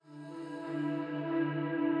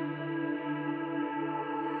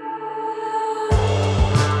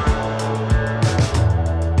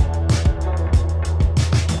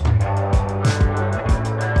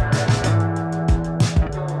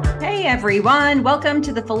everyone. Welcome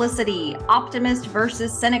to the Felicity Optimist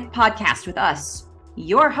versus Cynic podcast with us,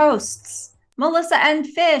 your hosts, Melissa and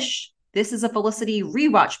Fish. This is a Felicity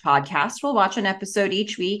rewatch podcast. We'll watch an episode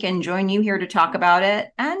each week and join you here to talk about it.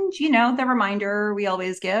 And, the reminder we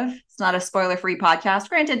always give, it's not a spoiler-free podcast.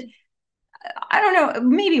 Granted, I don't know,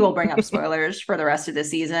 maybe we'll bring up spoilers for the rest of the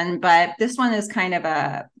season, but this one is kind of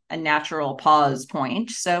a natural pause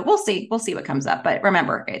point. So we'll see what comes up. But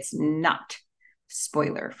remember, it's not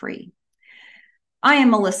spoiler-free. I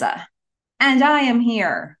am Melissa, and I am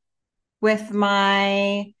here with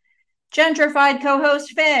my gentrified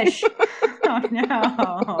co-host Fish. Oh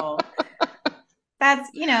no. That's,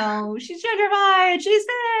 she's gentrified, she's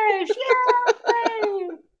Fish. Yay!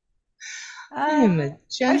 I am a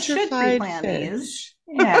gentrified fish. These.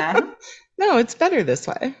 Yeah. No, it's better this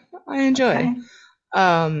way. I enjoy.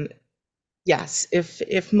 Okay. Yes,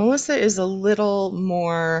 if Melissa is a little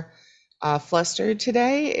more flustered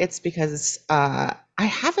today, it's because I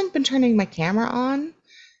haven't been turning my camera on,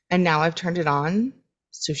 and now I've turned it on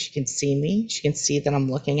so she can see me. She can see that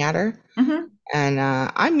I'm looking at her. Mm-hmm. And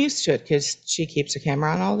I'm used to it because she keeps her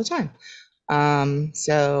camera on all the time.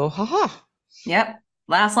 So, haha. Yep.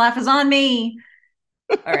 Last laugh is on me.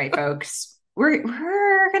 All right, folks. We're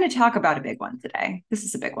going to talk about a big one today. This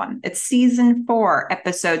is a big one. It's season 4,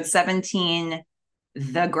 episode 17,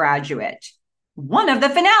 The Graduate. One of the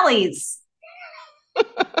finales.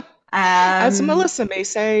 As Melissa may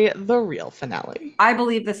say, the real finale. I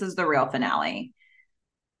believe this is the real finale.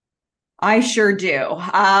 I sure do.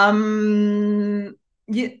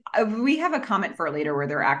 We have a comment for later where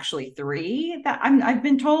there are actually 3 that I've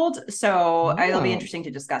been told. So it'll be interesting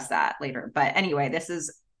to discuss that later. But anyway, this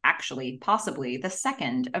is actually possibly the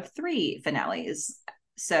second of 3 finales.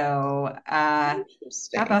 So how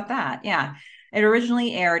about that? Yeah. It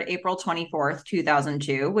originally aired April 24th,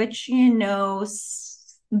 2002, which,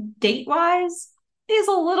 date-wise is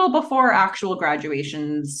a little before actual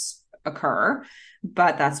graduations occur.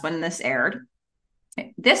 But that's when this aired.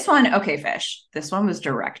 This one, okay, Fish. This one was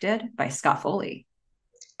directed by Scott Foley.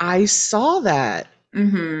 I saw that.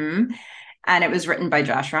 Mm-hmm. And it was written by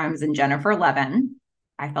Josh Rhimes and Jennifer Levin.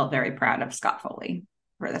 I felt very proud of Scott Foley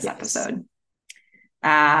for this episode.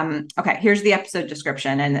 Okay, here's the episode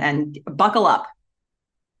description, and buckle up.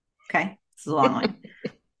 Okay, this is a long one.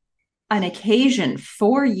 An occasion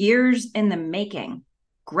 4 years in the making.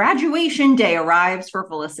 Graduation day arrives for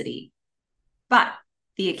Felicity. But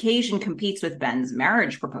the occasion competes with Ben's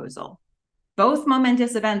marriage proposal. Both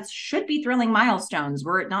momentous events should be thrilling milestones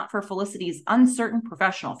were it not for Felicity's uncertain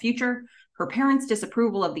professional future, her parents'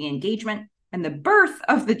 disapproval of the engagement, and the birth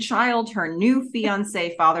of the child her new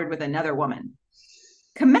fiancé fathered with another woman.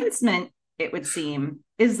 Commencement, it would seem,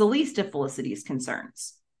 is the least of Felicity's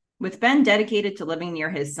concerns. With Ben dedicated to living near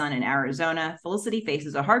his son in Arizona, Felicity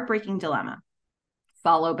faces a heartbreaking dilemma.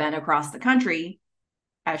 Follow Ben across the country,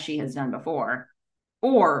 as she has done before,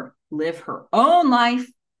 or live her own life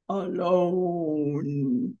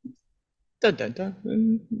alone. Dun, dun,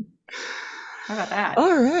 dun. How about that?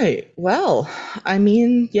 All right. Well, I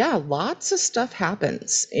mean, yeah, lots of stuff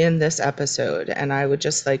happens in this episode. And I would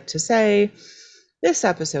just like to say this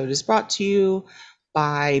episode is brought to you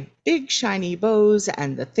by big shiny bows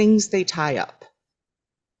and the things they tie up.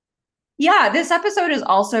 Yeah, this episode is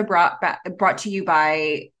also brought to you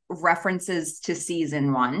by references to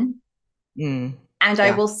season 1. And yeah.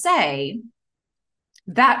 I will say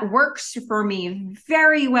that works for me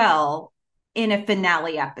very well in a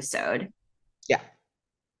finale episode. Yeah.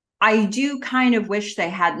 I do kind of wish they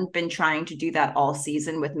hadn't been trying to do that all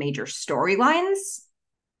season with major storylines.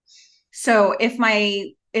 So if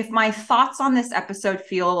my thoughts on this episode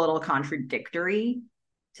feel a little contradictory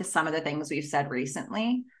to some of the things we've said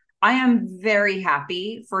recently, I am very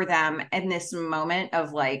happy for them in this moment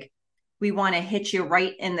of like, we want to hit you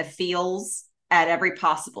right in the feels at every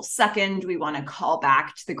possible second. We want to call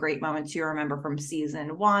back to the great moments you remember from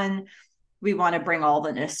season 1. We want to bring all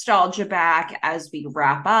the nostalgia back as we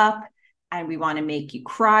wrap up, and we want to make you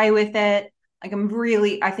cry with it. Like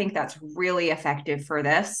I think that's really effective for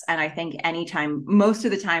this. And I think most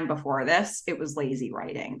of the time before this, it was lazy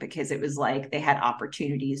writing because it was like they had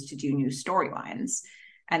opportunities to do new storylines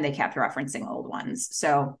and they kept referencing old ones.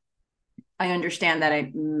 So I understand that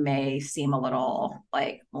it may seem a little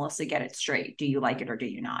like, Melissa, get it straight. Do you like it or do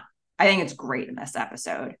you not? I think it's great in this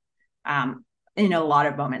episode. In a lot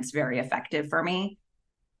of moments, very effective for me.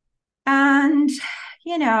 And,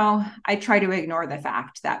 I try to ignore the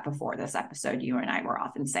fact that before this episode, you and I were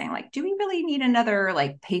often saying, like, do we really need another,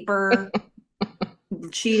 like, paper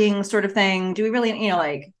cheating sort of thing? Do we really,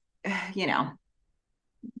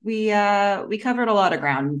 we covered a lot of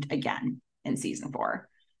ground again in season 4.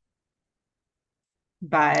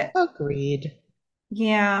 But Agreed.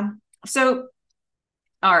 yeah. So,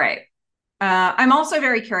 all right. I'm also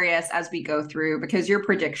very curious as we go through because your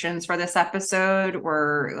predictions for this episode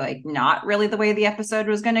were like not really the way the episode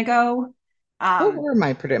was going to go. What Um, were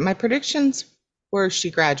my predictions were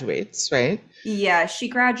she graduates, right? yeah, she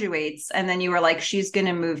graduates, and then you were like, she's going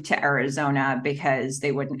to move to Arizona because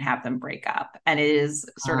they wouldn't have them break up. And it is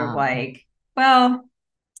sort of Um, like, well,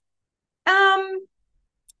 um,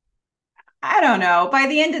 I don't know. By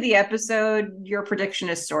the end of the episode, your prediction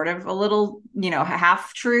is sort of a little,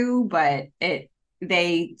 half true, but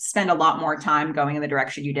they spend a lot more time going in the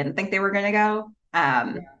direction you didn't think they were going to go.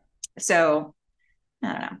 So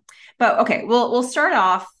I don't know. But okay, we'll start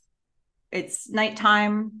off. It's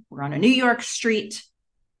nighttime. We're on a New York street.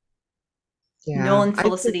 Noel yeah, and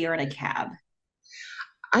Felicity are in a cab.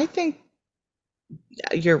 I think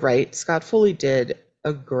you're right. Scott Foley did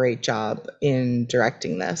a great job in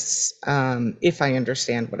directing this. If I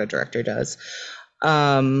understand what a director does.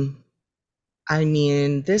 Um, I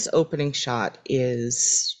mean, this opening shot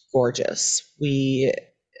is gorgeous. We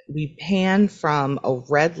pan from a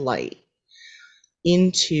red light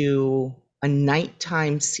into a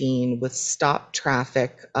nighttime scene with stopped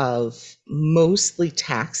traffic of mostly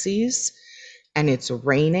taxis, and it's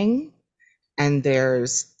raining, and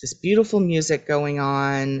there's this beautiful music going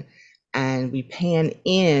on, and we pan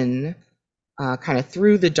in kind of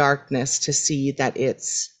through the darkness to see that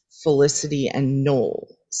it's Felicity and Noel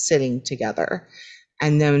sitting together.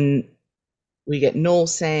 And then we get Noel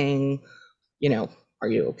saying, you know, are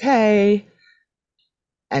you okay?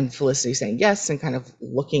 And Felicity saying yes and kind of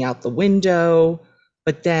looking out the window,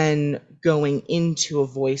 but then going into a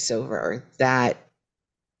voiceover that,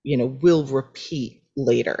 will repeat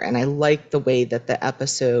later. And I like the way that the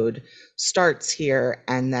episode starts here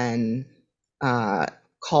and then uh,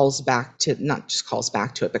 calls back to, not just calls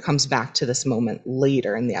back to it, but comes back to this moment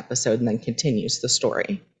later in the episode and then continues the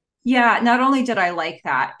story. Yeah, not only did I like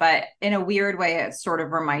that, but in a weird way, it sort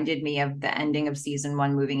of reminded me of the ending of season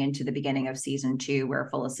one, moving into the beginning of season two, where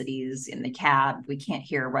Felicity's in the cab. We can't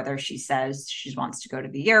hear whether she says she wants to go to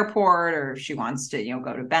the airport or she wants to,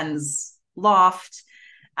 go to Ben's loft.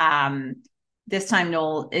 Um, this time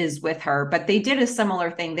Noel is with her, but they did a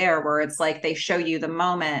similar thing there where it's like they show you the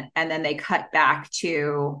moment and then they cut back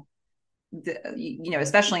to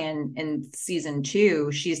especially in season two,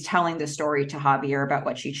 she's telling the story to Javier about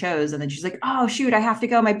what she chose, and then she's like, "Oh shoot, I have to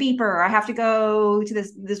go. My beeper. I have to go to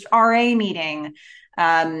this RA meeting."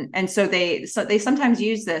 And so they sometimes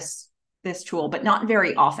use this tool, but not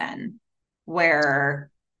very often, where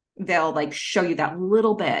they'll like show you that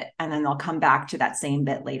little bit, and then they'll come back to that same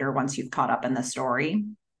bit later once you've caught up in the story.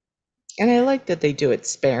 And I like that they do it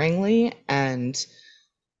sparingly, and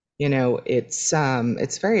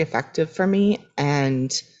it's very effective for me.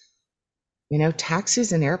 And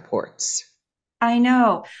taxis and airports, I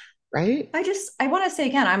know. right? I want to say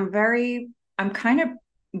again, I'm kind of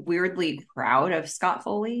weirdly proud of Scott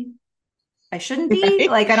Foley. I shouldn't be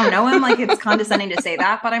Right? like, I don't know him. Like, it's condescending to say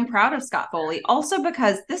that, but I'm proud of Scott Foley also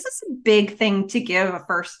because this is a big thing to give a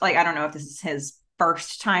first. Like, I don't know if this is his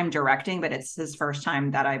first time directing, but it's his first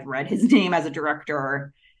time that I've read his name as a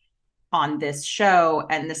director on this show.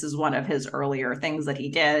 And this is one of his earlier things that he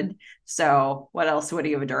did. So, what else would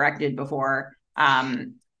he have directed before?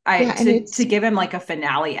 I Yeah, and to give him like a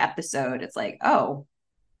finale episode, it's like, oh,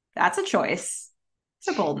 that's a choice. It's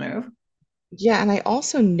a bold move. and I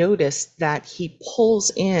also noticed that he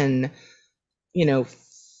pulls in, you know,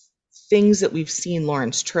 things that we've seen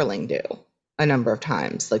Lawrence Trilling do a number of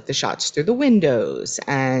times, like the shots through the windows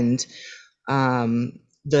and um,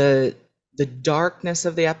 the the darkness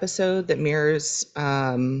of the episode that mirrors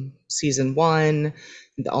season one,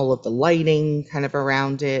 all of the lighting kind of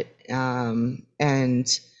around it,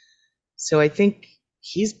 and so I think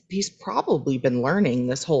he's probably been learning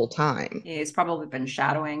this whole time. He's probably been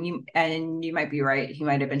shadowing you, and you might be right. He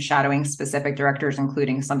might have been shadowing specific directors,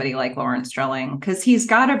 including somebody like Lawrence Strilling, because he's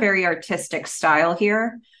got a very artistic style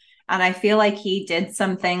here. And I feel like he did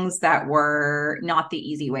some things that were not the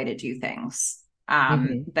easy way to do things.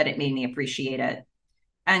 Hmm. But it made me appreciate it.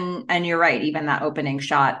 And you're right, even that opening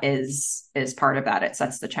shot is part of that. It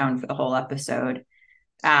sets the tone for the whole episode.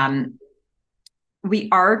 Um, we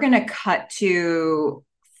are going to cut to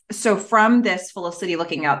so from this Felicity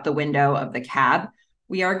looking out the window of the cab,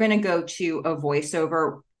 we are going to go to a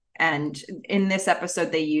voiceover. And in this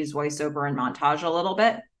episode, they use voiceover and montage a little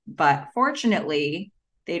bit, but fortunately,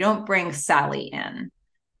 they don't bring Sally in.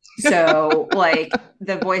 So, like,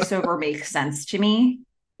 the voiceover makes sense to me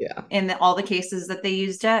Yeah. in all the cases that they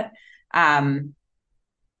used it. Um,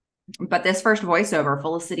 but this first voiceover,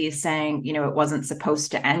 Felicity is saying, it wasn't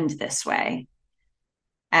supposed to end this way.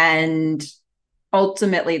 And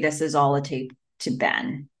ultimately, this is all a tape to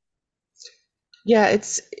Ben. Yeah,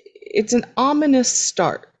 it's an ominous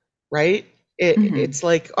start, right? Mm-hmm. It's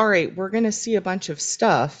like, all right, we're gonna see a bunch of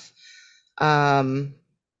stuff. Um,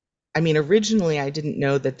 I mean, originally I didn't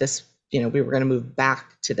know that this, we were gonna move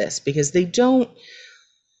back to this because they don't.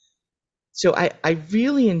 So I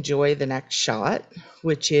really enjoy the next shot,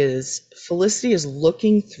 which is Felicity is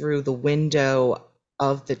looking through the window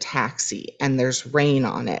of the taxi and there's rain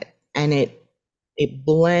on it. And it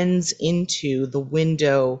blends into the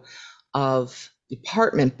window of the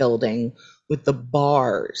apartment building with the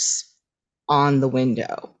bars on the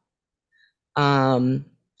window. Um,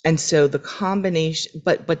 and so the combination,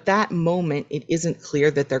 but that moment, it isn't clear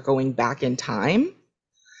that they're going back in time.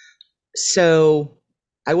 So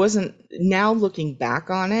I wasn't, now looking back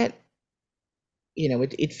on it,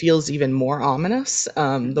 it feels even more ominous,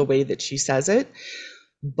 the way that she says it.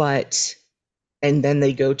 But and then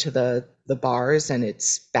they go to the bars and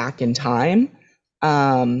it's back in time.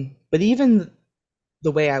 But even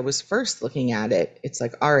the way I was first looking at it, it's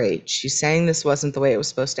like, all right, she's saying this wasn't the way it was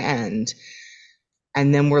supposed to end.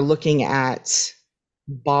 And then we're looking at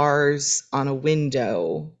bars on a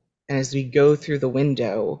window. And as we go through the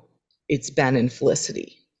window, it's Ben and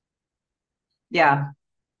Felicity. Yeah.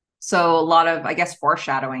 So a lot of, I guess,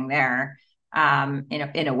 foreshadowing there,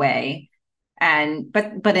 in a way. And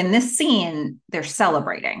but in this scene, they're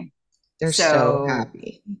celebrating. They're so So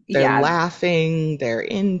happy. They're yeah, laughing. They're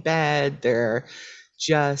in bed. They're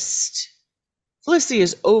just. Felicity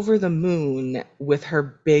is over the moon with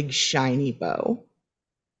her big shiny bow.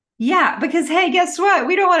 yeah, because hey, guess what?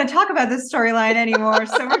 We don't want to talk about this storyline anymore.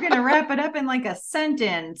 So we're gonna wrap it up in like a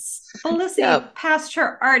sentence. Felicity Yep. passed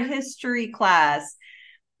her art history class.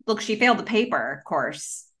 Look, she failed the paper, of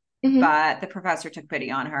course, Hmm. but the professor took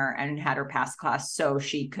pity on her and had her pass class so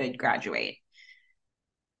she could graduate.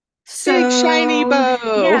 Big shiny So yeah,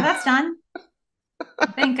 bow. that's done.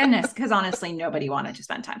 Thank goodness, because honestly, nobody wanted to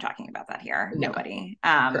spend time talking about that here. No, Nobody.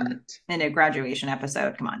 correct. In a graduation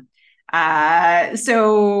episode, come on.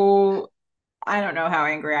 So I don't know how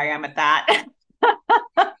angry I am at that.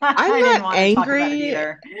 I'm I didn't not want to talk about it angry.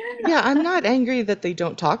 either. Yeah, I'm not angry that they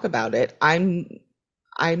don't talk about it.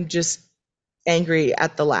 I'm just angry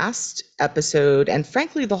at the last episode and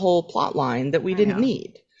frankly the whole plot line that we I didn't know.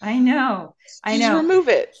 need. I know. I Just know. remove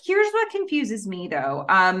it. Here's what confuses me though.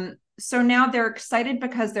 So now they're excited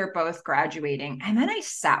because they're both graduating. And then I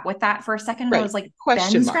sat with that for a second and I Right. was like,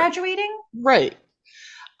 Question Ben's mark. graduating? Right.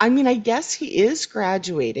 I mean, I guess he is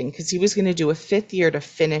graduating because he was going to do a fifth year to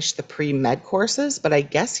finish the pre-med courses, but I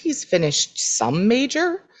guess he's finished some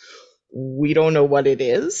major. We don't know what it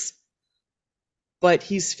is, but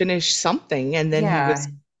he's finished something and then he Yeah. was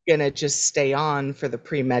going to just stay on for the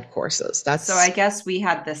pre-med courses. So I That's, guess we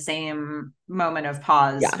had the same moment of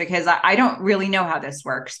pause yeah, because I don't really know how this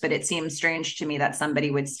works, but it seems strange to me that somebody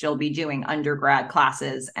would still be doing undergrad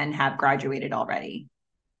classes and have graduated already.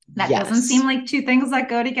 That doesn't seem yes. like two things that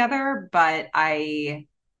go together, but I,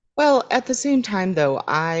 Well, at the same time, though,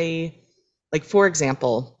 like, for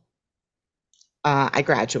example, I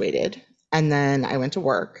graduated and then I went to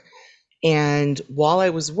work. And while I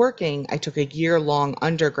was working, I took a year-long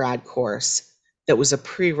undergrad course that was a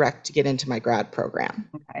prereq to get into my grad program.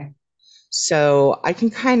 okay. So I can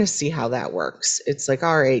kind of see how that works. It's like,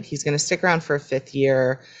 all right, he's going to stick around for a fifth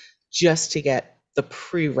year just to get the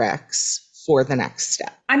prereqs for the next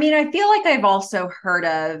step. I mean, I feel like I've also heard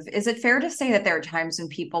of, is it fair to say that there are times when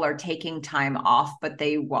people are taking time off, but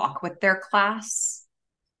they walk with their class?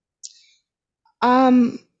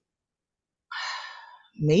 Um,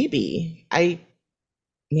 maybe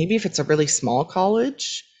if it's a really small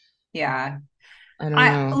college, Yeah. I don't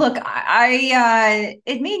I know. look,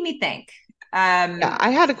 it made me think. Yeah, Um,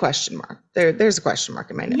 I had a question mark. There's a question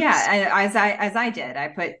mark in my notes. yeah, as I did, I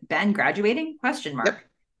put Ben graduating question Yep, mark.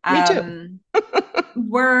 me too. Um,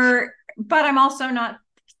 we're, but I'm also not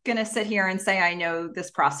gonna sit here and say I know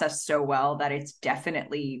this process so well that it's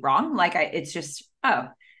definitely wrong. It's just, oh,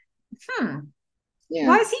 hmm,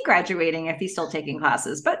 why Yeah. is he graduating if he's still taking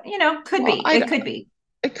classes? But could Well, be, it could be.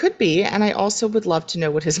 it could be, and I also would love to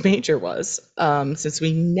know what his major was, since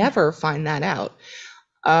we never find that out.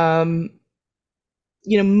 Um,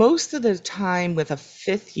 most of the time with a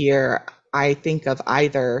fifth year, I think of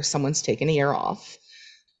either someone's taken a year off,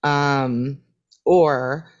 um,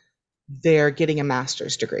 or they're getting a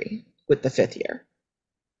master's degree with the fifth year.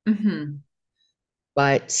 Hmm.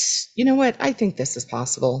 But you know what? I think this is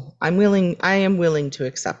possible. I am willing to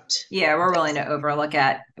accept Yeah, we're willing this. to overlook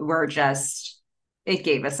it. It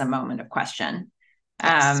gave us a moment of question.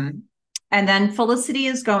 Yes. Um, and then Felicity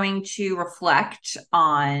is going to reflect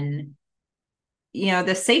on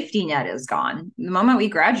the safety net is gone. The moment we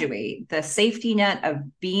graduate, the safety net of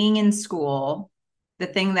being in school, the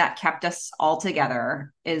thing that kept us all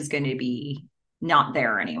together, is going to be not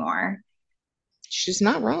there anymore. She's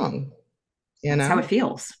not wrong, you That's how know? it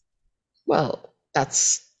feels. Well,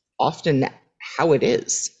 that's often how it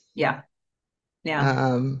is. Yeah. Yeah.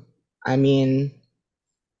 Um, I mean,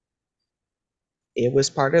 it was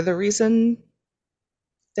part of the reason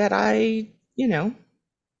that I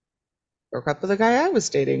broke up with the guy I was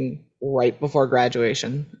dating right before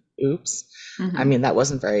graduation. Oops. I Mm-hmm. mean, that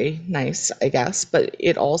wasn't very nice, I guess, but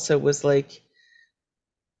it also was like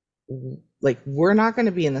we're not going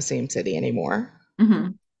to be in the same city anymore. Mm-hmm.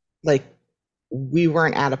 Like we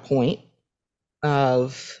weren't at a point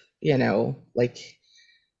of, like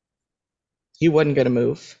he wasn't going to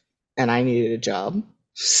move and I needed a job.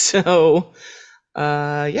 So,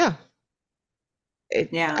 yeah,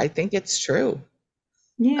 Yeah. I think it's true.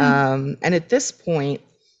 Yeah. And at this point,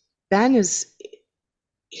 Ben is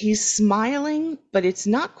he's smiling, but it's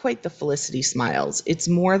not quite the Felicity smiles. It's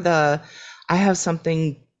more the I have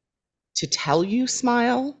something to tell you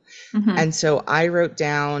smile. Mm-hmm. And so I wrote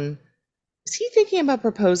down, is he thinking about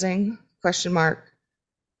proposing? Question mark.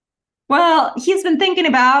 Well, have you ever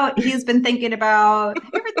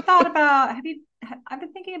thought about, I've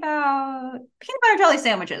been thinking about peanut butter jelly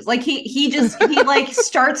sandwiches. Like he like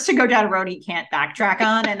starts to go down a road he can't backtrack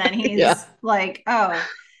on. And then Yeah. he's like, oh,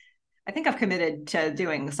 I think I've committed to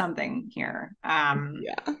doing something here. Yeah.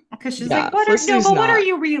 Because she's like, Yeah. Felicity's but what are not.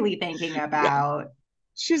 you really thinking Yeah. about?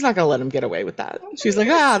 She's not going to let him get away with that. What She's are like,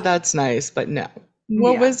 you ah, saying? that's nice, but no.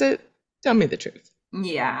 What Yeah. was it? Tell me the truth.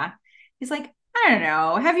 Yeah. He's like, I don't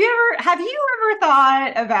know. Have you ever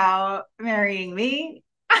thought about marrying me?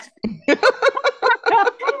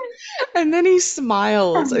 And then he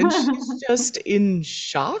smiles and she's just in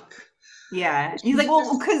shock. Yeah. He's like, She's well,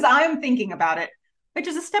 just because I'm thinking about it, which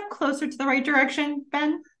is a step closer to the right direction,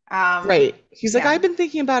 Ben. right. He's like, Yeah. I've been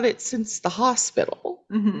thinking about it since the hospital.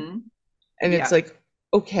 Hmm. And it's Yeah. like,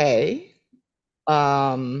 okay,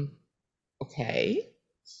 um, okay.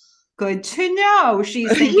 Good to know,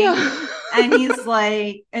 she's thinking. Yeah. And he's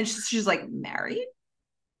like, and she's like, married?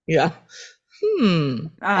 Yeah. Hmm.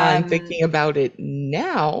 I'm Um, thinking about it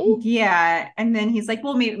now. yeah. And then he's like,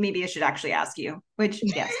 well, maybe I should actually ask you, which,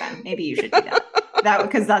 yes, Ben, maybe you should do that.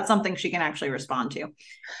 Because that's something she can actually respond to.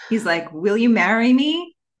 He's like, will you marry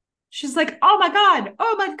me? She's like, oh my God,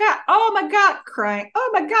 oh my God, oh my God, crying, oh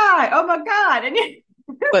my God, oh my God. And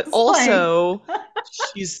But it's like, also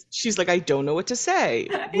she's like, I don't know what to say,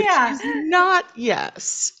 which yeah. is not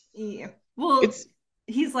yes. Yeah. Well, It's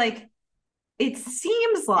he's like, it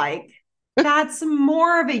seems like that's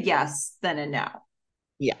more of a yes than a no.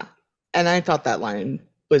 yeah. And I thought that line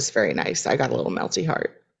was very nice. I got a little melty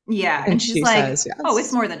heart. Yeah. And And she's she like, says oh,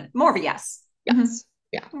 it's yes. more of a yes. Yes.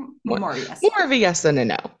 Yeah. Mm-hmm. More More of a yes. more of a yes than a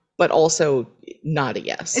no, but also not a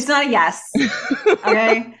It's yes. not a yes.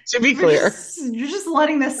 Okay. To be clear. You're just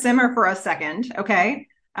letting this simmer for a second. Okay.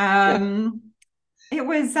 Yeah. Um, it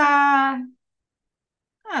was I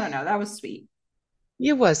don't know, that was sweet.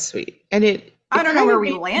 It was sweet. And it I it don't know kind where of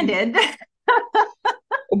we made me landed.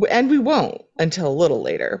 and we won't until a little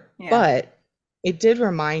later, Yeah. but it did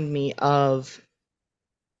remind me of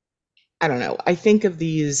I don't know. I think of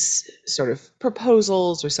these sort of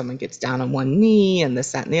proposals where someone gets down on one knee and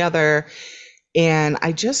this, that, and the other. And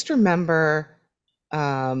I just remember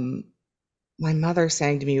um, my mother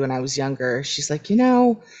saying to me when I was younger, she's like,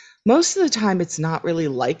 most of the time it's not really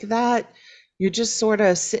like that. You're just sort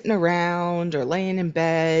of sitting around or laying in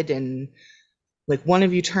bed, and like one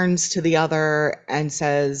of you turns to the other and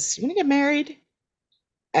says, "You want to get married?"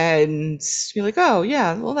 And you're like, "Oh,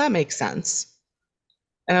 yeah, well, that makes sense."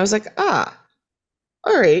 And I was like, ah,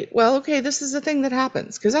 all right, well, okay, this is a thing that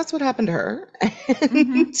happens because that's what happened to her.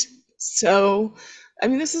 Mm-hmm. And so, I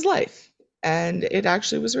mean, this is life. And it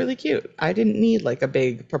actually was really cute. I didn't need like a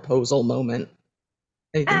big proposal moment.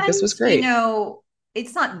 I think this And, was great.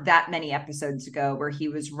 it's not that many episodes ago where he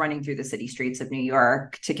was running through the city streets of New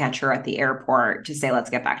York to catch her at the airport to say,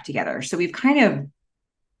 let's get back together. So we've kind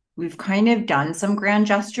of done some grand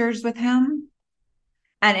gestures with him.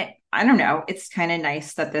 And I don't know, it's kind of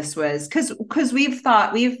nice that this was because we've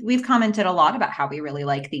commented a lot about how we really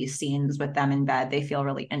like these scenes with them in bed. They feel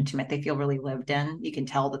really intimate, they feel really lived in. You can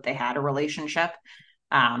tell that they had a relationship.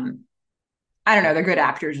 Um, I don't know, they're good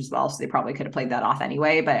actors as well, so they probably could have played that off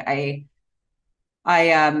anyway. But I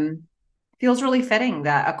feels really fitting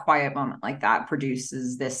that a quiet moment like that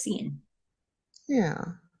produces this scene. Yeah.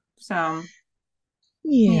 So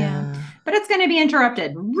yeah, Yeah. but it's going to be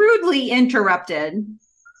interrupted, rudely interrupted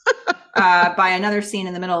by another scene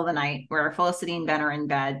in the middle of the night where Felicity and Ben are in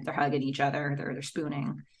bed. They're hugging each other. They're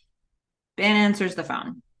spooning. Ben answers the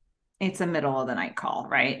phone. It's a middle of the night call,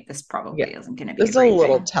 right? This Yeah. probably isn't going to be a It's a great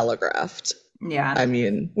little thing. telegraphed. Yeah. I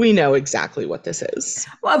mean, we know exactly what this is.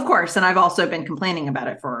 Well, of course. And I've also been complaining about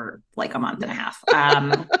it for like a month and a half.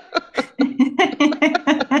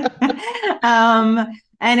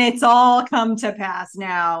 And it's all come to pass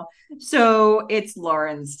now. So it's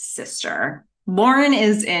Lauren's sister. Lauren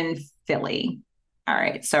is in Philly. All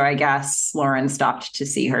right. So I guess Lauren stopped to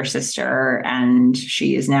see her sister and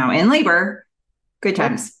she is now in labor. Good Yep.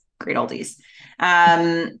 times, great oldies.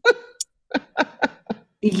 Um,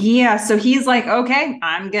 yeah. So he's like, okay,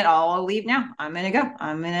 I'll leave now. I'm going to go.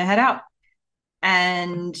 I'm going to head out.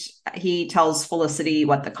 And he tells Felicity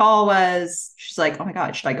what the call was. She's like, oh my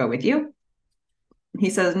God, should I go with you? He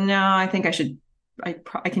says, no, I think I should.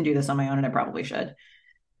 I can do this on my own and I probably should.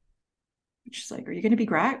 She's like, are you going to be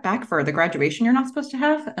back for the graduation you're not supposed to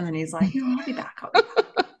have? And then he's like, no, I'll be back. I'll be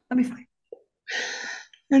fine. I'll be fine.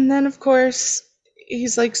 And then, of course,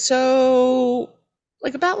 he's like, so,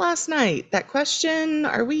 like about last night, that question,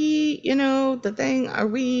 are we, the thing, are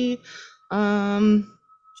we, um,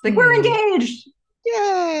 She's like, we're engaged.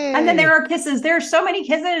 And then there yay. are kisses. There are so many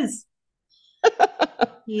kisses.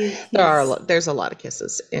 He's There's a lot of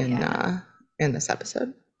kisses yeah. in this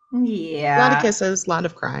episode. A lot of Yeah. kisses, a lot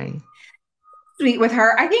of crying. Sweet with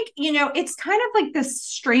her. I think, it's kind of like this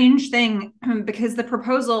strange thing because the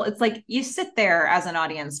proposal, it's like you sit there as an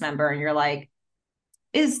audience member and you're like,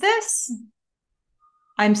 is this,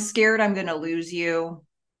 I'm scared I'm going to lose you?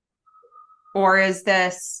 Or is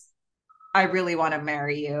this, I really want to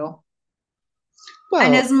marry you?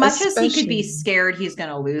 And as Well, much as he could be especially, scared he's going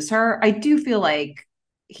to lose her, I do feel like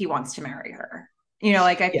he wants to marry her.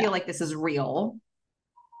 Like I feel yeah. like this is real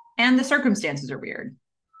and the circumstances are weird.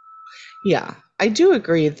 Yeah, I do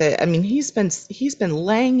agree that, I mean, he's been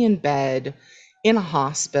laying in bed in a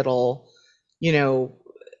hospital, you know,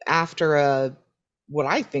 after a what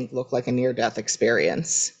I think looked like a near-death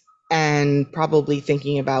experience and probably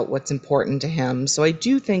thinking about what's important to him. So I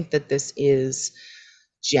do think that this is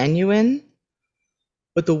genuine,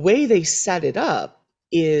 but the way they set it up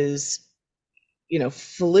is,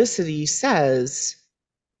 Felicity says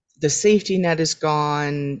the safety net is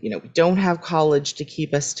gone, we don't have college to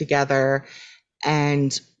keep us together.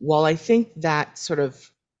 And while I think that sort of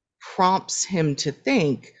prompts him to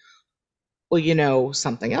think, well,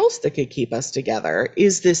 something else that could keep us together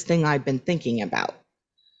is this thing I've been thinking about.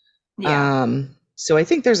 Yeah. So I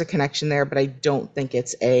think there's a connection there, but I don't think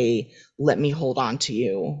it's a let me hold on to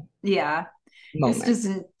you Yeah. This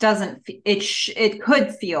moment. doesn't it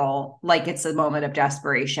could feel like it's a moment of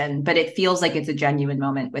desperation, but it feels like it's a genuine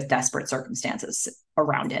moment with desperate circumstances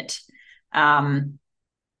around it. Um,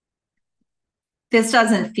 this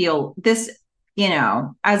doesn't feel this,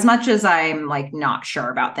 as much as I'm like not sure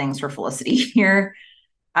about things for Felicity here,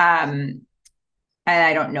 and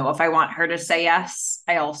I don't know if I want her to say yes.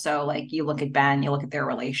 I also like you look at Ben, you look at their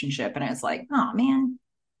relationship, and it's like, oh man,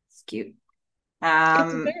 it's cute. It's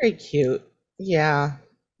Um, very cute. Yeah.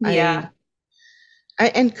 I, yeah.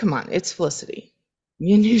 and come on, it's Felicity.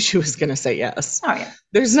 You knew she was going to say yes. Oh yeah.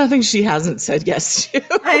 There's nothing she hasn't said yes to.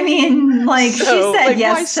 I mean, like she So, said like, why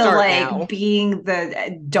yes to start like now? being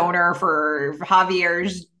the donor for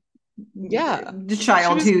Javier's Yeah. She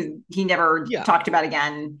child was, who he never yeah, talked about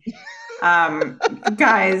again. Um,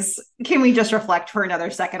 Guys, can we just reflect for another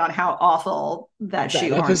second on how awful that that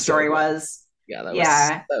shoehorn episode story was. was? Yeah, Yeah.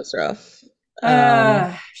 that was rough.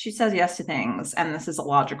 Um, She says yes to things, and this is a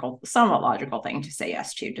somewhat logical thing to say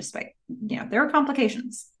yes to, despite there are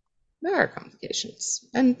complications. there are complications,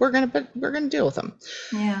 and but we're gonna deal with them.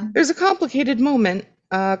 Yeah, There's a complicated moment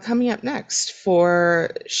coming up next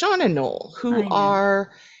for Sean and Noel, who I know.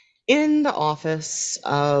 are in the office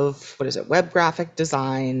of what is it, web graphic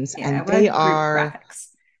designs, Yeah, and they web group are graphics.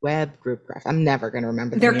 web group graphic. I'm never gonna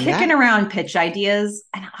remember the They're name of kicking that. around pitch ideas,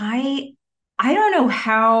 and I don't know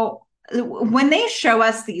how when they show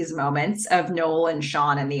us these moments of Noel and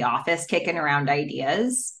Sean in the office kicking around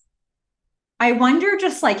ideas, I wonder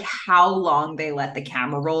just like how long they let the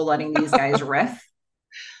camera roll, letting these guys riff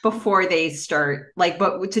before they start like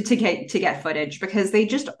but to get footage because they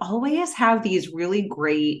just always have these really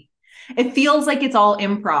great it feels like it's all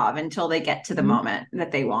improv until they get to the Mhm. moment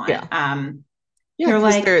that they want. Yeah, yeah, They're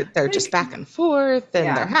because like they're just back and forth, and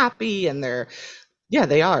they're yeah, happy, and yeah,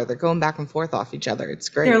 they are. They're going back and forth off each other. It's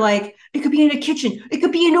they're great. like it could be in a kitchen, it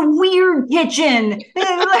could be in a weird kitchen.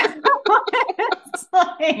 It's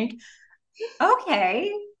like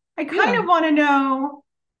okay, I kind Yeah, of want to know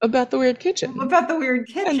about the weird kitchen about the weird and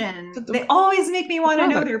kitchen. the They always make me the want to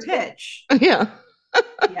know their product. pitch. Yeah.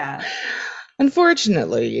 Yeah.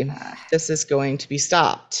 Unfortunately, Uh, this is going to be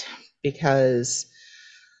stopped because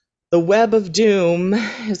the web of doom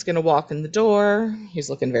is going to walk in the door. He's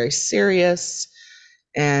looking very serious,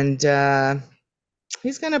 and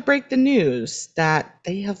he's going to break the news that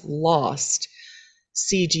they have lost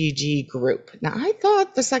CGG Group. Now, I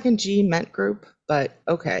thought the second G meant group, but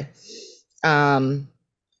okay. Um,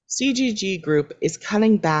 CGG Group is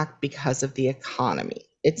cutting back because of the economy.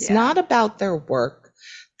 It's yeah. not about their work.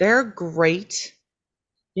 They're great,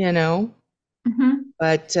 you know, Hmm.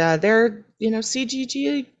 but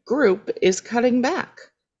CGG Group is cutting back.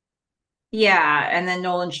 Yeah. And then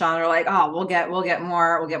Noel and Sean are like, oh, we'll get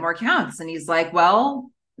more accounts. And he's like,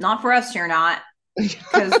 well, not for us, you're not,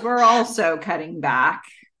 because we're also cutting back.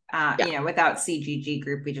 Yeah. Without CGG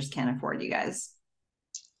Group, we just can't afford you guys.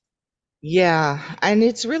 Yeah, and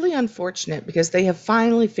it's really unfortunate because they have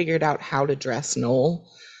finally figured out how to dress Noel.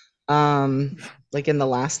 Um, like in the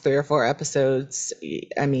last 3 or 4 episodes,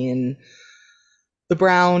 I mean, the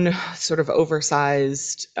brown, sort of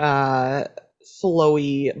oversized, flowy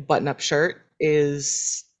button-up shirt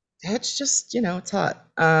is it's just, it's hot.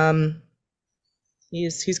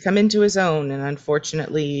 He's come into his own, and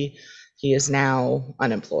unfortunately, he is now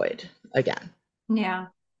unemployed again. Yeah.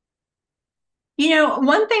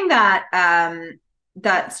 One thing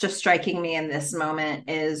that's just striking me in this moment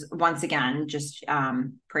is once again just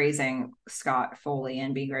praising Scott Foley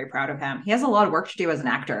and being very proud of him. He has a lot of work to do as an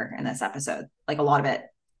actor in this episode, like a lot of it.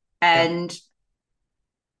 Yeah. And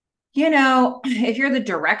if you're the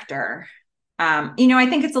director, I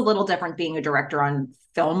think it's a little different being a director on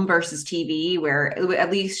film versus TV, where at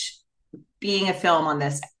least being a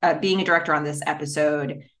director on this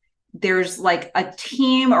episode, there's like a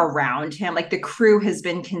team around him. Like the crew has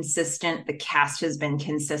been consistent, the cast has been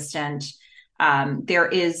consistent. There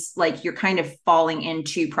is like you're kind of falling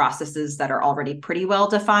into processes that are already pretty well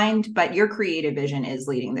defined, but your creative vision is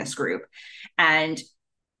leading this group. And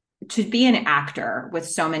to be an actor with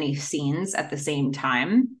so many scenes at the same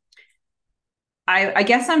time, I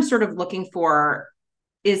guess I'm sort of looking for,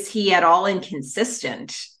 is he at all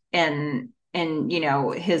inconsistent in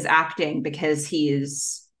his acting because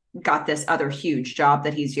he's got this other huge job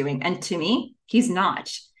that he's doing? And to me, he's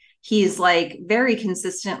not. He's like very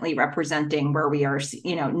consistently representing where we are,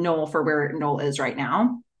 Noel, for where Noel is right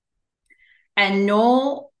now. And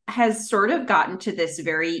Noel has sort of gotten to this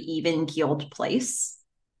very even keeled place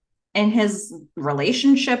in his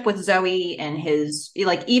relationship with Zoe, and his,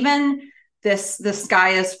 like, even the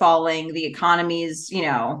sky is falling, the economy's,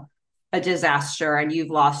 a disaster, and you've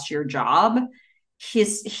lost your job.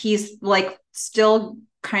 He's like still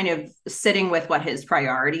kind of sitting with what his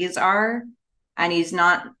priorities are, and he's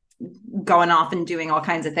not going off and doing all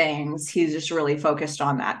kinds of things. He's just really focused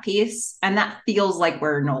on that piece. And that feels like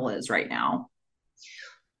where Noel is right now.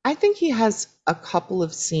 I think he has a couple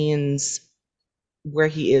of scenes where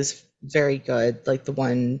he is very good, like the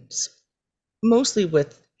ones mostly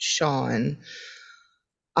with Sean.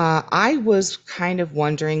 I was kind of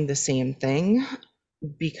wondering the same thing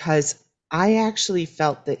because I actually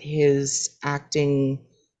felt that his acting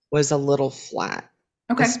was a little flat,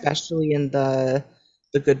 Okay. especially in the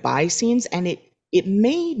goodbye scenes. And it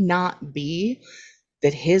may not be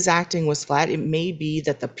that his acting was flat. It may be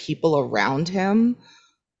that the people around him,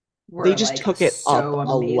 they We're just like took it so up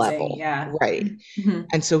a amazing. level, Yeah. right? Mm-hmm.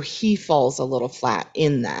 And so he falls a little flat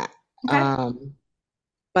in that. Okay. Um,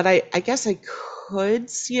 but I guess I could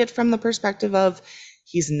see it from the perspective of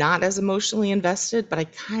he's not as emotionally invested, but I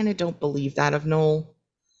kind of don't believe that of Noel.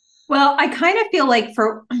 Well, I kind of feel like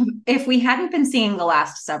for if we hadn't been seeing the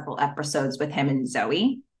last several episodes with him and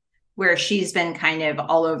Zoe, where she's been kind of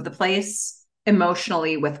all over the place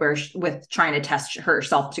emotionally with trying to test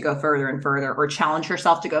herself to go further and further, or challenge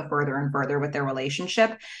herself to go further and further with their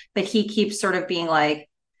relationship, but he keeps sort of being like,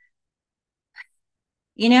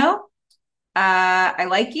 you know, I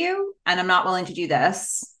like you and I'm not willing to do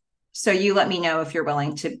this. So you let me know if you're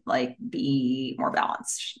willing to like be more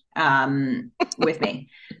balanced with me.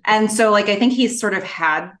 And so like I think he's sort of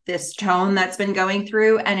had this tone that's been going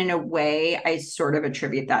through. And in a way, I sort of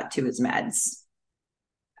attribute that to his meds.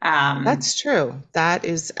 Um, That's true. That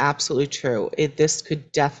is absolutely true. This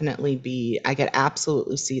could definitely be, I could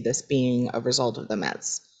absolutely see this being a result of the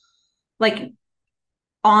Mets. like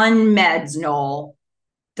on meds, Noel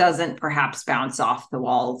doesn't perhaps bounce off the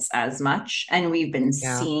walls as much. And we've been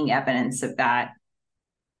Yeah. seeing evidence of that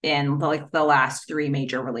in like the last three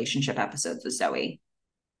major relationship episodes with Zoe.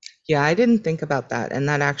 Yeah, I didn't think about that. And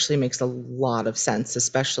that actually makes a lot of sense,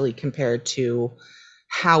 especially compared to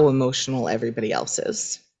how emotional everybody else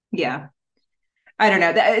is. Yeah. I don't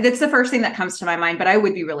know. That's the first thing that comes to my mind, but I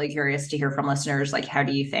would be really curious to hear from listeners. Like, how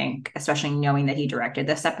do you think, especially knowing that he directed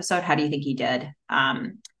this episode, how do you think he did?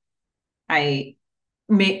 I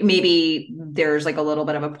maybe there's like a little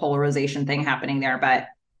bit of a polarization thing happening there, but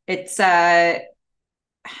it's I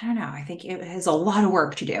don't know. I think it has a lot of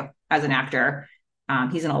work to do as an actor.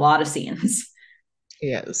 He's in a lot of scenes.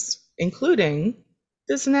 Yes, including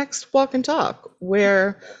this next walk and talk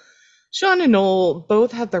where Sean and Noel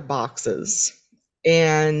both have their boxes,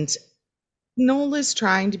 and Noel is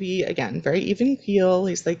trying to be, again, very even keel.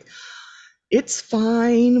 He's like, it's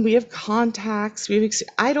fine. We have contacts.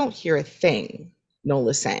 I don't hear a thing, Noel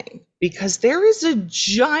is saying, because there is a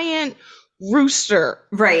giant rooster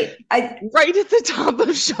Right. right at the top of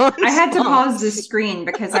I Sean's had to pause the box. screen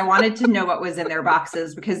because I wanted to know what was in their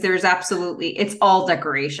boxes because there's absolutely it's all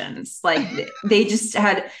decorations. Like they just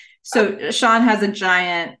had so Sean has a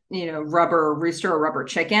giant, rubber rooster or rubber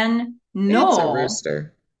chicken. It's a No,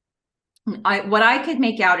 rooster. what I could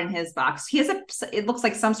make out in his box, he has it looks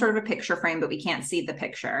like some sort of a picture frame, but we can't see the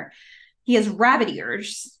picture. He has rabbit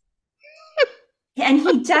ears. And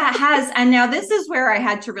has, and now this is where I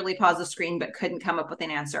had to really pause the screen, but couldn't come up with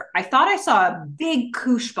an answer. I thought I saw a big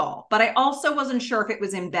koosh ball, but I also wasn't sure if it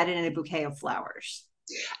was embedded in a bouquet of flowers.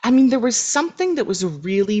 I mean, there was something that was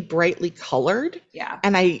really brightly colored, Yeah.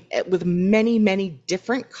 and with many, many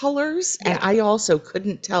different colors, and Yeah. I also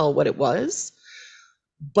couldn't tell what it was.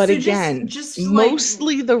 But So again, just like,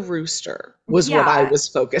 mostly the rooster was what I yeah, was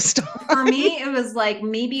focused for on. me, it was like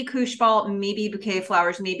maybe a koosh ball, maybe a bouquet of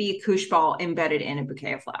flowers, maybe a koosh ball embedded in a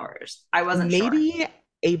bouquet of flowers. I wasn't sure. Maybe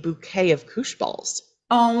a bouquet of koosh balls.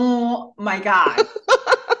 Oh my God.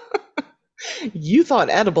 You thought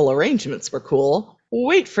edible arrangements were cool.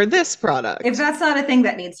 Wait for this If product. that's not a thing,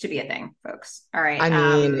 that needs to be a thing, folks. All right. I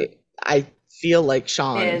mean, I feel like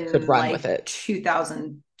Sean could In run with like it.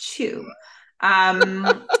 2002.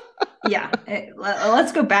 Yeah,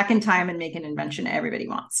 let's go back in time and make an invention everybody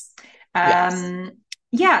wants. Yes. Um,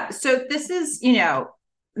 yeah, so this is,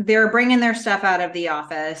 they're bringing their stuff out of the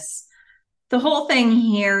office. The whole thing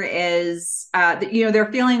here is,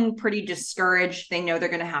 they're feeling pretty discouraged. They know they're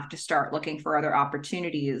going to have to start looking for other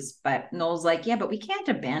opportunities. But Noel's like, yeah, but we can't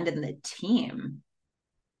abandon the team.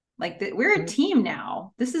 Like, we're a team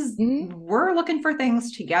now. Mhm. We're looking for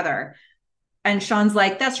things together. And Sean's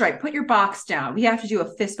like, that's right, put your box down. We have to do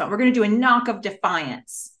a fist bump. We're going to do a knock of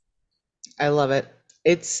defiance. I love it.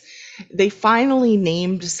 It's they finally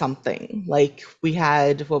named something. Like we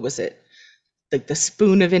had, what was it? Like the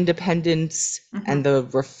spoon of independence and Mm-hmm. the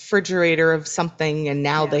refrigerator of something, and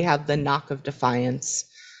now Yeah. they have the knock of defiance.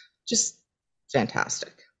 Just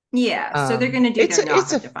fantastic. Yeah. So they're going to do their knock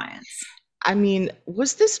It's of a, defiance. I mean,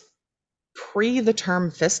 was this pre the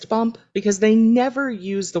term fist bump? Because they never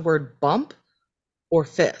use the word bump or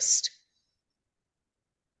fist.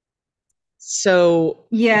 So,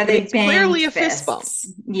 Yeah. but They it's banged clearly a fist bump.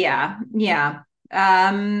 fists. Yeah. Yeah.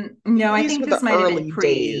 No, I These think were this the might have been early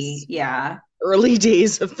days, yeah. early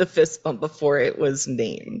days of the fist bump before it was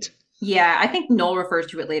named. Yeah. I think Noel refers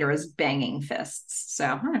to it later as banging fists. So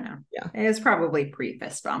I don't know. Yeah. It's probably pre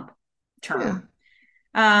fist bump Yeah. term.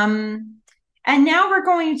 Um, and now we're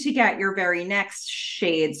going to get your very next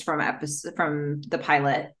shades from the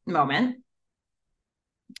pilot moment.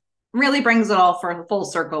 Really brings it all for full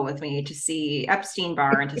circle with me to see Epstein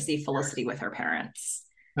Barr and to see Felicity with her parents.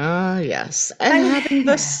 Ah, yes. And I having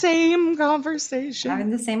the mean, same conversation.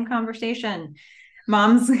 having the same conversation.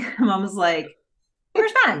 Mom's like,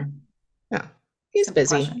 "Where's Ben?" Yeah. He's Simple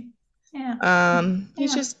busy. question. Yeah,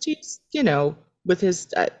 He's yeah. just, with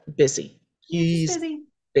his busy. He's just He's busy.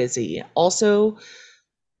 busy. Also,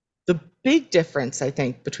 the big difference, I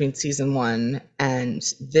think, between season one and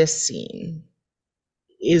this scene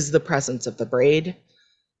is the presence of the braid.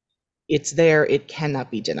 It's there, it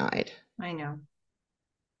cannot be denied. I know.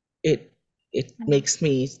 It it I know. makes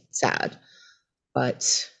me sad,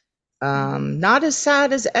 but I know. not as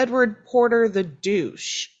sad as Edward Porter the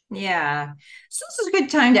douche. Yeah. So this is a good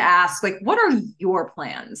time to ask, like, what are your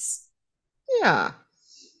plans? Yeah.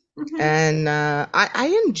 Mm-hmm. And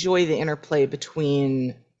I enjoy the interplay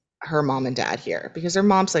between her mom and dad here because her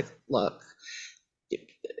mom's like, look,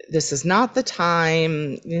 this is not the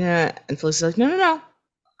time. Yeah. And Felicity's like, no, no, no.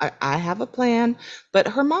 I have a plan. But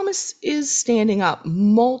her mom is standing up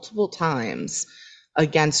multiple times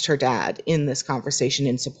against her dad in this conversation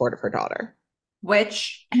in support of her daughter.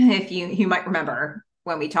 Which, if you might remember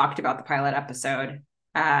when we talked about the pilot episode,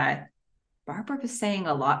 uh, Barbara was saying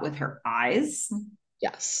a lot with her eyes,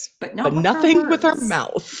 Yes. but But not with her nothing with her words.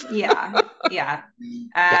 mouth. Yeah, yeah.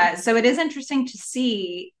 Yeah. So it is interesting to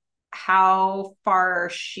see how far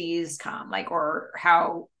she's come, like, or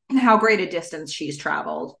how how great a distance she's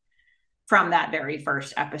traveled from that very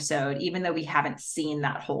first episode, even though we haven't seen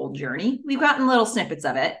that whole journey. We've gotten little snippets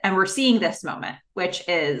of it, and we're seeing this moment, which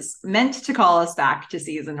is meant to call us back to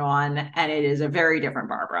season one, and it is a very different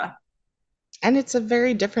Barbara. And it's a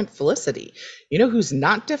very different Felicity. You know who's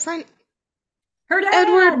not different? Her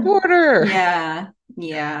Edward dad. Porter. Yeah.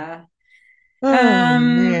 Yeah. Oh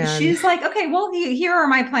man. She's like, okay, well, here are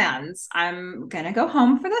my plans. I'm gonna go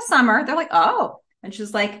home for the summer. They're like, oh, and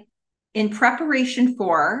she's like, in preparation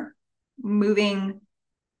for moving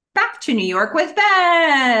back to New York with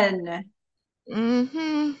Ben.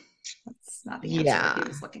 Hmm. That's not the answer he Yeah.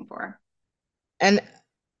 was looking for. And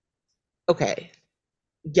okay,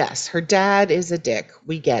 yes, her dad is a dick.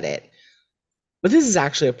 We get it. But this is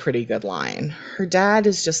actually a pretty good line. Her dad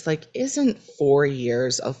is just like, isn't 4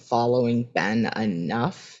 years of following Ben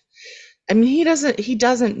enough? I mean, he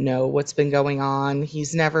doesn't know what's been going on.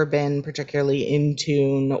 He's never been particularly in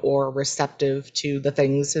tune or receptive to the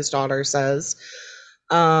things his daughter says.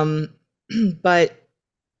 Um, but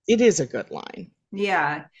it is a good line.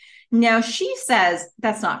 Yeah. Now she says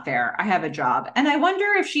that's not fair. I have a job. And I wonder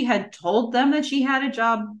if she had told them that she had a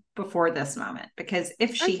job before this moment, because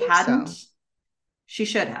if I she think hadn't, so. she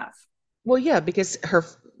should have. Well, yeah, because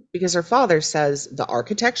her father says the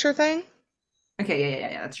architecture thing, Okay.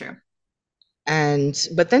 Yeah. That's true. and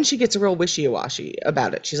but then she gets real wishy-washy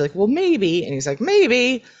about it. She's like, "Well, maybe," and he's like,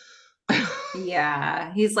 "Maybe."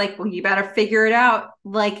 Yeah. He's like, well, you better figure it out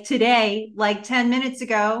like today, like 10 minutes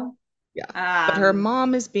ago. Yeah. But her Um,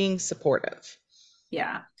 mom is being supportive.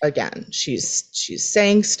 yeah. Again, she's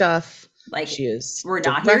saying stuff. Like, She is we're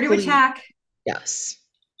not here to directly, attack. yes.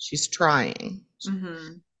 She's trying.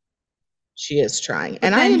 Mm-hmm. She is trying.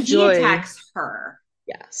 And But I then he enjoy, attacks her.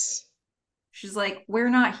 yes. She's like, we're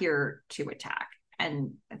not here to attack.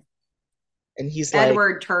 And And he's like,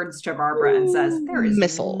 Edward turns to Barbara and says, "Ooh, there is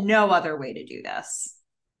missile." no other way to do this.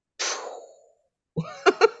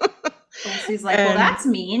 Elsie's like, well, And that's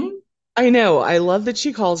mean. I know, I love that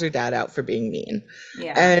she calls her dad out for being mean.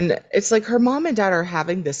 Yeah. And it's like her mom and dad are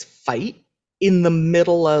having this fight in the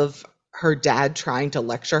middle of her dad trying to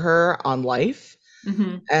lecture her on life.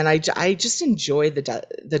 Mm-hmm. And I just enjoy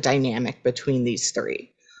the dynamic between these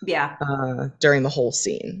three Yeah. during the whole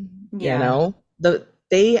scene. You Yeah. know,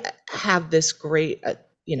 they have this great,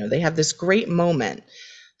 they have this great moment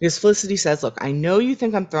because Felicity says, "Look, I know you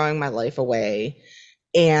think I'm throwing my life away,"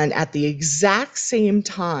 and at the exact same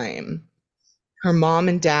time, her mom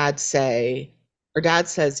and dad say, her dad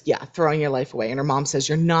says, "Yeah, throwing your life away," and her mom says,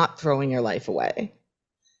 "You're not throwing your life away."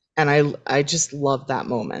 And I just love that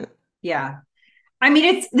moment. Yeah. I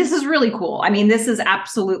mean, this is really cool. I mean, this is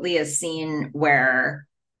absolutely a scene where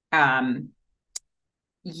um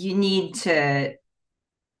you need to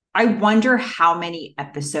I wonder how many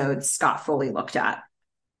episodes Scott Foley looked at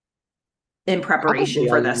in preparation Probably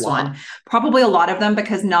a for this lot. one. Probably a lot of them,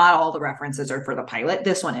 because not all the references are for the pilot.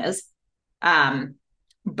 This one is. Um,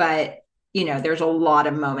 but there's a lot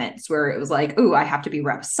of moments where it was like, ooh, I have to be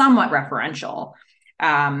somewhat referential.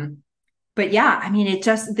 Um, but yeah, I mean, it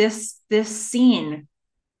just this scene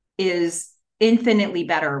is infinitely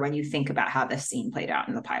better when you think about how this scene played out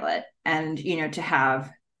in the pilot. And to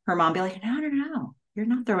have her mom be like, no, you're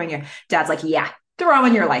not throwing your dad's like, yeah,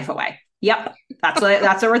 throwing your life away. Yep. That's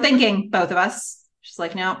what we're thinking, both of us. She's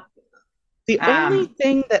like, no. The only Um,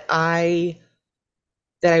 thing that I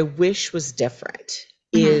wish was different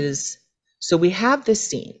mhm, is, so we have this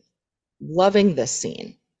scene, loving this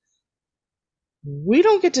scene. We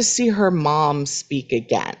don't get to see her mom speak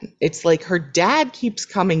again. It's like her dad keeps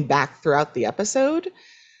coming back throughout the episode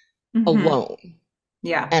mhm. alone.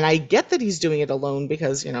 Yeah. And I get that he's doing it alone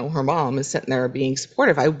because, her mom is sitting there being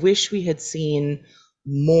supportive. I wish we had seen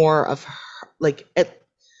more of her, like,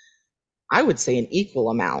 I would say an equal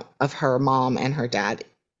amount of her mom and her dad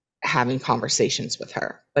having conversations with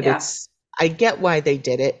her. But Yeah. I get why they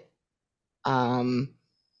did it. Um,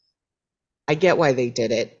 I get why they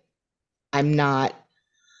did it. I'm not,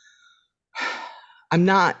 I'm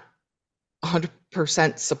not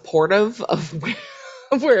 100% supportive of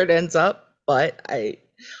where it ends up, but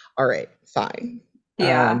all right, fine.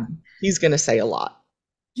 Yeah. He's going to say a lot.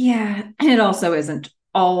 Yeah. And it also isn't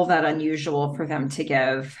all that unusual for them to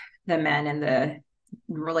give the men in the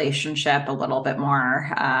relationship a little bit more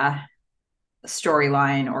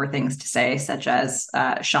storyline or things to say, such as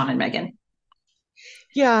Sean and Megan.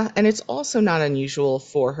 Yeah, and it's also not unusual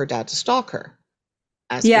for her dad to stalk her,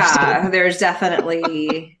 as we've Yeah, seen. there's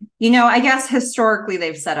definitely, I guess historically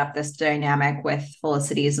they've set up this dynamic with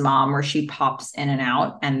Felicity's mom where she pops in and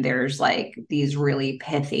out, and there's like these really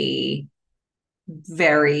pithy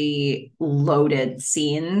very loaded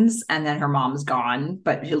scenes, and then her mom's gone,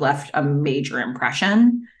 but who left a major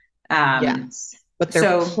impression. Um, Yes. But they're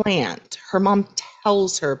so planned. Her mom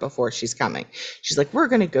tells her before she's coming. She's like, we're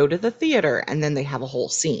going to go to the theater. And then they have a whole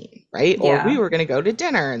scene, right? Or we yeah, were going to go to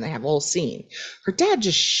dinner and they have a whole scene. Her dad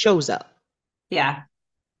just shows up. yeah.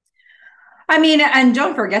 I mean, and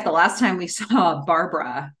don't forget the last time we saw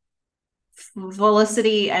Barbara,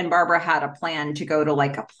 Felicity and Barbara had a plan to go to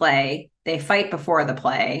like a play. They fight before the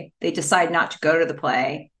play. They decide not to go to the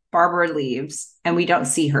play. Barbara leaves, and we don't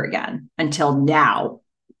see her again until now.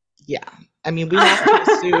 Yeah. I mean, we have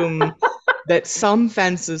to assume that some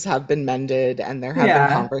fences have been mended and there have been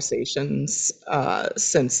Yeah. conversations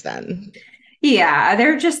since then. Yeah,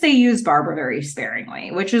 they use Barbara very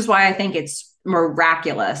sparingly, which is why I think it's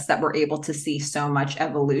miraculous that we're able to see so much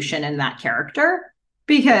evolution in that character,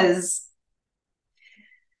 because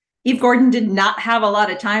Eve Gordon did not have a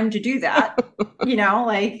lot of time to do that.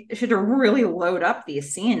 Like she had to really load up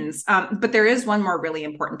these scenes. But there is one more really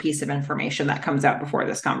important piece of information that comes out before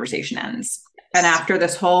this conversation ends. And Yes. after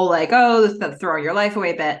this whole like, oh, the throw your life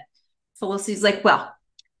away bit, Felicity's like, well,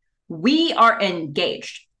 we are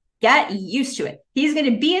engaged. Get used to it. He's going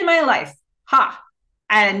to be in my life. Ha.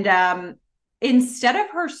 And instead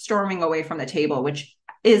of her storming away from the table, which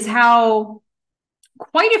is how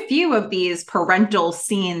quite a few of these parental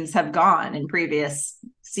scenes have gone in previous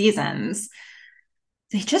seasons,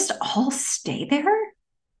 they just all stay there. And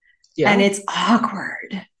Yeah. it's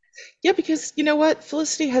awkward. Yeah, because you know what?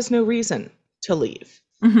 Felicity has no reason to leave.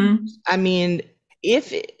 Mm-hmm. I mean,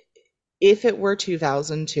 if if it were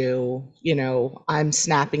 2002, I'm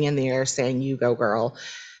snapping in the air saying "You go, girl,"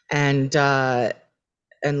 and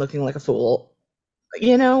and looking like a fool,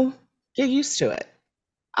 you know, get used to it.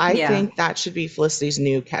 I Yeah. think that should be Felicity's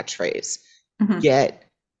new catchphrase. Mm-hmm. Get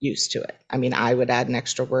used to it. I mean, I would add an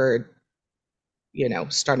extra word,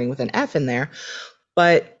 starting with an F in there,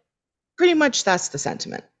 but pretty much that's the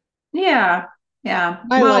sentiment. Yeah. Yeah.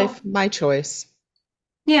 My Well, life, my choice.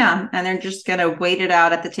 yeah. And they're just going to wait it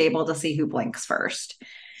out at the table to see who blinks first.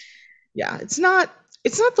 Yeah, it's not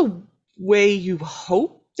the way you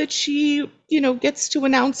hope that she, gets to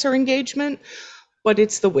announce her engagement, but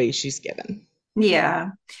it's the way she's given. Yeah.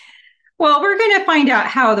 Well, we're going to find out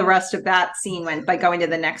how the rest of that scene went by going to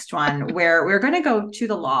the next one, where we're going to go to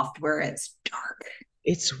the loft where it's dark.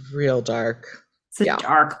 It's real dark. It's a Yeah.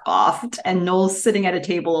 dark loft, and Noel's sitting at a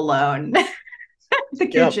table alone in the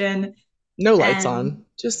Yep. kitchen. No lights And on,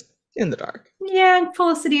 just in the dark. yeah, and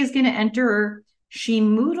Felicity is going to enter. She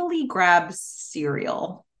moodily grabs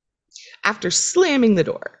cereal. After slamming the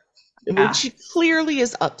door, which Yeah, she clearly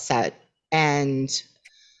is upset, and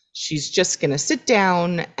she's just going to sit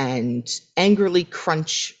down and angrily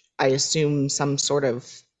crunch, I assume, some sort of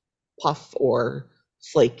puff or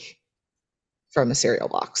flake from a cereal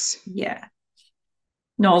box. yeah.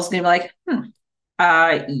 Noel's going to be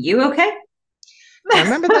like, you okay? Now,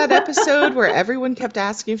 remember that episode where everyone kept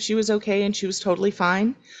asking if she was okay and she was totally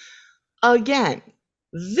fine? Again,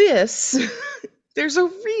 this, there's a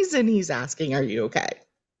reason he's asking, are you okay?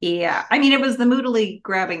 Yeah. I mean, it was the moodily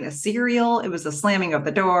grabbing the cereal, it was the slamming of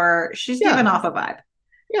the door. She's Yeah, giving off a vibe.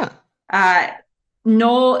 yeah. Uh,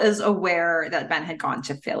 Noel is aware that Ben had gone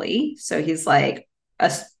to Philly, so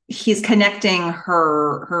he's connecting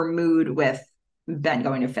her mood with Ben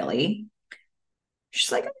going to Philly.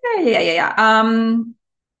 She's like, okay, yeah.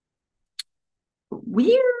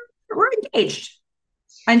 We're engaged,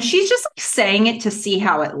 and she's just like saying it to see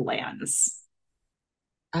how it lands.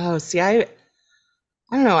 Oh, see, I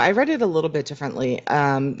don't know. I read it a little bit differently.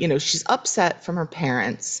 She's upset from her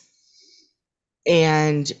parents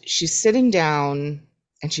and she's sitting down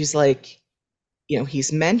and she's like,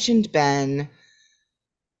 he's mentioned Ben.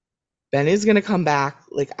 Ben is going to come back.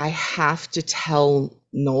 Like, I have to tell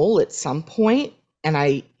Noel at some point,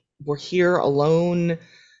 and we're here alone.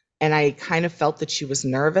 And I kind of felt that she was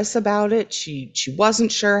nervous about it. She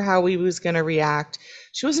wasn't sure how he was going to react.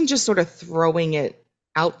 She wasn't just sort of throwing it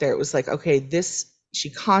out there. It was like, okay, this she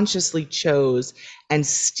consciously chose and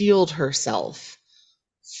steeled herself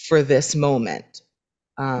for this moment.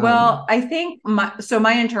 Well, Um, I think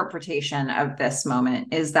my interpretation of this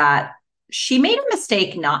moment is that she made a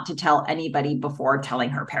mistake not to tell anybody before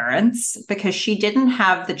telling her parents, because she didn't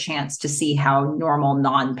have the chance to see how normal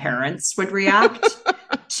non-parents would react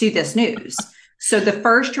to this news. So the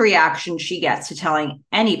first reaction she gets to telling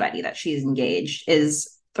anybody that she's engaged is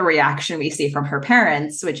the reaction we see from her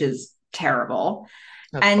parents, which is terrible.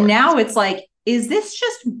 of And course. now it's like, is this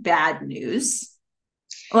just bad news?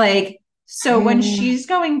 Like, so when Uh, she's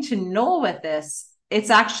going to Noel with this, it's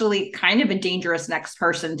actually kind of a dangerous next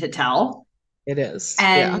person to tell. it is.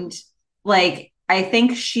 Yeah. And like, I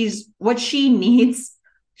think she's what she needs.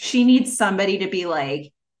 She needs somebody to be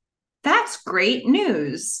like, that's great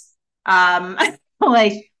news. Um,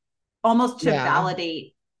 like almost to Yeah.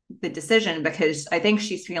 validate the decision because I think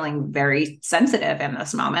she's feeling very sensitive in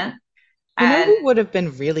this moment. You know And who would have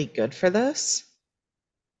been really good for this?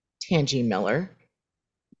 Tangi Miller.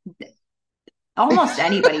 almost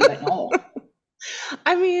anybody but Noel.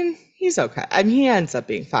 I mean, he's okay. I mean, he ends up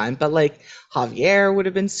being fine, but like Javier would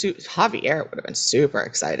have been super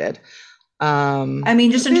excited. I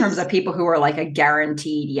mean, just Because in terms his of people who are like a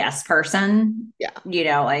guaranteed yes person,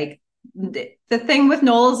 yeah, like the thing with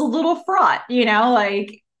Noel is a little fraught,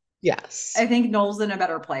 like yes, I think Noel's in a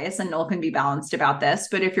better place and Noel can be balanced about this.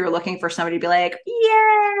 But if you're looking for somebody to be like,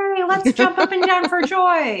 yay, let's jump up and down for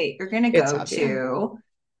joy, you're going to it's go Javier. to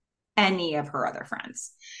any of her other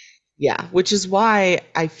friends. Yeah, which is why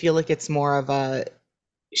I feel like it's more of a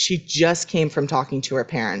she just came from talking to her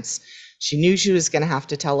parents. She knew she was going to have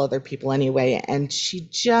to tell other people anyway, and she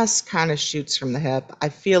just kind of shoots from the hip. I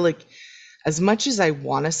feel like as much as I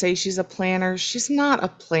want to say she's a planner, she's not a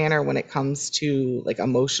planner when it comes to like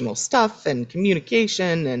emotional stuff and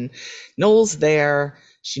communication. And Noel's there.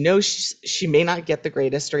 She knows she may not get the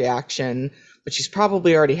greatest reaction, but she's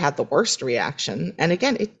probably already had the worst reaction. And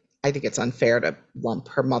again, I think it's unfair to lump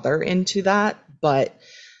her mother into that, but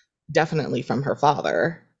definitely from her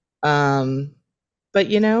father. Um, but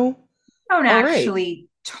I don't all right. actually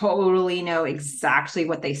totally know exactly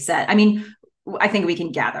what they said. I mean, I think we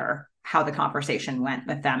can gather how the conversation went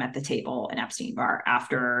with them at the table in Epstein Bar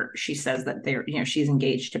after she says that she's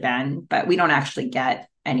engaged to Ben, but we don't actually get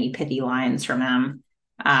any pithy lines from them.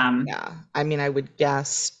 Um, Yeah. I mean, I would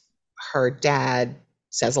guess her dad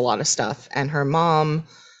says a lot of stuff, and her mom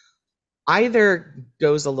either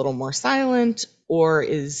goes a little more silent or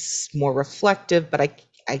is more reflective, but I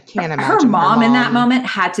can't her imagine her mom in that mom. moment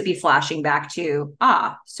had to be flashing back to,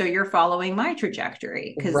 so you're following my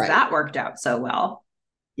trajectory because Right. that worked out so well.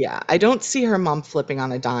 Yeah. I don't see her mom flipping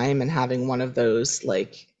on a dime and having one of those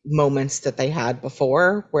like moments that they had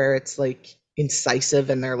before where it's like incisive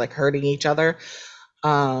and they're like hurting each other.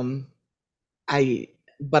 Um, I,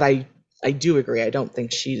 but I do agree. I don't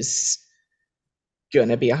think she's going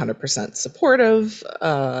to be 100% supportive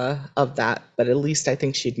of that, but at least I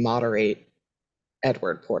think she'd moderate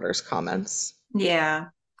Edward Porter's comments. Yeah.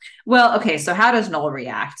 Well, okay. So how does Noel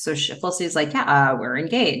react? So Felicity's like, yeah, we're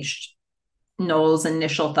engaged. Noel's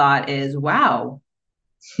initial thought is, wow,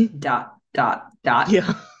 dot, dot, dot,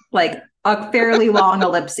 Yeah. like a fairly long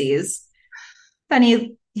ellipses. Then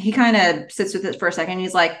he kind of sits with it for a second.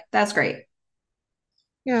 He's like, that's great.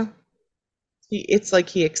 Yeah. It's like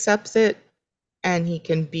he accepts it and he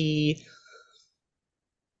can be,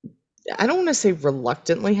 I don't want to say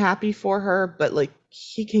reluctantly happy for her, but like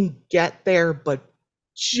he can get there, but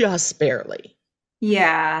just barely.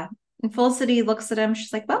 Yeah. And Felicity looks at him.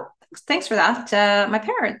 She's like, well, thanks for that. My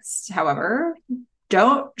parents, however,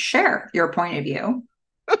 don't share your point of view.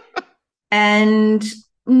 And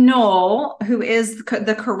Noel, who is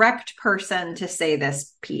the correct person to say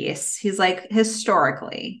this piece, he's like,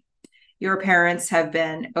 historically, your parents have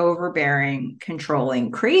been overbearing,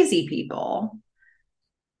 controlling, crazy people.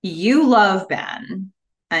 You love Ben.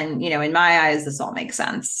 And, in my eyes, this all makes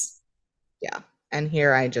sense. Yeah. And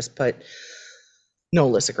here I just put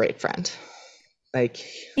Nola's a great friend. Like,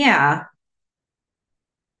 Yeah.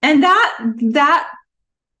 And that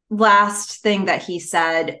last thing that he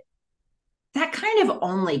said, that kind of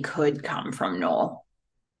only could come from Noel.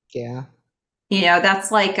 yeah.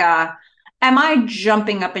 That's like, am I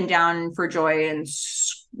jumping up and down for joy and,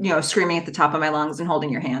 screaming at the top of my lungs and holding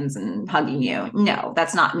your hands and hugging you? No,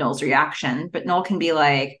 that's not Noel's reaction. But Noel can be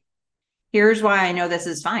like, here's why I know this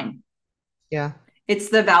is fine. Yeah. It's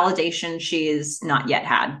the validation she's not yet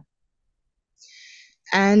had.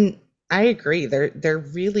 And I agree. There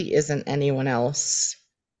really isn't anyone else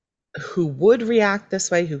who would react this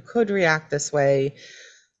way, who could react this way.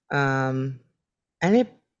 Um, and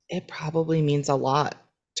it probably means a lot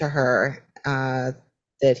to her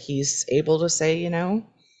that he's able to say,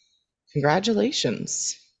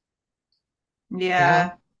 congratulations. Yeah,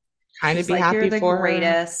 Yeah. kind of She's be like, you're happy the for her.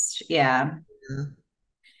 greatest. Yeah. Yeah.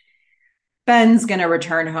 Ben's going to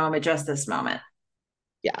return home at just this moment.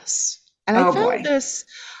 Yes. And Oh boy.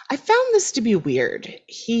 I found this to be weird.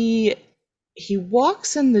 He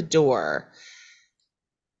walks in the door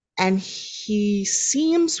and he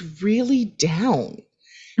seems really down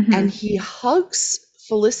and Mm-hmm. he hugs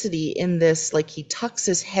Felicity in this like he tucks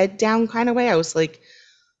his head down kind of way. I was like,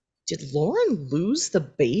 did Lauren lose the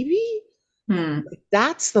baby? Hmm.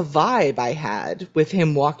 That's the vibe I had with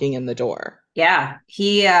him walking in the door. Yeah.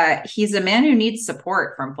 He's a man who needs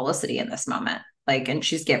support from Felicity in this moment. Like, and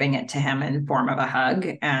she's giving it to him in form of a hug.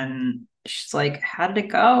 And she's like, how did it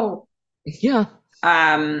go? Yeah.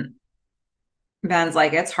 Um, Ben's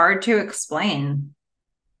like, it's hard to explain.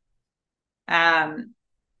 Um,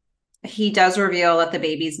 he does reveal that the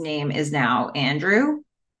baby's name is now Andrew.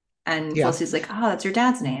 And Yeah. Felicity's like, oh, that's your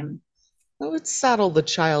dad's name. Let's saddle the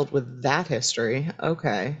child with that history.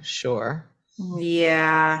 Okay, sure.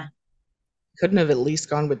 Yeah. Couldn't have at least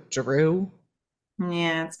gone with Drew.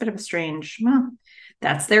 Yeah. It's a bit of a strange, well,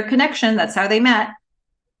 that's their connection. That's how they met.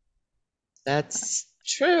 That's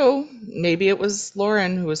true. Maybe it was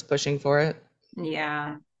Lauren who was pushing for it.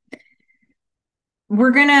 Yeah.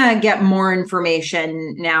 We're going to get more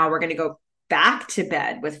information now. We're going to go back to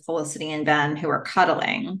bed with Felicity and Ben, who are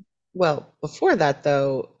cuddling. Well, before that,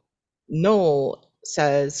 though, Noel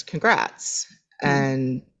says congrats. Mm-hmm.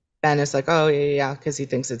 And Ben is like, oh, yeah, yeah, because he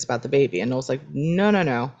thinks it's about the baby. And Noel's like, no, no,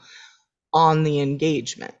 no, on the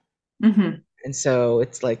engagement. Mm-hmm. And so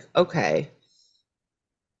it's like, okay,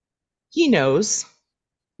 he knows.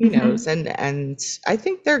 He knows. Mm-hmm. And I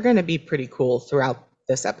think they're going to be pretty cool throughout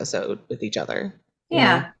this episode with each other. You know,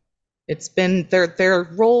 Yeah. it's been their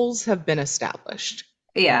roles have been established.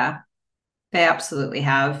 Yeah. They absolutely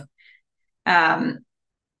have. Um,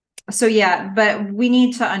 so yeah, but we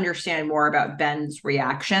need to understand more about Ben's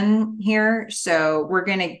reaction here. So we're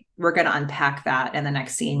gonna unpack that in the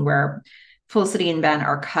next scene where Felicity and Ben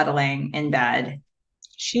are cuddling in bed.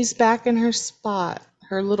 She's back in her spot,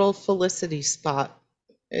 her little Felicity spot.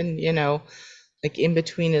 And like in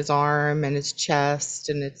between his arm and his chest,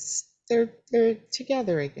 and they're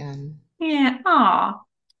together again. Yeah, aw.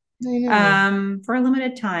 I know. For a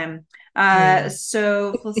limited time. Yeah.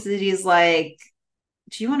 So Felicity's like,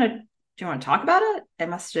 do you want to talk about it? It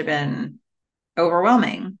must have been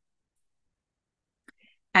overwhelming.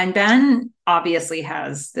 And Ben obviously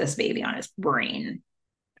has this baby on his brain.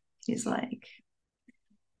 He's like,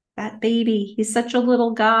 that baby, he's such a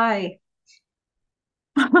little guy.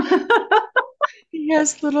 He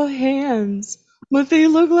has little hands, but they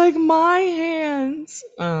look like my hands.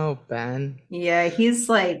 Oh, Ben. Yeah, he's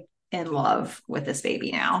like in love with this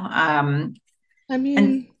baby now. I And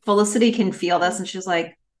mean, Felicity can feel this, and she's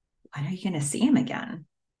like, when are you going to see him again?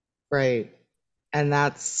 right. And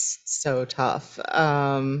that's so tough.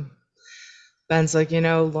 Ben's like,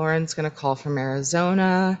 Lauren's gonna call from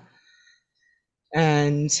Arizona.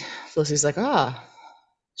 And Felicity's like, ah,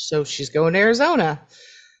 so she's going to Arizona.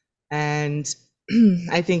 And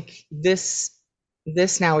I think this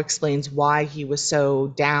now explains why he was so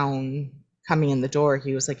down coming in the door.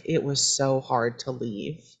 He was like, it was so hard to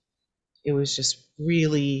leave. It was just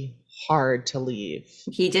really hard to leave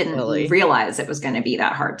He didn't Philly. realize it was going to be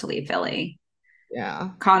that hard to leave Philly. Yeah.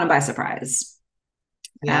 Caught him by surprise.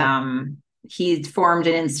 Yep. He formed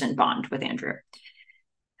an instant bond with Andrew. And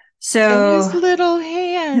his So little his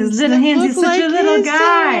hands little that hands, look he's such a like little his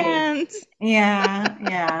guy. hands.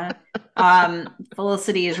 Yeah, yeah.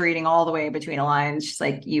 Felicity is reading all the way between the lines. She's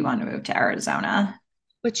like, you want to move to Arizona?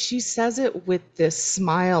 But she says it with this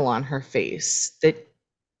smile on her face that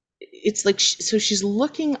it's like, so she's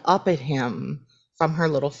looking up at him from her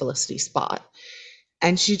little Felicity spot.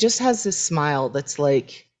 And she just has this smile that's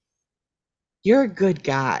like, you're a good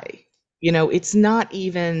guy. It's not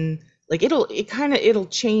even like it'll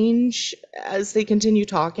change as they continue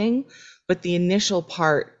talking, but the initial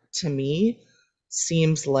part to me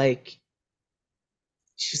seems like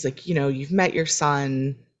she's like, you've met your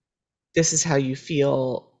son. This is how you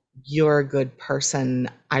feel. You're a good person.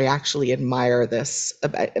 I actually admire this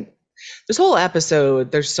about this whole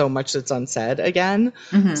episode. There's so much that's unsaid again.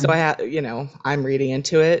 So Mm-hmm. I'm reading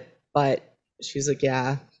into it, but she's like,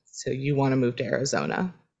 yeah, so you want to move to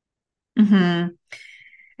Arizona. Mm-hmm.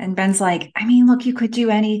 And Ben's like, I mean, look, you could do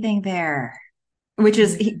anything there, which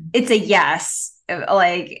is, Mhm. it's a yes.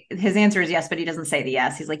 Like his answer is yes, but he doesn't say the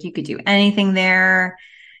yes. He's like, you could do anything there.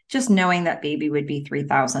 Just knowing that baby would be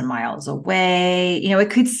 3,000 miles away. It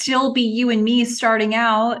could still be you and me starting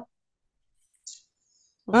out.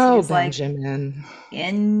 Oh, Felicity's like, Benjamin.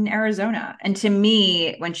 in Arizona. And to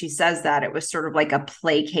me, when she says that, it was sort of like a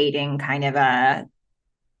placating kind of a,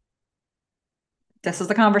 this is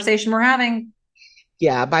the conversation we're having.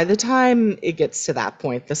 Yeah, by the time it gets to that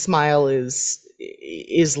point, the smile is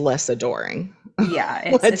less adoring. Yeah,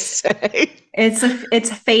 it's Let's it's say.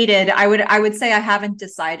 it's faded. I would say I haven't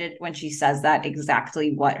decided when she says that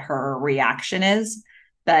exactly what her reaction is,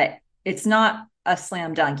 but it's not a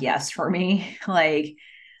slam dunk yes for me. Like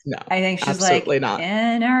No, I think she's like absolutely not.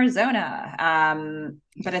 in Arizona.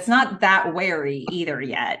 But it's not that wary either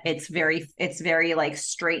yet. It's very like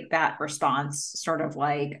straight bat response, sort of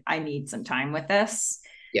like I need some time with this.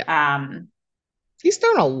 Yeah. Um, He's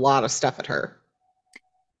thrown a lot of stuff at her.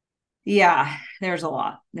 Yeah, there's a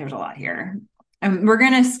lot. There's a lot here. We're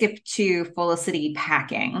gonna skip to Felicity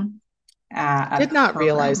packing of Did not her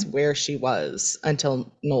realize room. where she was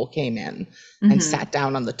until Noel came in and Hmm. sat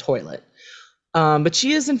down on the toilet. But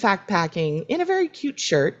she is in fact packing in a very cute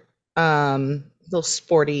shirt, little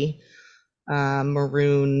sporty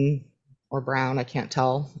maroon or brown, I can't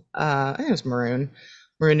tell. I think it was maroon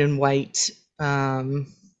and white.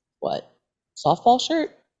 What softball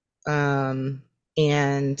shirt?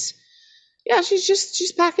 And yeah,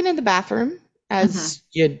 she's packing in the bathroom Hmm. as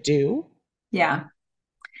you do. Yeah.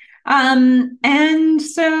 And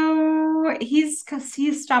so he's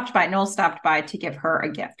stopped by, Noel stopped by to give her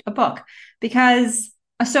a gift, a book, because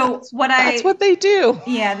so what That's I what they do.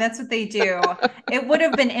 yeah, that's what they do. It would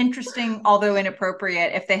have been interesting, although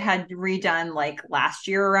inappropriate, if they had redone like last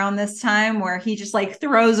year around this time, where he just like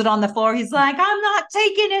throws it on the floor. He's like, I'm not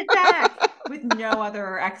taking it back with no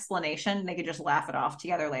other explanation. They could just laugh it off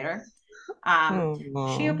together later. She Oh,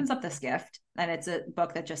 opens up this gift, and it's a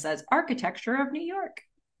book that just says Architecture of New York.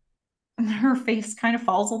 Her face kind of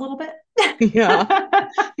falls a little bit. yeah.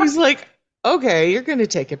 He's like, okay, you're gonna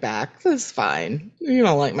take it back. That's fine. You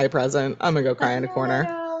don't like my present. I'm gonna go cry Like, in a no, no, corner.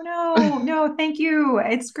 no, no, no, thank you.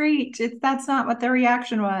 It's great. That's not what the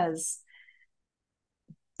reaction was.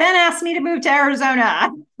 Ben asked me to move to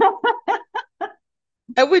Arizona.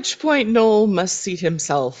 At which point, Noel must seat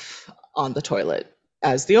himself on the toilet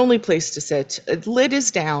as the only place to sit. Lid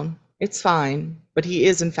is down. It's fine, but he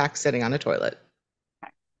is in fact sitting on a toilet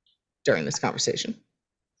during this conversation.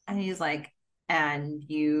 And he's like, and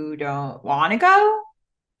you don't want to go?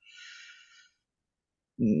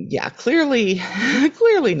 Yeah, clearly,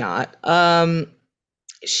 clearly not.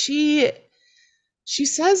 She she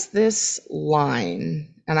says this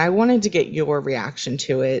line, and I wanted to get your reaction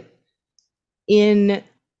to it in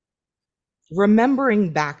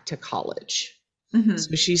remembering back to college. Mm-hmm.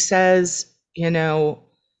 So she says,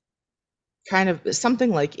 kind of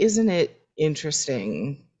something like, isn't it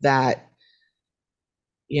interesting that,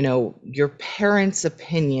 your parents'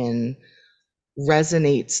 opinion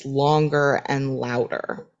resonates longer and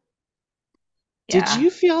louder? Did Yeah. you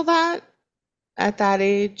feel that at that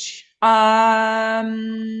age?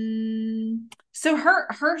 So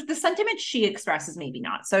the sentiment she expresses, maybe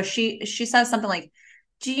not. So she says something like,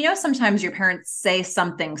 do you know sometimes your parents say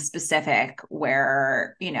something specific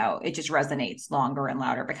where, it just resonates longer and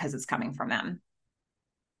louder because it's coming from them?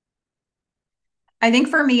 I think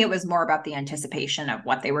for me it was more about the anticipation of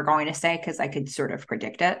what they were going to say because I could sort of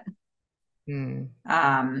predict it. Hmm.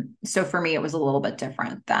 So for me it was a little bit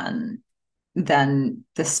different than the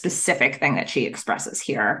specific thing that she expresses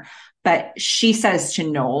here. But she says to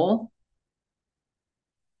Noel,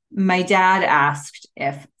 my dad asked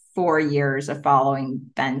if 4 years of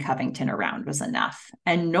following Ben Covington around was enough.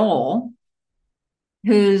 And Noel,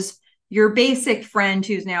 who's your basic friend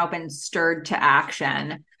who's now been stirred to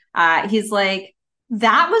action, he's like,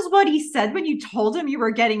 that was what he said when you told him you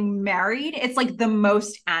were getting married. It's like the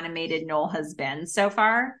most animated Noel has been so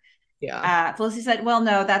far. Yeah. Felicity said, well,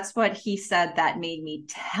 no, that's what he said that made me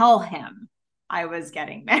tell him I was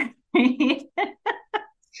getting married.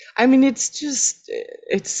 I mean,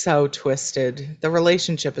 it's so twisted. The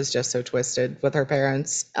relationship is just so twisted with her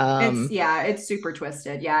parents. It's super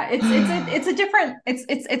twisted. Yeah, it's a different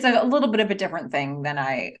it's a little bit of a different thing than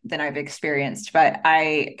I've experienced, but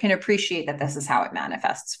I can appreciate that this is how it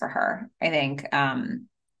manifests for her. I think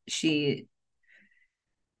she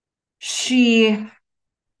she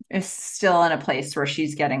is still in a place where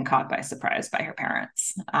she's getting caught by surprise by her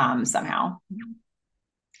parents somehow.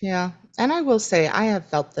 Yeah. And I will say I have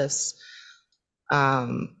felt this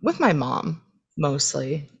with my mom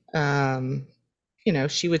mostly.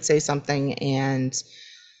 She would say something and,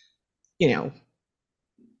 you know,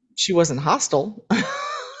 she wasn't hostile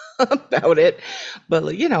about it, but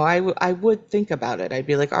I would think about it. I'd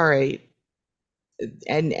be like, all right,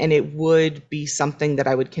 and it would be something that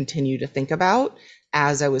I would continue to think about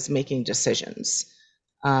as I was making decisions.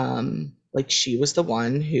 Like she was the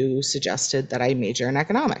one who suggested that I major in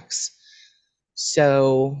economics.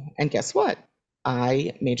 So, and guess what?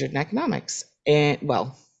 I majored in economics, and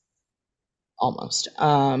well, almost.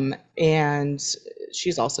 And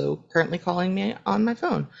she's also currently calling me on my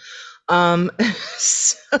phone.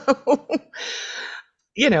 So,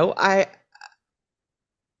 you know, I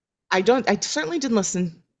I certainly didn't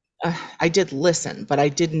listen. I did listen, but I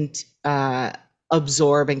didn't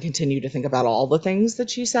absorb and continue to think about all the things that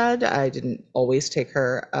she said. I didn't always take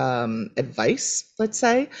her advice, let's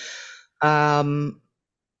say. Um,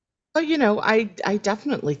 but I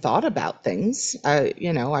definitely thought about things. I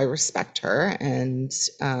respect her,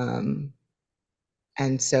 um,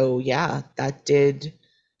 and so yeah, that did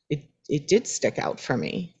it. it did stick out for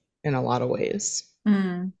me in a lot of ways.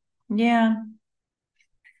 Mm, yeah.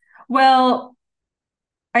 Well,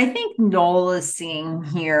 I think Noel is seeing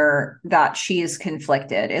here that she is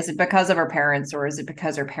conflicted. Is it because of her parents, or is it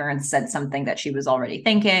because her parents said something that she was already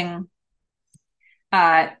thinking?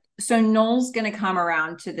 Uh, so Noel's going to come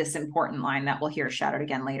around to this important line that we'll hear shouted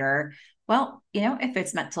again later. Well, if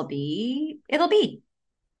it's meant to be, it'll be.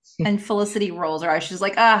 And Felicity rolls her eyes. She's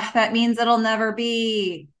like, that means it'll never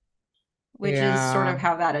be, which is sort of Yeah.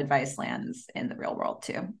 how that advice lands in the real world,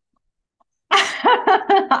 too.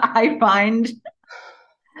 I find.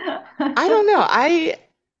 I don't know. I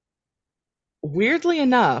Weirdly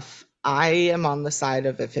enough, I am on the side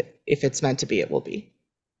of if it's meant to be, it will be.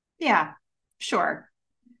 Yeah, sure.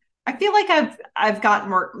 I feel like I've gotten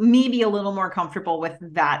more, maybe a little more comfortable with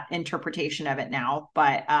that interpretation of it now.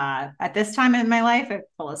 But at this time in my life, at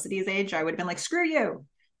Felicity's age, I would have been like, screw you.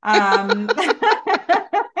 Um,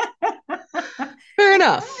 Fair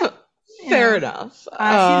enough. you Fair know, enough.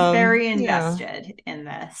 she's very Yeah. invested in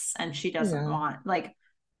this, and she doesn't Yeah. want like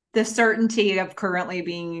the certainty of currently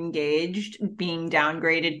being engaged being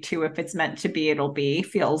downgraded to if it's meant to be, it'll be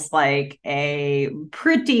feels like a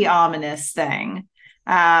pretty ominous thing.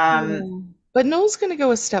 Um, Yeah. But Noel's going to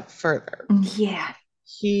go a step further. yeah,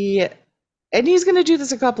 He and he's going to do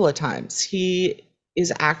this a couple of times. He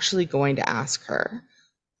is actually going to ask her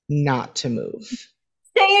not to move.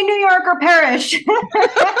 stay in New York or perish.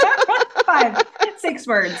 5, 6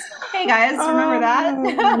 words. Hey guys, remember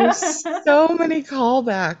that? So many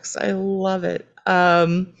callbacks. I love it.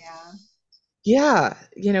 Yeah. Yeah,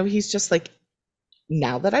 he's just like,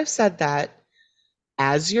 now that I've said that,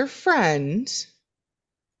 as your friend,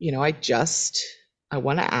 I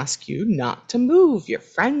want to ask you not to move. Your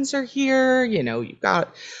friends are here.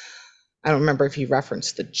 I don't remember if he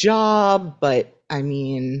referenced the job, but I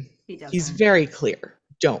mean, He he's doesn't. very clear.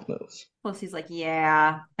 Don't move. Felicity's like,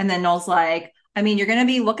 yeah. And then Noel's like, I mean, you're going to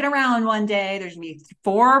be looking around one day. There's going to be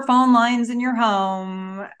 4 phone lines in your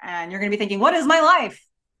home, and you're going to be thinking, what is my life?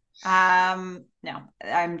 No,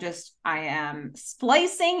 I am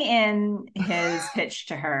splicing in his pitch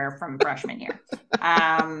to her from freshman year.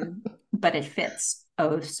 But it fits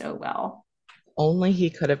oh so well. Only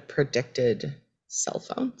he could have predicted cell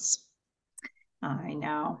phones. I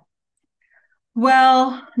know.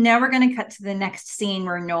 Well, now we're going to cut to the next scene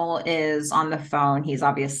where Noel is on the phone. He's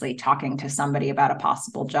obviously talking to somebody about a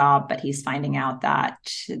possible job, but he's finding out that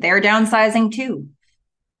they're downsizing too.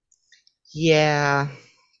 Yeah.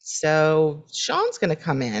 So Sean's going to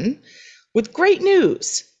come in with great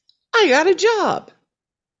news. I got a job.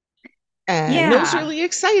 And Noel's Yeah. really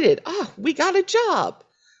excited. Oh, we got a job.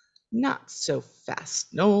 Not so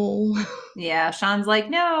fast, Noel. Yeah. Sean's like,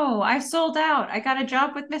 no, I sold out. I got a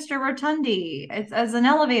job with Mr. Rotundi. It's as an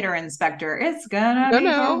elevator inspector. It's gonna No, be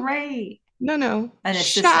no, great. no, no. An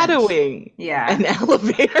assistant. Shadowing Yeah. an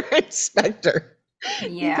elevator inspector.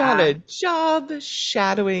 He got a Yeah. job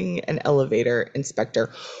shadowing an elevator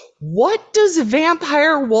inspector. What does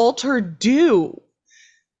Vampire Walter do?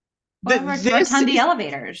 Well, This Rotundi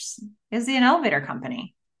Elevators. Is he an elevator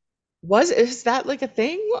company? is that like a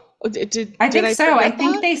thing? I Did think I so. I forget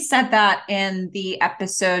think that? they said that in the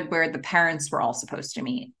episode where the parents were all supposed to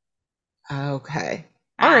meet. Okay.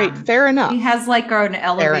 All right, Um, fair he enough. has like an Fair enough.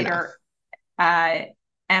 elevator uh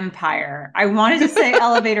empire. I wanted to say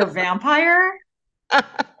elevator vampire.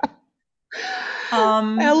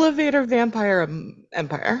 Um, Elevator vampire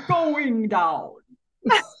empire. going down.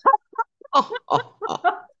 Oh, oh, oh.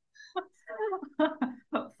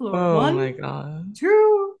 Floor Oh one, my God.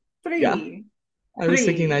 two, Yeah, three, I was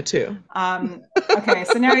thinking three. that too. Okay,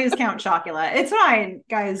 so now he's Count Chocula. It's fine,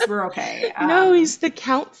 guys. We're okay. No, he's the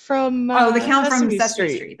count from Oh, the Count from Sesame Sesame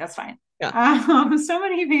Street. Street. That's fine. Yeah. So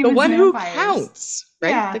many The famous one who vampires. counts,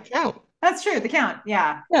 right? The Yeah, count. that's true. The Count.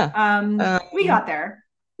 Yeah. Yeah. We got there.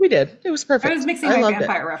 We did. It was I was perfect. mixing I my loved it.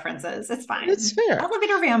 vampire references. It's It's fine. fair.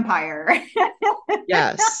 Elevator vampire.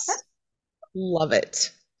 Yes. Love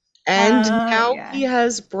it. And now he Yeah.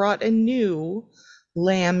 has brought a new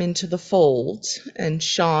lamb into the fold, and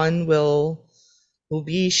Sean will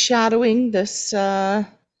be shadowing this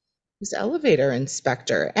elevator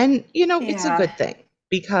inspector. And it's a Yeah. good thing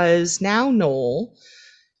because now, Noel,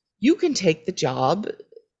 you can take the job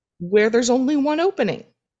where there's only one opening,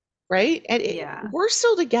 right? And Yeah. we're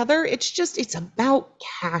still together. It's about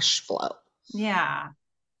cash flow. Yeah.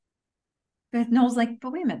 But Noel's like,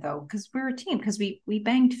 but wait a minute though, because we're a team, because we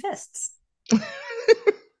banged fists.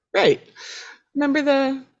 Right. Remember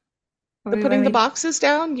the When putting the we boxes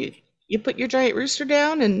down? You put your giant rooster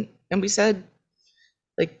down and we said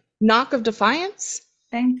like knock of defiance?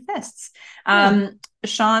 banged fists. Yeah.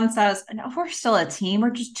 Sean says, no, we're still a team. We're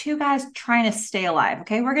just two guys trying to stay alive.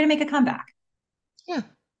 Okay. We're going to make a comeback. Yeah,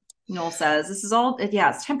 Noel says, this is all, yeah,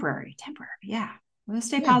 it's temporary, temporary. Yeah. We're going to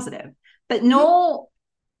stay yeah. positive. But Mhm. Noel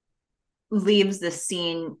leaves the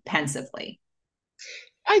scene pensively.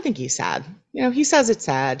 I think he's sad. He says it's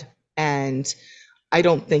sad, and I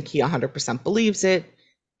don't think he 100% believes it,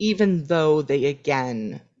 even though they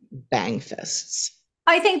again bang fists.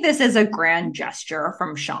 I think this is a grand gesture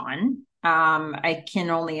from Sean. I can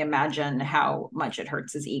only imagine how much it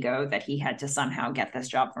hurts his ego that he had to somehow get this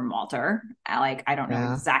job from Walter. Like, I don't know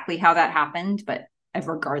Yeah. exactly how that happened, but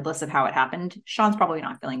regardless of how it happened, Sean's probably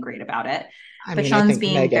not feeling great about it. I But mean, I Sean's think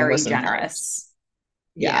being Megan very was involved. generous.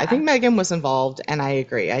 Yeah, I Yeah. think Megan was involved, and I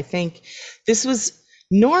agree. I think this was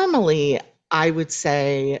normally, I would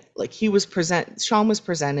say, like Sean was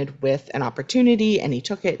presented with an opportunity and he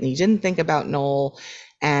took it and he didn't think about Noel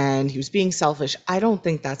and he was being selfish. I don't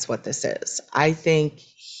think that's what this is. I think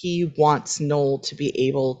he wants Noel to be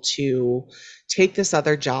able to take this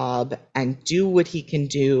other job and do what he can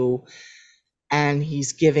do, and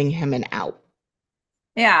he's giving him an out.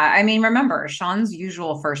 Yeah. I mean, remember, Sean's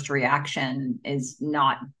usual first reaction is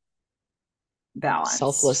not balanced.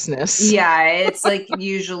 Selflessness. Yeah, it's like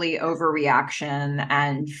usually overreaction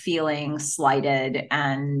and feeling slighted,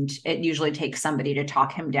 and it usually takes somebody to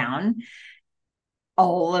talk him down.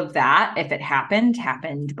 All of that, if it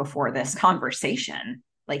happened before this conversation.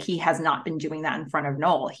 Like he has not been doing that in front of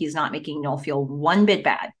Noel. He's not making Noel feel one bit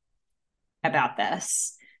bad about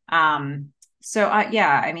this. So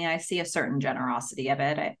yeah, I mean, I see a certain generosity of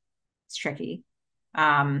it. It's tricky.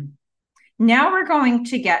 Um, now we're going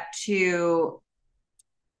to get to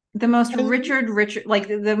the most I, Richard, like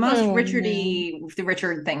the most oh man. Richardy, the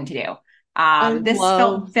Richard thing to do. I This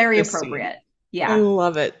felt love very this scene. appropriate. I Yeah.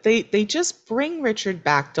 love it. They just bring Richard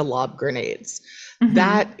back to lob grenades.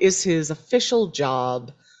 That Mm-hmm. is his official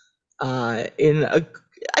job in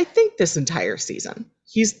I think this entire season.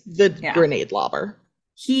 He's the Yeah. grenade lobber.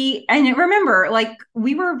 And remember, like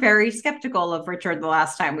we were very skeptical of Richard the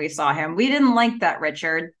last time we saw him. We didn't like that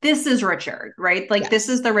Richard. This is Richard, right? Like this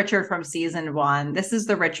is Yes. the Richard from season one. This is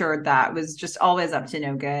the Richard that was just always up to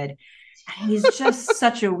no good. And he's just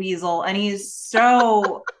such a weasel. And he's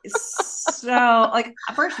so like,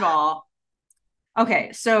 first of all,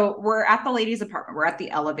 okay, so we're at the ladies' apartment. We're at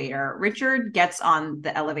the elevator. Richard gets on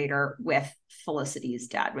the elevator with Felicity's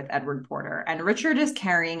dad, with Edward Porter, and Richard is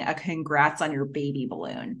carrying a "Congrats on your baby"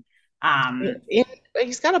 balloon. Um, In,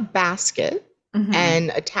 he's got a basket, mhm, and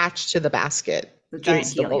attached to the basket the giant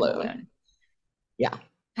is the helium balloon. balloon, Yeah.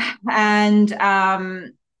 and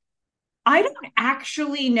I don't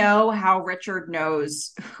actually know how Richard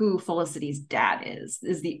knows who Felicity's dad is.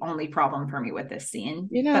 Is the only problem for me with this scene,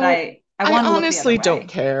 You but know, I I want to look the other honestly don't way.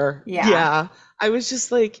 care. Yeah. Yeah. I was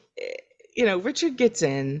just like, Richard gets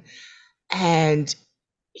in and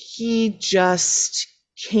he just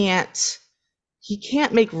can't he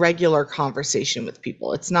can't make regular conversation with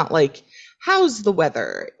people. It's not like, how's the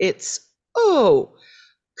weather? It's, oh,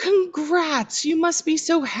 congrats. You must be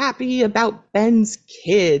so happy about Ben's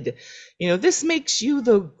kid. This makes you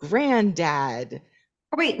the granddad.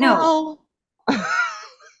 Oh, wait, no, Well,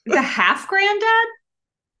 the half granddad.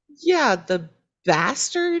 yeah, the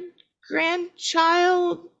bastard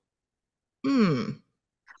grandchild. Hmm.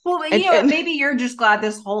 Well, you And know what? and Maybe you're just glad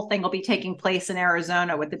this whole thing will be taking place in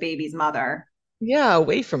Arizona with the baby's mother. yeah,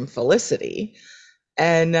 away from Felicity.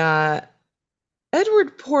 And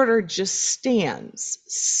Edward Porter just stands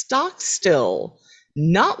stock still,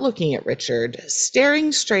 not looking at Richard,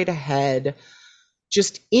 staring straight ahead,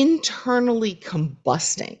 just internally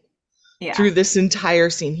combusting Yeah. through this entire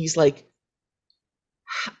scene. He's like,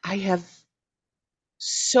 I have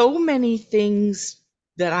so many things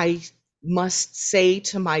that I must say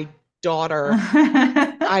to my daughter.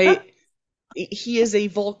 I He is a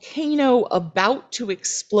volcano about to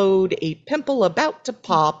explode, a pimple about to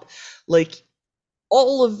pop, like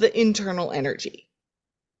all of the internal energy.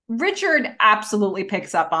 Richard absolutely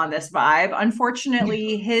picks up on this vibe.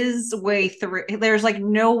 Unfortunately, his way through, there's like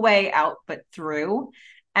no way out but through.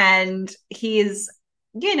 And he's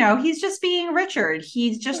just being Richard.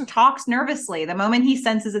 He just talks nervously. The moment he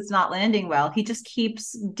senses it's not landing well, he just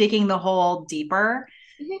keeps digging the hole deeper.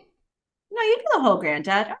 No, you do the whole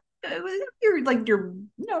granddad. You're like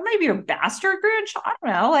maybe your bastard grandchild. I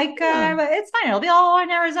don't know. Like Yeah, it's fine. It'll be all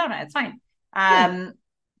in Arizona. It's fine. yeah, Um,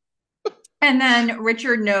 and then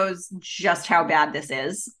Richard knows just how bad this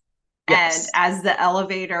is. And yes. as the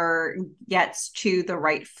elevator gets to the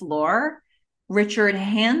right floor, Richard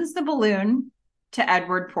hands the balloon to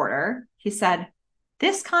Edward Porter. He said,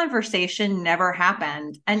 "This conversation never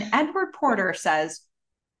happened." And Edward Porter says,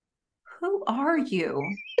 Who are you?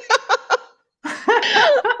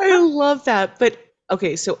 I love that. But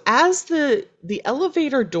okay, so as the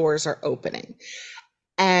elevator doors are opening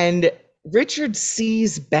and Richard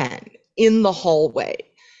sees Ben in the hallway,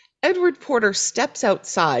 Edward Porter steps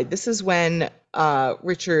outside. This is when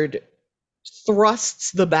Richard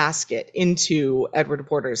thrusts the basket into Edward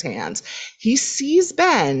Porter's hands. He sees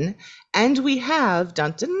Ben, and we have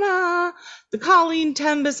dun, dun, dun, the Colleen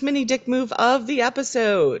Tembus mini dick move of the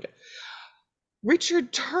episode.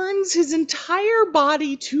 Richard turns his entire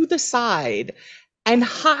body to the side and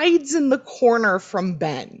hides in the corner from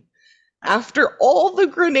Ben. After all the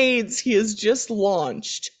grenades he has just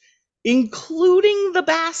launched, including the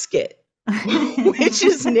basket, which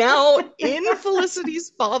is now in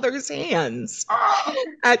Felicity's father's hands,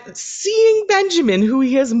 at seeing Benjamin, who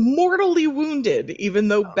he has mortally wounded, even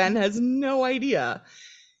though Ben has no idea,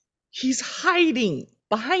 he's hiding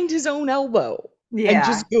behind his own elbow and Yeah,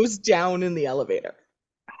 just goes down in the elevator.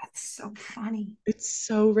 that's so funny. It's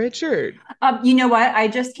so Richard. You know what? I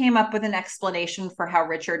just came up with an explanation for how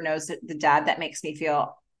Richard knows the dad that makes me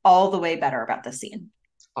feel all the way better about the scene.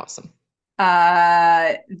 Awesome.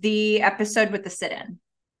 The episode with the sit-in.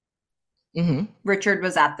 Hmm. Richard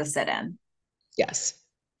was at the sit-in, Yes,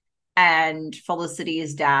 and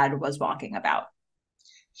Felicity's dad was walking about.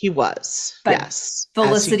 he was. But Yes, as he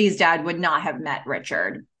Felicity's dad would not have met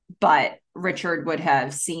Richard, but Richard would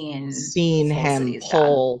have seen seen him Felicity's dad.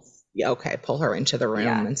 pull, yeah, okay, pull her into the room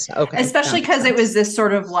Yeah. and so, okay, that Especially makes because it sense. was this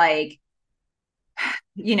sort of like,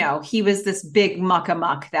 he was this big muck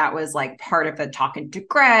that was like part of the talking to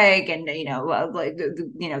Greg and,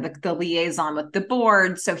 like, the liaison with the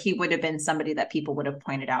board. So he would have been somebody that people would have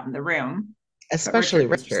pointed out in the room. But Especially Richard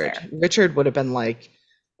was just Richard. there. Richard would have been like,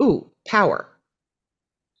 "Ooh, power!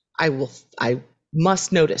 I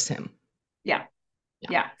must notice him." Yeah.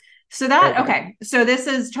 Yeah, Yeah. So very that, good okay. So this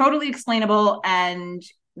is totally explainable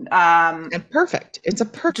um and perfect. It's a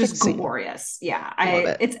perfect just scene. glorious. Yeah. Love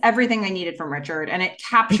it. It's everything I needed from Richard, and it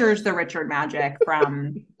captures the Richard magic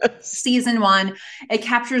from Yes. season one. It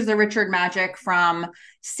captures the Richard magic from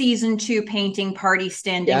season two, painting party,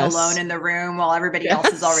 standing alone Yes. in the room while everybody else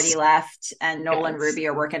has already Yes. left, and Noel and Yes. Ruby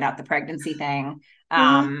are working out the pregnancy thing.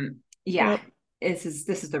 Uh, Yeah, yep. this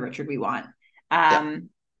is the Richard we want. Yep.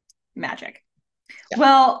 Magic. Yep.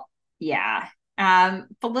 Well, yeah.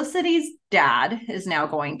 Felicity's dad is now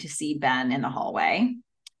going to see Ben in the hallway.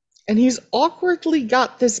 And he's awkwardly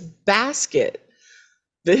got this basket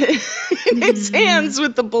in his hands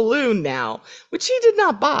with the balloon now, which he did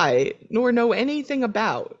not buy nor know anything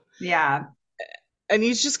about. Yeah. And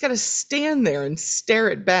he's just got to stand there and stare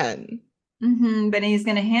at Ben. But he's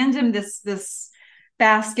gonna hand him this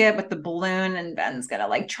basket with the balloon, and Ben's gonna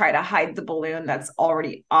like try to hide the balloon that's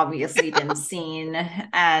already obviously been seen.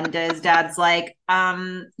 And his dad's like,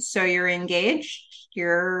 so you're engaged?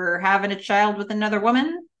 You're having a child with another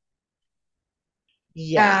woman?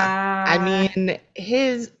 Yeah. I Uh, mean,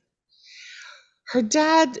 her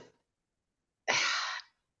dad,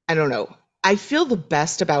 I don't know. I feel the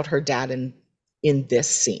best about her dad in this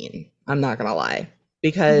scene. I'm not gonna lie. mhm,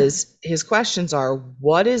 Because his questions are,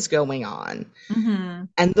 what is going on? mhm,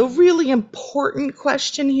 And the really important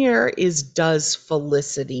question here is, does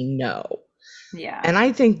Felicity know? yeah. And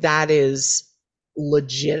I think that is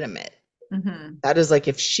legitimate. Mhm, That is like,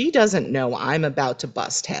 if she doesn't know, I'm about to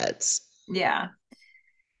bust heads. yeah.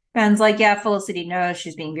 Ben's like, yeah, Felicity knows,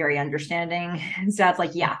 she's being very understanding. His dad's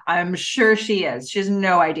like, yeah, I'm sure she is. She has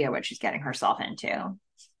no idea what she's getting herself into.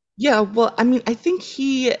 Yeah, well, I mean, I think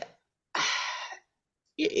he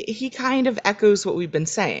kind of echoes what we've been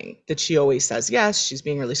saying, that she always says yes, she's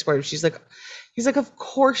being really supportive. He's like, of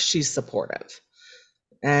course she's supportive.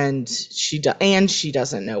 And she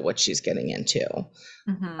doesn't know what she's getting into.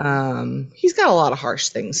 Mhm. He's got a lot of harsh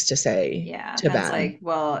things to say Yeah, to Ben's Ben. like,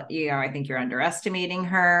 well, I think you're underestimating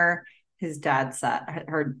her. His dad said,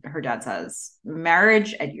 her dad says,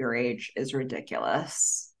 marriage at your age is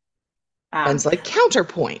ridiculous. Um, Ben's like,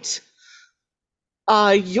 counterpoint.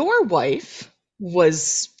 Your wife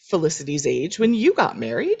was Felicity's age when you got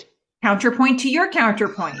married. Counterpoint to your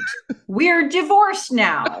counterpoint. We're divorced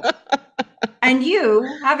now, and you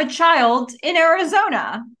have a child in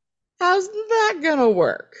Arizona. How's that gonna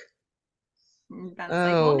work? Ben's like,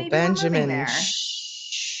 well, Oh, maybe we're moving Benjamin. there.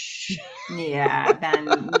 Shh. Yeah,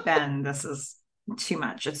 Ben, this is too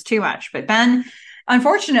much. It's too much. But Ben,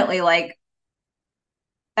 unfortunately, like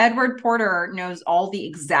Edward Porter knows all the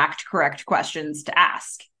exact correct questions to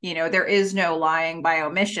ask. There is no lying by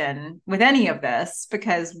omission with any of this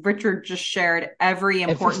because Richard just shared every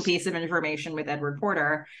important Everything. piece of information with Edward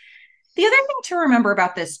Porter. The other thing to remember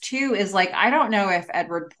about this too is like I don't know if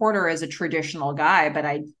Edward Porter is a traditional guy, but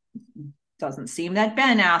Doesn't seem that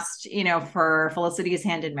Ben asked, for Felicity's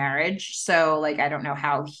hand in marriage. So, like, I don't know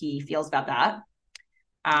how he feels about that.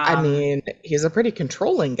 I Um, mean, he's a pretty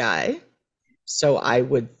controlling guy, so I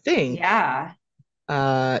would think yeah,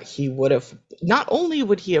 he would have, not only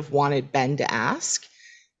would he have wanted Ben to ask,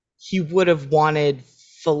 he would have wanted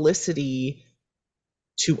Felicity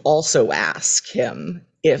to also ask him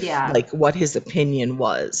if, yeah. like, what his opinion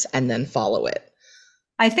was and then follow it.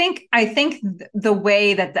 I think the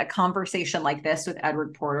way that the conversation like this with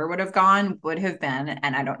Edward Porter would have gone would have been,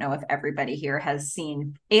 and I don't know if everybody here has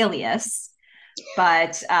seen Alias,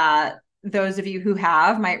 but those of you who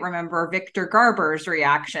have might remember Victor Garber's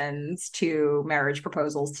reactions to marriage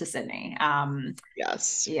proposals to Sydney.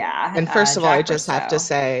 Yes. And Yeah, first of all, I Jack just have to Bristow.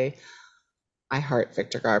 say, I heart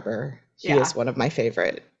Victor Garber. He is Yeah, one of my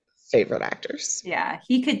favorite actors. yeah,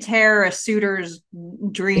 he could tear a suitor's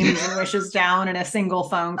dreams and wishes down in a single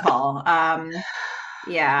phone call.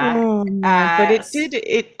 Yeah. Oh man, but Uh,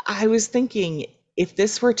 it I was thinking if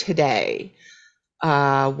this were today,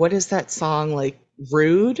 what is that song like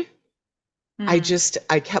Rude? hmm,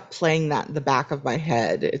 I kept playing that in the back of my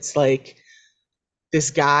head. It's like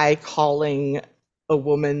this guy calling a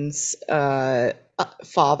woman's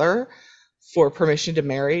father for permission to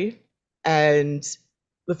marry, and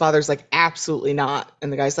the father's like, absolutely not.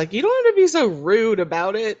 And the guy's like, you don't have to be so rude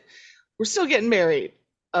about it. We're still getting married.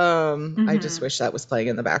 I just hmm, wish that was playing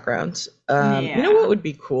in the background. You know what yeah. would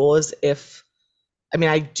be cool is if, I mean,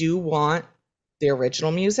 I do want the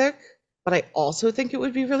original music, but I also think it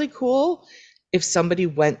would be really cool if somebody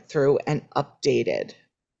went through and updated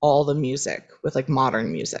all the music with like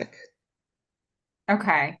modern music.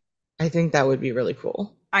 Okay. I think that would be really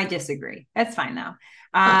cool. I disagree. That's fine though.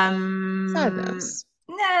 Oh, sadness.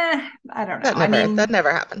 Nah, I don't know. I That mean,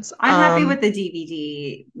 never happens. I'm happy with the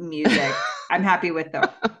DVD music. I'm happy with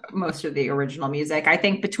the most of the original music. I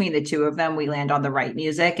think between the two of them, we land on the right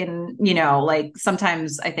music. And, like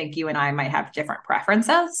sometimes I think you and I might have different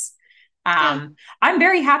preferences. Yeah, I'm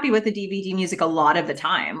very happy with the DVD music a lot of the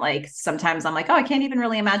time. Like sometimes I'm like, oh, I can't even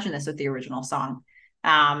really imagine this with the original song.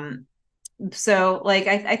 Um, so like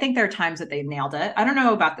I think there are times that they nailed it. I don't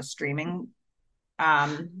know about the streaming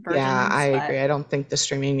yeah, I versions, agree. but I don't think the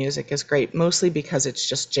streaming music is great, mostly because it's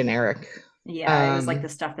just generic. yeah, it was like the Um,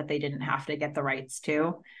 stuff that they didn't have to get the rights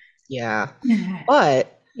to. yeah,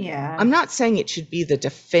 but Yeah. I'm not saying it should be the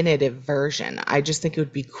definitive version. I just think it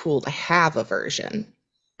would be cool to have a version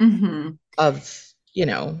Hmm. of,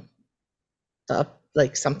 the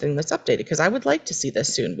like something that's updated because I would like to see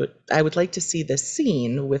this soon. But I would like to see this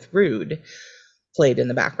scene with Rude played in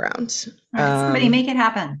the background. All right, somebody Um, make it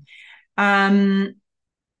happen. Um,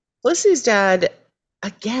 Felicity's dad,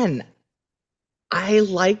 again,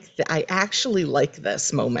 I actually like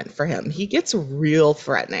this moment for him. He gets real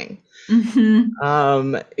threatening. mhm.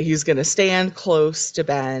 He's gonna stand close to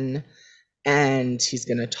Ben and he's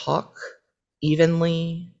gonna talk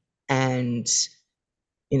evenly and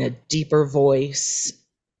in a deeper voice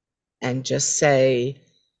and just say,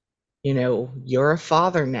 you're a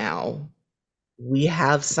father now. We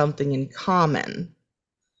have something in common.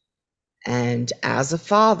 And as a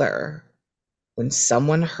father, when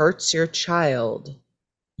someone hurts your child,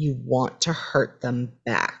 you want to hurt them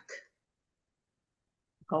back.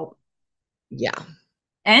 Go. Yeah.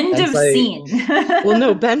 End Ben's of like, scene. well,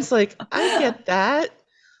 no, Ben's like, I get that.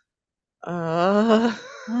 Uh,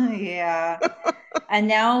 Yeah. And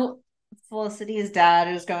now Felicity's dad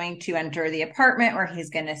is going to enter the apartment where he's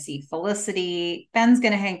going to see Felicity. Ben's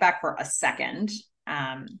going to hang back for a second.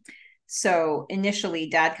 Um, so initially,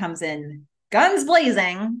 dad comes in guns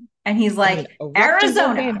blazing and he's in an like, erupting Arizona.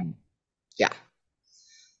 volcano. Yeah.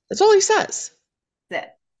 That's all he says. That's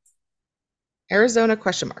it. Arizona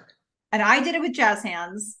question mark. And I did it with jazz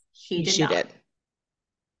hands. He did She not. did.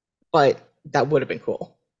 But that would have been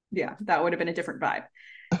cool. Yeah, that would have been a different vibe.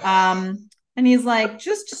 And he's like,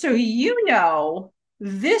 just so you know,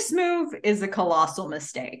 this move is a colossal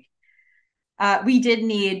mistake. We did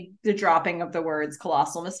need the dropping of the words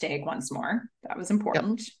colossal mistake once more. That was Yep.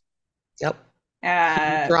 important. Yep.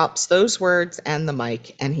 He Uh, drops those words and the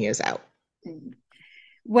mic and he is out.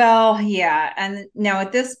 well, yeah. And now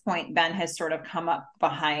at this point, Ben has sort of come up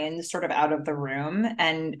behind, sort of out of the room.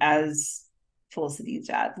 And as Felicity's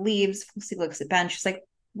dad leaves, Felicity looks at Ben. She's like,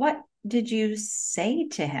 what did you say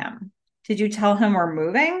to him? Did you tell him we're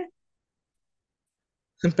moving?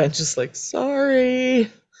 And Ben's just like, sorry.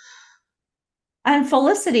 And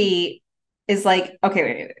Felicity is like, okay,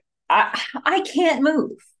 wait, wait, wait. I can't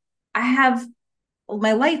move. I have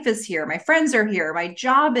my life is here. My friends are here. My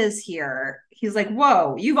job is here. He's like,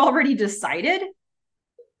 whoa, you've already decided?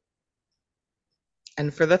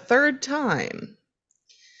 And for the third time,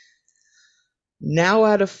 Now,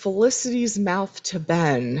 out of Felicity's mouth to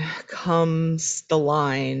Ben comes the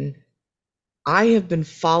line, I have been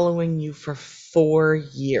following you for 4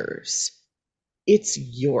 years. It's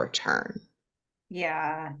your turn.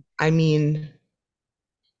 Yeah. I mean,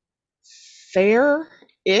 fair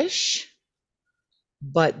ish,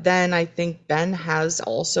 but then I think Ben has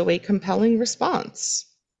also a compelling response.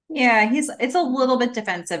 Yeah, it's a little bit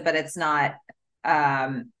defensive, but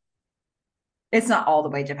um it's not all the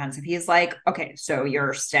way defensive. He's like, okay, so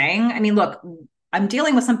you're staying. I mean, look, I'm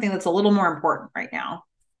dealing with something that's a little more important right now.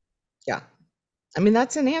 Yeah. I mean,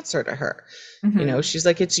 that's an answer to her. Hmm. She's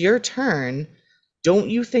like, it's your turn. Don't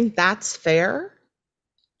you think that's fair?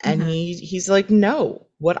 And Hmm. he's like, no,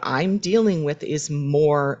 what I'm dealing with is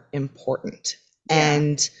more important. Yeah.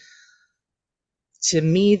 And to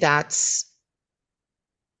me, that's,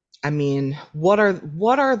 I mean, what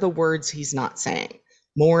are the words he's not saying?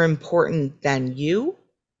 More important than you,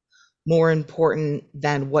 more important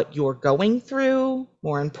than what you're going through,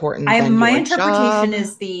 more important I than my your interpretation job.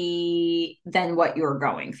 is the than what you're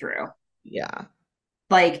going through. Yeah.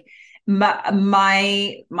 Like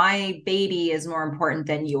my baby is more important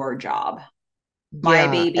than your job. My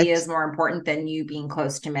Yeah. baby is more important than you being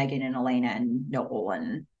close to Megan and Elena and Noel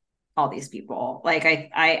and all these people. Like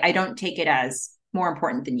I don't take it as more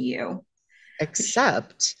important than you. Which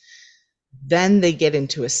Except then they get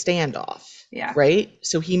into a standoff, yeah. right?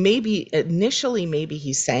 So he maybe initially, maybe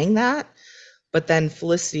he's saying that, but then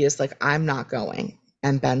Felicity is like, I'm not going.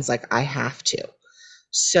 And Ben's like, I have to.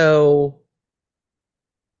 So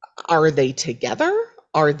are they together?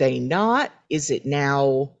 Are they not? Is it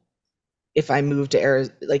now, if I move to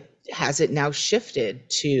Arizona, like, has it now shifted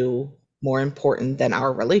to more important than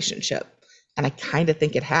our relationship? And I kind of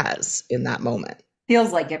think it has in that moment.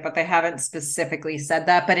 Feels like it, but they haven't specifically said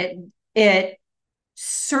that. But it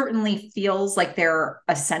certainly feels like they're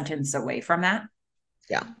a sentence away from that.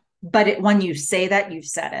 Yeah. But when you say that, you've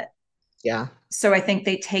said it. Yeah. So I think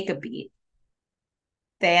they take a beat.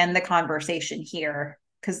 They end the conversation here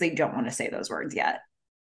because they don't want to say those words yet.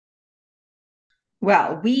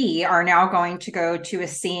 Well, we are now going to go to a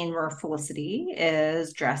scene where Felicity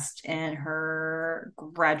is dressed in her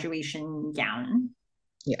graduation gown.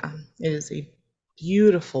 Yeah. It is a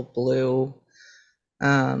beautiful blue.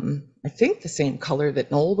 I think the same color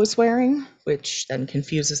that Noel was wearing, which then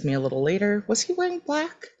confuses me a little later. Was he wearing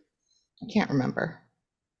black? I can't remember.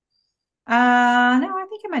 No, I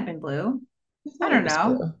think it might have been blue. I I thought it don't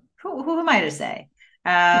was know. blue. Who am I to say?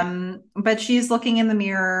 Yeah. But she's looking in the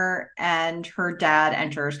mirror and her dad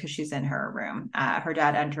enters because she's in her room. Her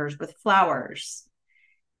dad enters with flowers.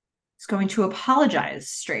 He's going to apologize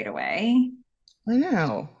straight away. I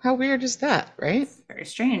know. How weird is that, right? It's very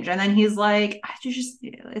strange. And then he's like,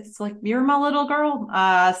 it's like, you're my little girl.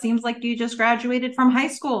 Seems like you just graduated from high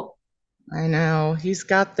school. I know. He's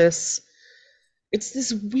got this, it's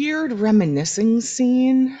this weird reminiscing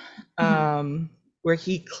scene Mhm. where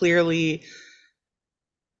he clearly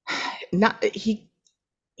not he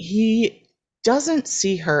doesn't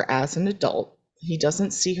see her as an adult. He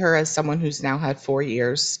doesn't see her as someone who's now had 4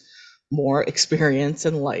 years more experience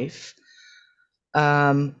in life.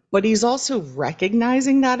 But he's also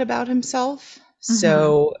recognizing that about himself. Mhm.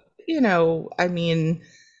 So, I mean,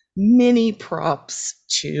 many props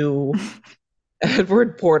to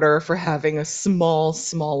Edward Porter for having a small,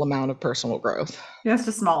 small amount of personal growth. Just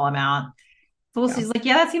a small amount. Yeah. Felicity's like,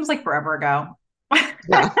 yeah, that seems like forever ago.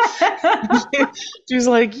 Yeah. She's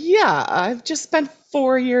like, yeah, I've just spent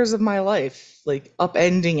 4 years of my life like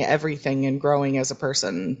upending everything and growing as a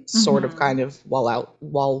person, sort of Hmm. kind of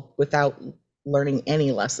while without learning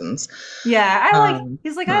any lessons. Yeah,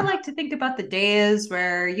 he's like, I Huh. like to think about the days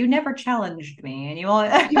where you never challenged me and you all,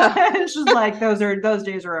 Yeah. it's just like, those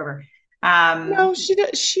days are over. No, Um, she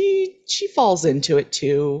does, she falls into it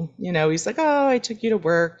too. He's like, "Oh, I took you to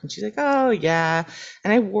work." And she's like, "Oh, yeah."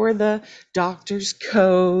 And I wore the doctor's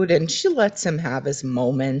coat and she lets him have his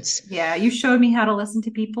moments. yeah, you showed me how to listen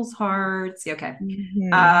to people's hearts. Yeah, okay.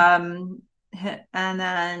 Mhm. Um, and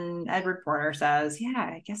then Edward Porter says, yeah,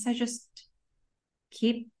 I guess I just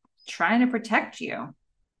keep trying to protect you.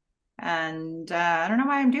 And I don't know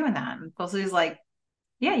why I'm doing that. And Felicity's like,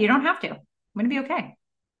 yeah, you don't have to. I'm going to be okay.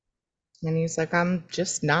 And he's like, "I'm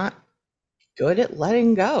just not good at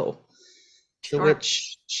letting go." To Sure.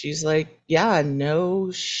 which she's like, "Yeah,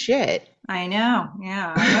 no shit." I know.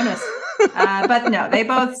 Yeah, I noticed. But no, they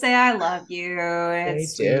both say I love you. They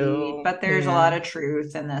It's sweet, do. but there's a Yeah. lot of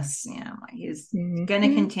truth in this. Like he's going to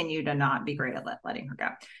Hmm. continue to not be great at letting her go.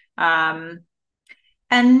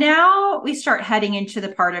 And now we start heading into the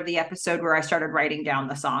part of the episode where I started writing down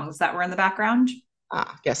the songs that were in the background.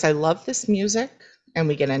 Yes, I love this music. and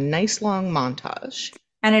we get a nice long montage.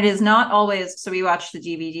 And it is not always, so we watched the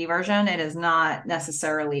DVD version. It is not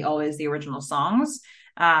necessarily always the original songs.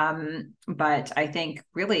 But I think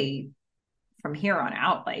really from here on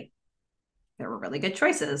out, like there were really good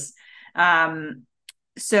choices. Um,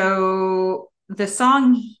 so the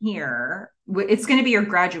song here, it's going to be your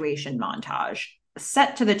graduation montage,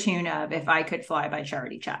 set to the tune of If I Could Fly by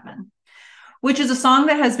Charity Chapman, which is a song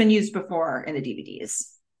that has been used before in the DVDs.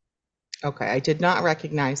 Okay, I did not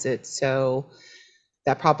recognize it, so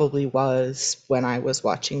that probably was when I was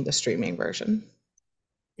watching the streaming version.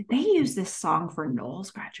 Did they use this song for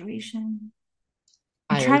Noel's graduation?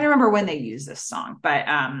 I'm trying I to remember when they used this song, but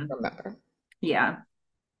remember. yeah.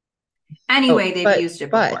 Oh, Anyway, they've used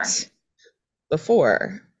it before. but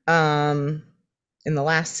before, in the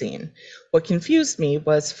last scene, what confused me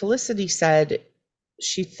was Felicity said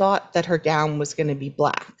she thought that her gown was going to be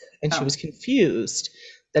black, and she was Oh, confused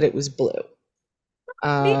that it was blue.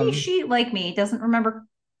 maybe Um, she, like me, doesn't remember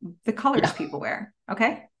the colors yeah, people wear.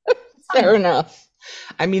 Okay, it's fair fine. enough.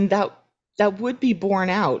 I mean that would be borne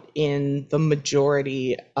out in the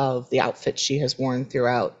majority of the outfits she has worn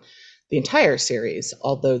throughout the entire series,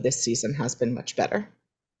 although this season has been much better.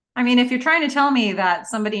 I mean, if you're trying to tell me that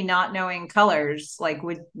somebody not knowing colors like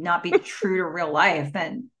would not be true to real life,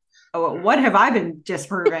 then what have I been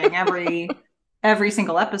disproving every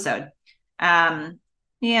single episode? Um,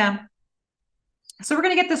 yeah. So we're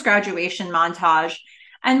gonna get this graduation montage.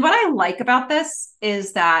 And what I like about this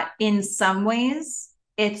is that in some ways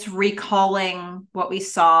it's recalling what we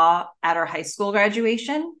saw at our high school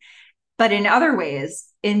graduation, but in other ways,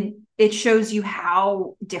 it shows you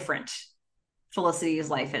how different Felicity's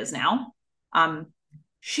life is now. Um,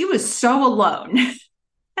 she was so alone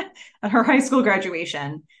at her high school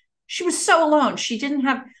graduation. She was so alone. She didn't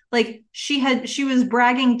have like she was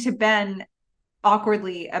bragging to Ben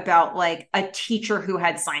awkwardly about like a teacher who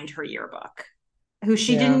had signed her yearbook, who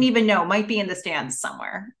she didn't Yeah. even know might be in the stands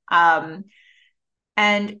somewhere.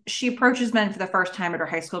 And she approaches Ben for the first time at her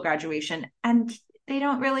high school graduation, and they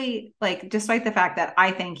don't really like, despite the fact that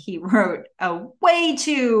I think he wrote a way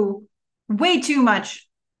too much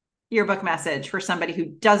yearbook message for somebody who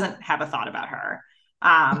doesn't have a thought about her.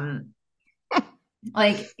 Um,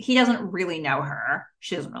 like he doesn't really know her.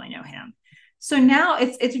 She doesn't really know him. So now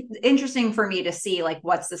it's interesting for me to see like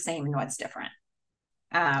what's the same and what's different.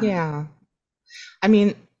 Um, Yeah. I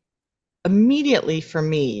mean, immediately for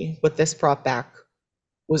me, what this brought back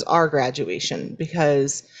was our graduation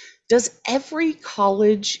because does every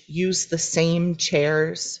college use the same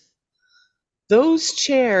chairs? Those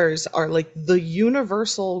chairs are like the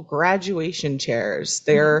universal graduation chairs. mhm.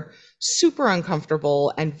 They're super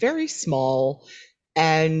uncomfortable and very small.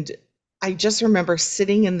 And I just remember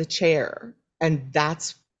sitting in the chair, and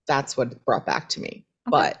that's what it brought back to me.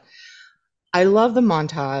 Okay. But I love the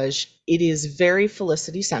montage. It is very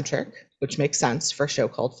Felicity centric, which makes sense for a show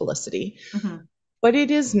called Felicity. Mhm. But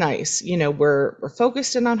it is nice. You know, we're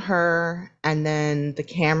focused in on her, and then the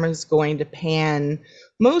camera's going to pan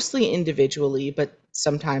mostly individually, but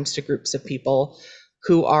sometimes to groups of people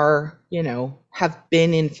who are, you know, have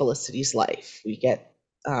been in Felicity's life. We get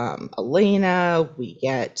Elena,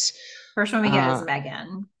 First one we get is uh,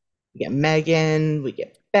 Megan. we get Megan, we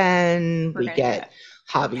get Ben, We're we gonna get get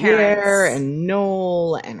her Javier parents. and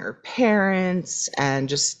Noel and her parents, and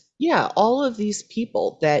just, yeah, all of these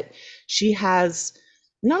people that she has.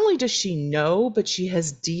 Not only does she know, but she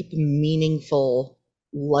has deep, meaningful,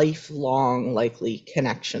 lifelong, likely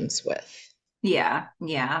connections with. Yeah,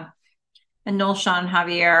 yeah. And Noel, Sean, and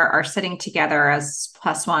Javier are sitting together as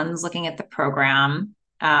plus ones looking at the program.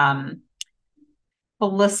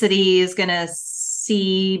 Felicity is gonna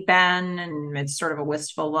see Ben, and it's sort of a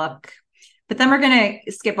wistful look. But then we're gonna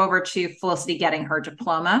skip over to Felicity getting her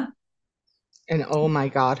diploma. And oh my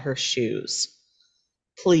God, her shoes.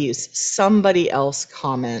 Please, somebody else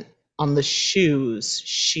comment on the shoes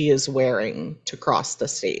she is wearing to cross the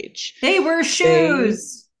stage. They were They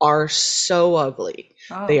shoes. are so ugly.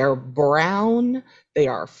 They Oh, are brown. They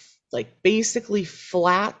are like basically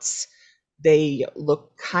flats. They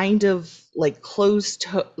look kind of like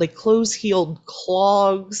like closed-heeled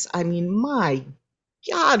clogs. I mean, my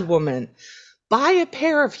God, woman, buy a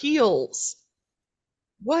pair of heels.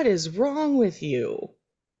 What is wrong with you?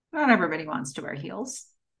 not everybody wants to wear heels.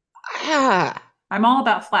 Ah, I'm all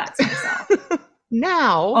about flats myself.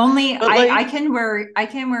 now, Only but like, I can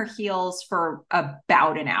wear heels for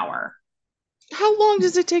about an hour. how long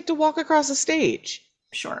does it take to walk across a stage?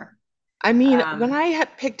 Sure. I mean, when Um, I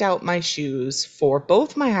had picked out my shoes for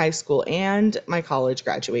both my high school and my college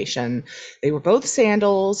graduation, they were both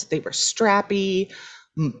sandals, they were strappy,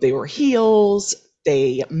 they were heels.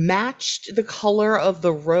 They matched the color of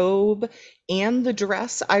the robe and the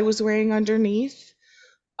dress I was wearing underneath.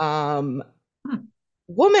 Um, Hmm.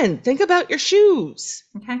 Woman, think about your shoes.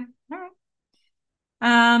 Okay. All right.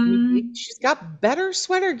 I mean, Um, she's got better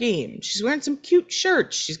sweater game. She's wearing some cute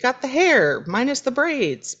shirts. She's got the hair, minus the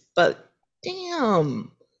braids. But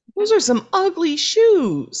damn, those okay. are some ugly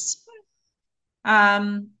shoes.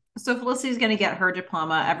 So Felicity's going to get her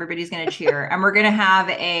diploma. Everybody's going to cheer. And we're going to have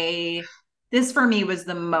this for me was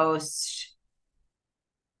the most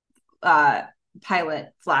uh, pilot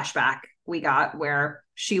flashback we got where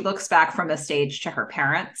she looks back from the stage to her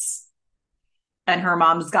parents and her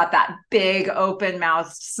mom's got that big open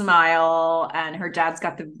mouthed smile and her dad's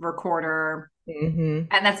got the recorder. Hmm.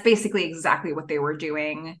 And that's basically exactly what they were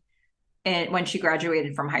doing when she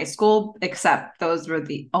graduated from high school, except those were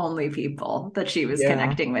the only people that she was Yeah.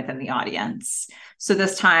 connecting with in the audience. So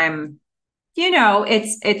this time,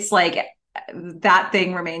 it's like that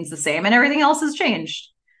thing remains the same and everything else has changed.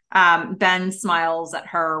 Ben smiles at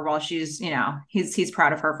her while he's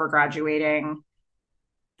proud of her for graduating.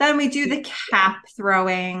 Then we do the cap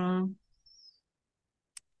throwing.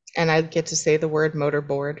 And I get to say the word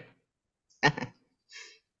motorboard.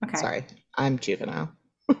 Okay. Sorry, I'm juvenile.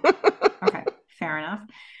 Okay. Fair enough.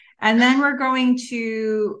 And then we're going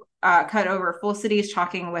to cut over. Felicity's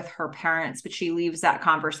talking with her parents, but she leaves that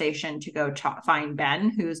conversation to go find Ben,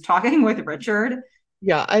 who's talking with Richard.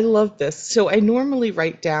 Yeah, I love this. So I normally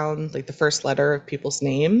write down like the first letter of people's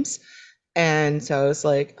names. And so I was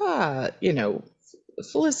like,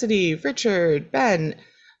 Felicity, Richard, Ben.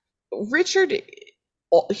 Richard,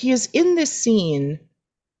 he is in this scene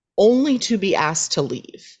only to be asked to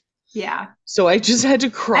leave. Yeah. So I just had to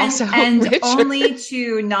cross out And Richard. only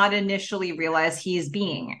to not initially realize he's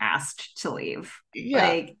being asked to leave. Yeah,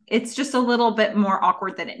 Like it's just a little bit more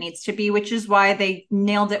awkward than it needs to be, which is why they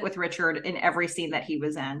nailed it with Richard in every scene that he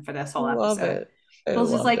was in for this whole love episode. it. I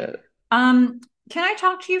Bill's just loved like, it. can I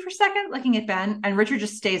talk to you for a second? Looking at Ben, and Richard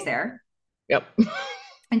just stays there. Yep.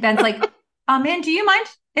 And Ben's like, man, do you mind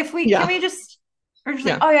if we can Yeah, we just Richard's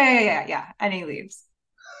like, yeah. oh yeah. And he leaves.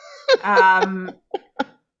 Um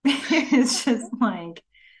it's just like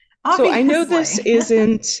So obviously. I know this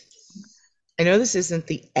isn't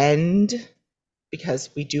the end because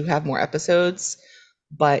we do have more episodes,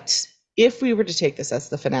 but if we were to take this as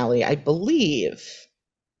the finale, I believe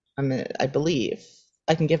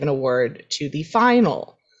I can give an award to the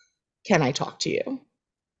final Can I Talk to You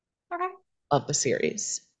Okay. of the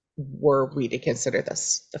series, were we to consider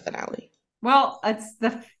this the finale. Well, it's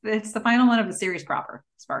the final one of the series proper,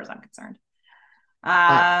 as far as I'm concerned. All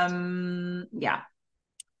right. Yeah.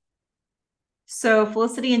 So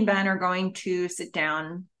Felicity and Ben are going to sit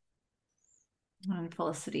down on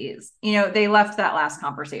Felicity's. They left that last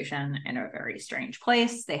conversation in a very strange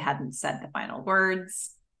place. They hadn't said the final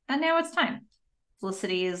words, and now it's time.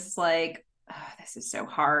 Felicity is like, oh, this is so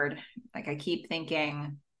hard. Like I keep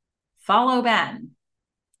thinking, follow Ben.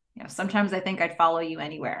 Sometimes I think I'd follow you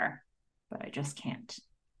anywhere, but I just can't.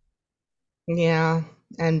 Yeah.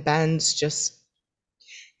 And Ben's just,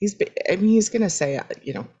 he's going to say,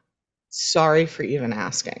 sorry for even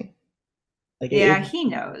asking. Like, Yeah, he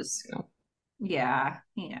knows. you know, Yeah,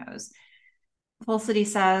 he knows. Felicity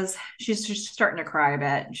says she's just starting to cry a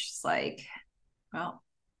bit. And she's like, well,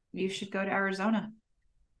 you should go to Arizona.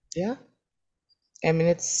 yeah. I mean,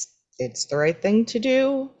 it's the right thing to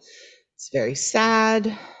do. It's very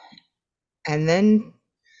sad. And then,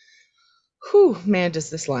 whew, man, does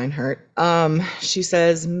this line hurt. She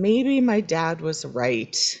says, maybe my dad was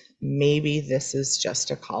right. Maybe this is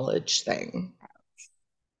just a college thing.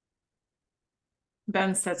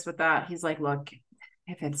 Ben sits with that. He's like, look,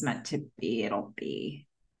 if it's meant to be, it'll be.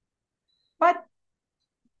 What?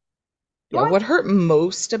 Yeah, What? what hurt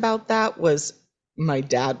most about that was my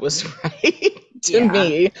dad was right to Yeah.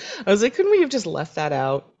 me. I was like, couldn't we have just left that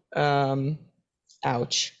out?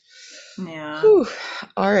 Ouch. Yeah. Whew.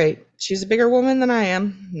 All right. She's a bigger woman than I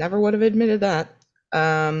am. Never would have admitted that.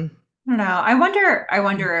 I don't know. I wonder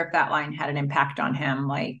if that line had an impact on him,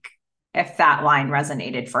 like if that line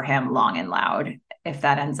resonated for him long and loud, if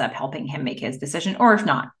that ends up helping him make his decision, or if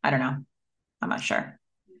not. I don't know. I'm not sure.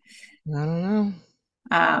 I don't know.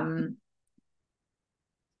 Um,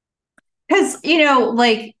 because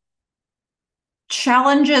like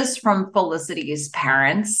challenges from Felicity's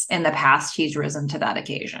parents in the past, he's risen to that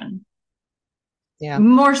occasion. Yeah.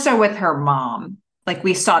 More so with her mom. Like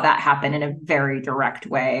we saw that happen in a very direct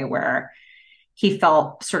way where he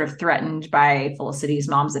felt sort of threatened by Felicity's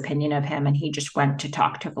mom's opinion of him, and he just went to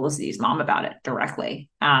talk to Felicity's mom about it directly.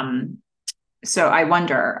 So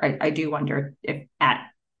I do wonder if at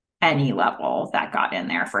any level that got in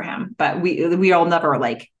there for him. But we all never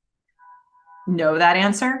like know that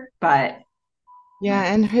answer. But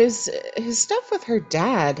Yeah, and his stuff with her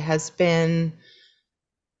dad has been,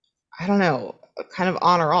 I don't know, kind of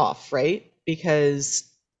on or off, right? Because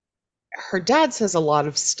her dad says a lot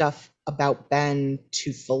of stuff about Ben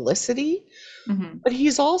to Felicity, mhm, but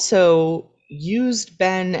he's also used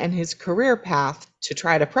Ben and his career path to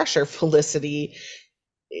try to pressure Felicity,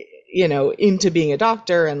 into being a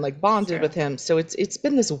doctor and like it's bonded true. with him. So it's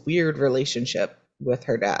been this weird relationship with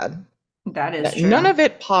her dad. That is None true. of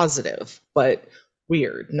it positive, but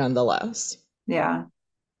weird nonetheless. Yeah.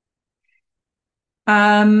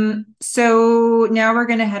 So now we're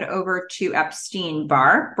going to head over to Epstein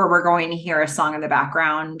Bar, where we're going to hear a song in the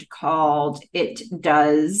background called It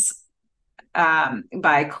Does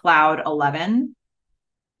by Cloud 11,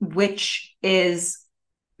 which is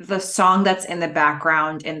the song that's in the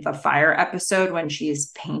background in the fire episode when she's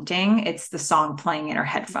painting. It's the song playing in her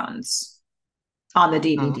headphones on the Oh,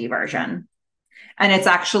 DVD version. And it's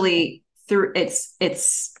actually through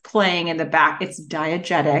it's playing in the back. It's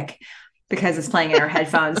diegetic because it's playing in her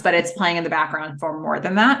headphones, but it's playing in the background for more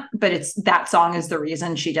than that. But it's that song is the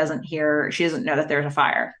reason she doesn't know that there's a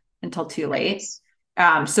fire until too late.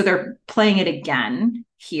 nice. So they're playing it again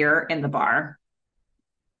here in the bar.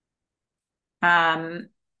 Um,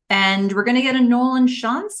 and we're gonna get a Noel and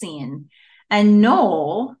Sean scene. And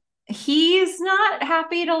Noel, he's not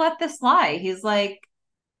happy to let this lie. He's like,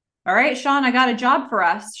 all right, Sean, I got a job for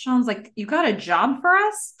us. Sean's like, you got a job for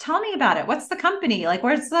us? Tell me about it. What's the company? Like,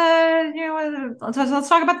 where's let's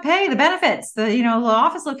talk about the pay, the benefits, the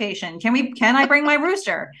office location. Can I bring my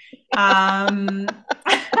rooster? Um,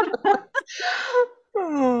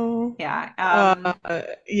 Oh. yeah.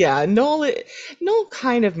 Yeah, Noel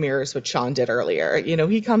kind of mirrors what Sean did earlier.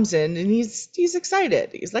 He comes in and he's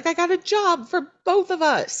excited. He's like, I got a job for both of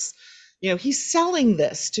us. He's selling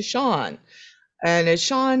this to Sean. And as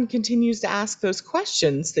Sean continues to ask those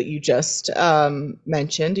questions that you just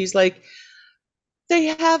mentioned, he's like, they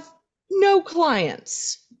have no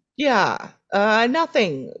clients. Yeah,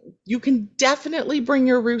 nothing. You can definitely bring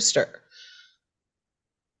your rooster.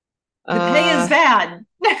 The pay is Uh, bad.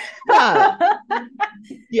 yeah,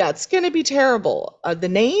 yeah, it's gonna be terrible. The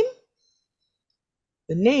name,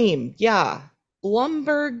 yeah,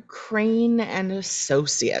 Blumberg, Crane and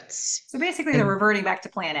Associates. So basically, they're And reverting back to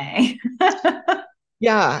plan A.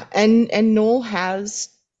 yeah, and Noel has,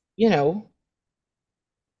 you know,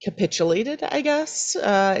 capitulated, I guess.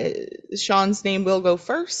 Sean's name will go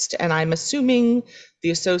first, and I'm assuming the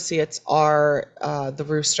associates are the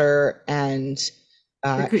rooster and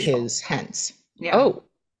The koosh his balls. hens. Yeah. Oh,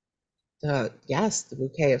 yes, the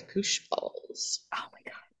bouquet of koosh balls. Oh my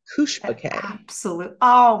God. Koosh That bouquet. absolute.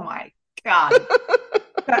 Oh my God.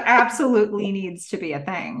 That absolutely needs to be a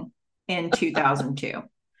thing in 2002.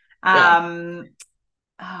 Yeah. Um,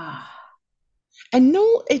 ah, And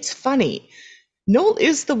Noel, it's funny. Noel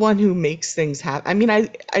is the one who makes things happen. I mean,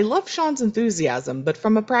 I love Sean's enthusiasm, but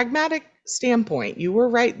from a pragmatic standpoint, you were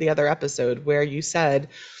right the other episode where you said,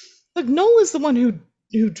 look, Noel is the one who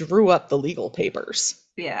drew up the legal papers,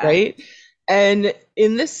 yeah, right? And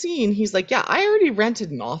in this scene, he's like, yeah, I already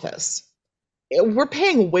rented an office. We're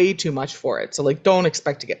paying way too much for it. So like don't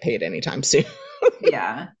expect to get paid anytime soon.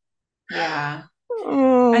 yeah, yeah.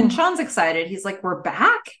 And Oh, Sean's excited. He's like, "We're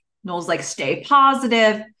back." Noel's like, "Stay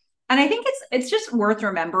positive." And I think it's just worth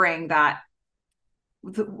remembering that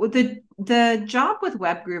the job with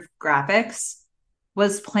Web Group Graphics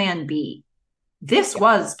was Plan B. This yeah.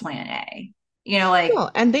 was Plan A. Like,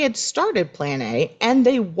 Well, and they had started Plan A and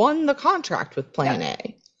they won the contract with Plan yeah,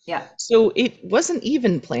 A. yeah, So it wasn't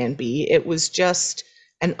even Plan B. It was just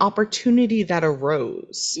an opportunity that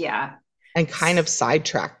arose yeah. and kind of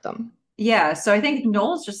sidetracked them. Yeah, so I think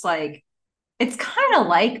Noel's just like it's kind of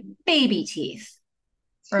like baby teeth.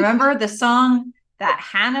 Remember the song that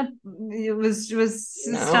Hannah was No.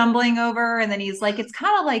 stumbling over, and then he's like, it's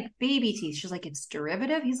kind of like baby teeth. She's like, it's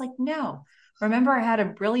derivative. He's like, no. Remember, I had a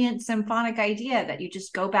brilliant symphonic idea that you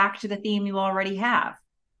just go back to the theme you already have.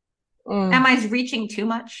 Am Uh, I reaching too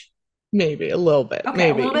much? maybe a little bit.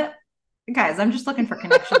 Okay, a little Maybe. bit. Guys, I'm just looking for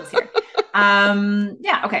connections here.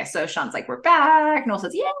 Yeah, okay. So Sean's like, we're back. Noel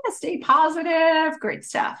says, yeah, stay positive. Great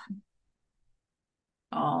stuff.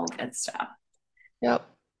 All good stuff. Yep.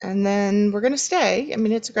 And then we're gonna stay. I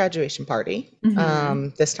mean, it's a graduation party. Mm-hmm.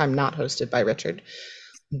 This time not hosted by Richard.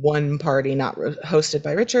 One party not hosted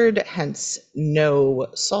by Richard, hence no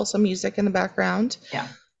salsa music in the background. Yeah.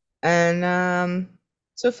 And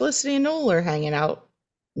so Felicity and Noel are hanging out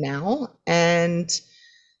now, and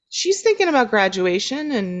she's thinking about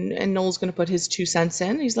graduation, and Noel's going to put his 2 cents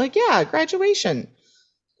in. He's like, "Yeah, graduation.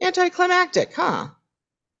 Anticlimactic, huh?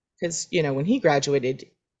 Because, when he graduated,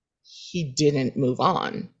 he didn't move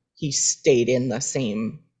on. He stayed in the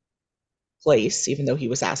same place, even though he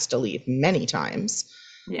was asked to leave many times.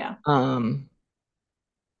 Yeah. Um,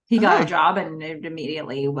 He got a huh. job and it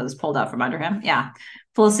immediately was pulled out from under him. Yeah.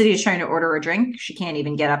 Felicity is trying to order a drink. She can't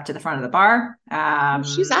even get up to the front of the bar. Well,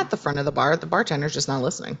 she's at the front of the bar. The bartender's just not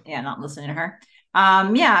listening. Yeah, not listening to her.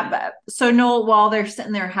 Yeah, but so Noel, while they're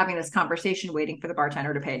sitting there having this conversation, waiting for the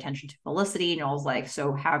bartender to pay attention to Felicity, Noel's like,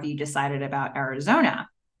 "So have you decided about Arizona?"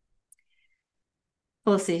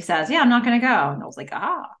 Felicity says, "Yeah, I'm not going to go." Noel's like,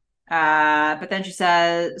 "Ah." But then she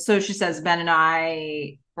says, "Ben and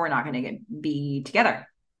I, we're not going to be together."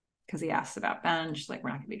 Because he asks about Ben. She's like, "We're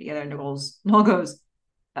not going to be together." Noel goes,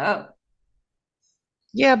 "Oh,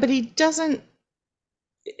 Yeah, but he doesn't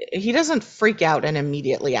freak out and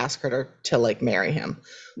immediately ask her to like marry him,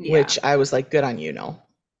 yeah." which I was like, good on you, Noel.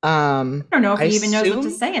 I don't know if I he even knows what to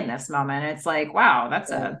assume. say in this moment. It's like, wow, that's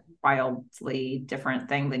Yeah. a wildly different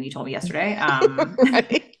thing than you told me yesterday.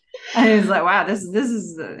 Right? I was like, wow, this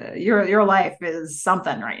is your life is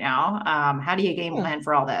something right now. How do you game Yeah. plan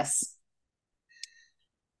for all this?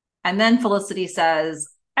 And then Felicity says,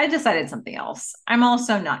 I decided something else. I'm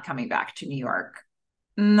also not coming back to New York.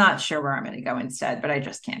 Not sure where I'm going to go instead, but I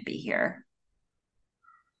just can't be here.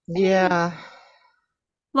 I mean, Yeah.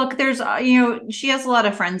 look, there's, she has a lot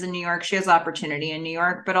of friends in New York. She has opportunity in New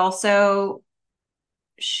York, but also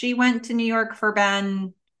she went to New York for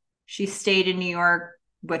Ben. She stayed in New York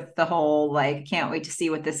with the whole, like, can't wait to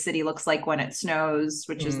see what this city looks like when it snows,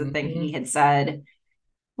 which is the thing he Hmm. had said.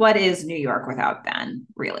 What is New York without Ben,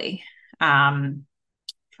 really? Um,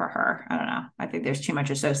 for her, I don't know. I think there's too much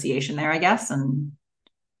association there, I guess, and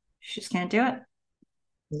she just can't do it.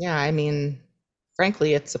 Yeah, I mean,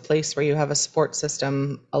 frankly, it's a place where you have a support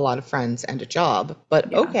system, a lot of friends, and a job.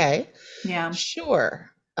 But Yeah. okay, Yeah. sure.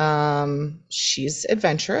 She's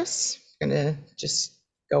adventurous. Gonna just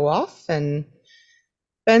go off, and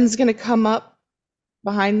Ben's gonna come up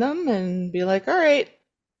behind them and be like, "All right,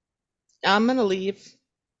 I'm gonna leave."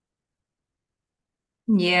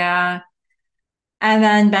 Yeah. And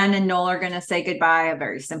then Ben and Noel are going to say goodbye, a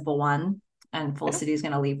very simple one. And Yeah. Felicity's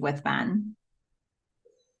going to leave with Ben.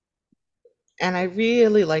 And I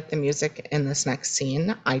really like the music in this next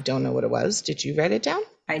scene. I don't know what it was. Did you write it down?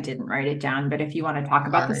 I didn't write it down, but if you want to talk All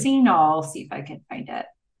about the right. scene, I'll see if I can find it.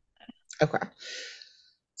 Okay.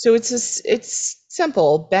 So it's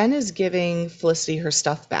simple. Ben is giving Felicity her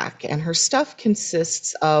stuff back, and her stuff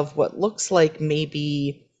consists of what looks like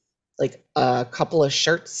maybe like a couple of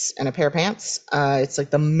shirts and a pair of pants. It's like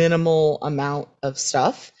the minimal amount of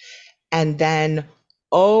stuff. And then,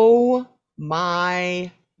 oh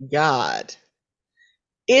my God,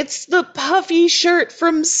 it's the puffy shirt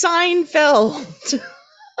from Seinfeld.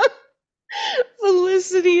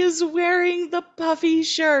 Felicity is wearing the puffy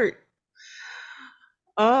shirt.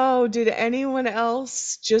 Oh, did anyone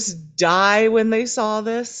else just die when they saw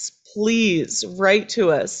this? Please write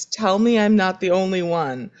to us. Tell me I'm not the only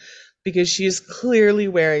one because she's clearly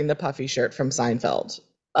wearing the puffy shirt from Seinfeld.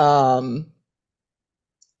 Um,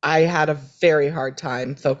 I had a very hard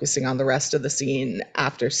time focusing on the rest of the scene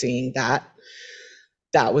after seeing that.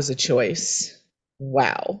 That was a choice.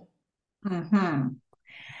 Wow. Mm-hmm.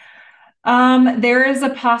 There is a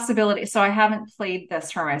possibility. So I haven't played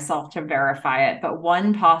this for myself to verify it, but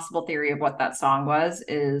one possible theory of what that song was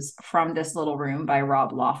is From This Little Room by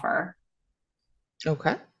Rob Loffer.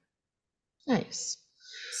 Okay. Nice.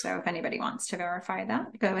 So if anybody wants to verify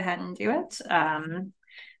that, go ahead and do it.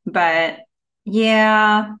 But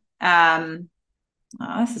yeah, oh,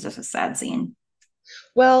 this is just a sad scene.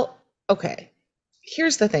 Well, okay.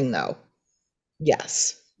 Here's the thing though.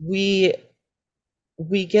 Yes, we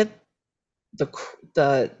get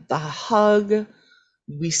the hug,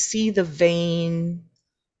 we see the vein,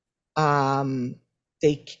 um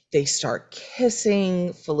they start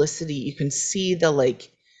kissing. Felicity, you can see the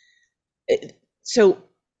like so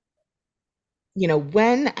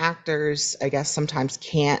when actors, I guess, sometimes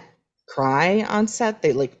can't cry on set,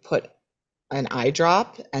 they like put an eye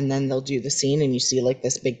drop and then they'll do the scene and you see like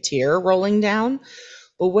this big tear rolling down.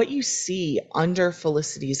 But what you see under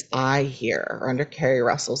Felicity's eye here, or under Carrie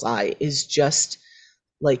Russell's eye, is just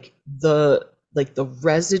like the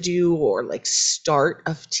residue or like start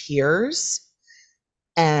of tears,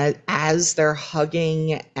 and as they're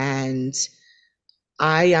hugging. And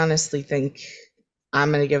I honestly think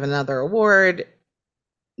I'm going to give another award.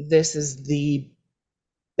 This is the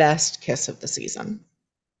best kiss of the season.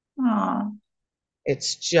 Oh,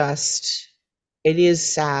 It's just, it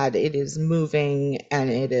is sad, it is moving, and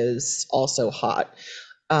it is also hot.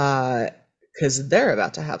 Because they're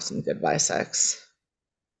about to have some goodbye sex.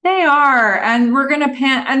 They are, and we're gonna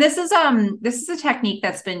pan. And this is a technique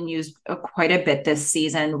that's been used quite a bit this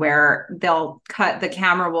season, where they'll cut the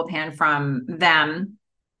camera will pan from them.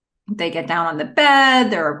 They get down on the bed.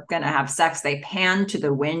 They're gonna have sex. They pan to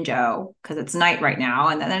the window because it's night right now,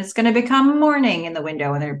 and then it's gonna become morning in the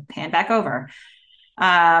window, and they're pan back over.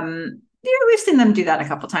 Yeah, we've seen them do that a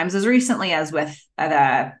couple times, as recently as with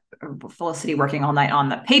the Felicity working all night on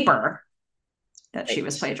the paper that she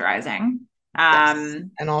was Right. plagiarizing. Yes.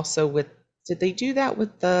 Um, And also did they do that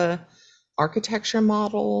with the architecture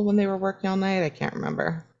model when they were working all night? I can't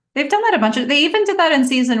remember. They've done that a bunch of. They even did that in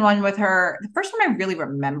season one with her. The first time I really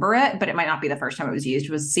remember it, but it might not be the first time it was used,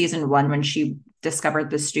 was season one when she discovered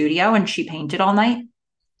the studio and she painted all night.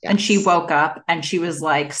 And she Yes. woke up and she was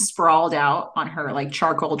like sprawled out on her like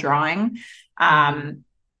charcoal drawing. Hmm. Um,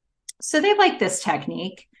 so they like this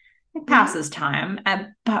technique. It Hmm. passes time,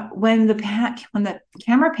 but when the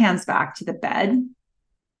camera pans back to the bed,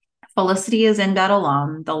 Felicity is in bed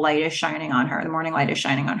alone. The light is shining on her. The morning light is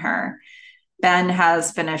shining on her. Ben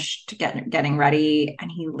has finished getting ready and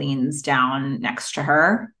he leans down next to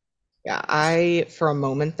her. Yeah, I for a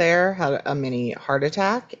moment there had a mini heart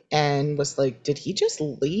attack and was like, did he just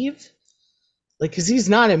leave? Like, because he's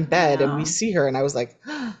not in I bed and we know. see her, and I was like,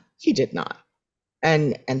 he did not.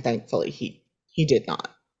 And thankfully he did not.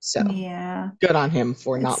 So Yeah. good on him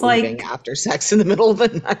for It's not leaving like, after sex in the middle of the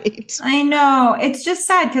night. I know. It's just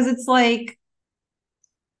sad because it's like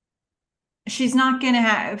she's not going to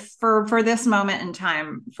have for this moment in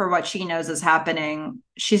time for what she knows is happening.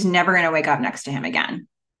 She's never going to wake up next to him again,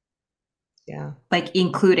 Yeah. like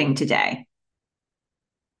including today.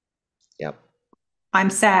 Yep. I'm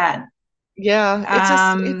sad. Yeah, it's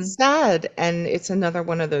Um, sad, and it's another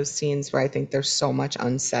one of those scenes where I think there's so much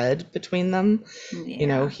unsaid between them. You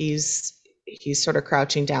know, yeah. he's sort of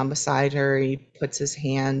crouching down beside her. He puts his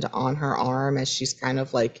hand on her arm as she's kind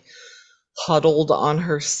of like huddled on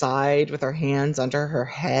her side with her hands under her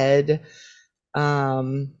head.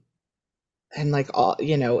 Um, and like all,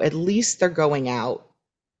 at least they're going out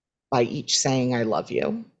by each saying I love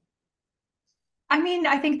you. I mean,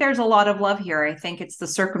 I think there's a lot of love here. I think it's the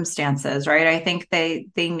circumstances, right? I think they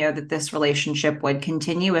know that this relationship would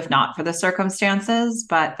continue if not for the circumstances,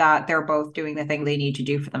 but that they're both doing the thing they need to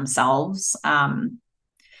do for themselves. Ben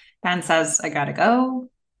says, "I gotta go."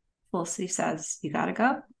 Felicity says, "You gotta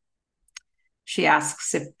go." She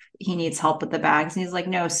asks if he needs help with the bags, and he's like,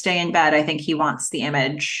 "No, stay in bed." I think he wants the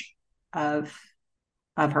image of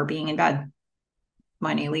of her being in bed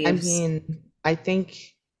when he I leaves. mean, I think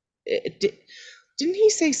didn't he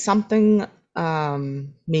say something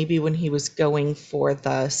maybe when he was going for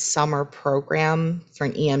the summer program for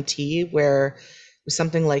an EMT where it was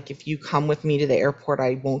something like if you come with me to the airport,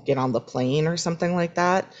 I won't get on the plane or something like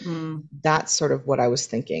that. Mm, That's sort of what I was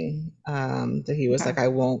thinking. That he was okay. like, I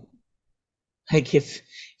won't like if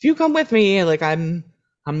you come with me, like I'm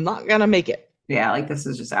not gonna make it. Yeah, like this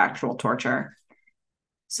is just actual torture.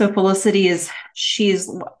 So Felicity is she's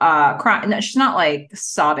crying. No, she's not like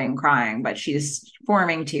sobbing, crying, but she's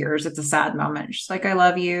forming tears. It's a sad moment. She's like, "I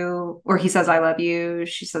love you," or he says, "I love you."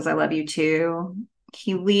 She says, "I love you too."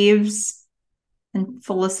 He leaves, and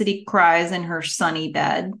Felicity cries in her sunny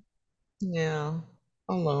bed. Yeah,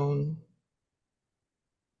 alone.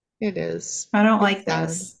 It is. I don't It's like sad.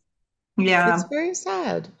 this. Yeah. It's very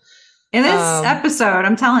sad. In this Um, episode,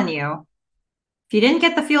 I'm telling you, if you didn't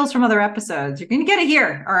get the feels from other episodes, you're going to get it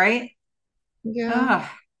here. All right. yeah, Ugh,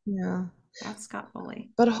 yeah. that's Scott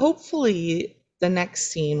Foley. But hopefully the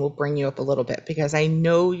next scene will bring you up a little bit because I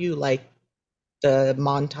know you like the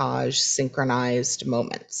montage synchronized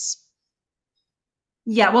moments.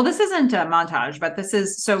 Yeah, well, this isn't a montage, but this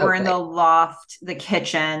is so Oh, we're in the right. loft, the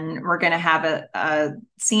kitchen. We're going to have a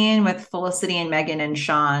scene with Felicity and Megan and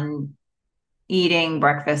Sean eating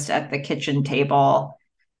breakfast at the kitchen table.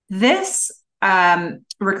 This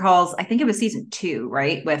recalls, I think it was season two,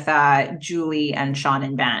 right? With Julie and Sean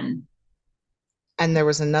and Ben, And there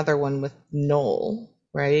was another one with Noel,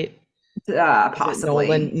 right? Was it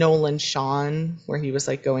possibly. Nolan Sean, where he was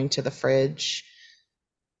like going to the fridge?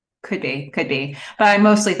 Could be, could be, but I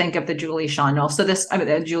mostly think of the Julie Sean. No, so this, I mean,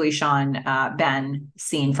 the Julie Sean Ben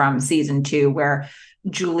scene from season two, where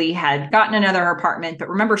Julie had gotten another apartment. But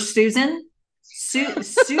remember Susan,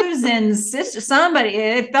 Susan's sister, somebody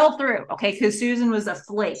it fell through. Okay, because Susan was a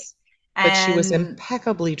flake, But she was and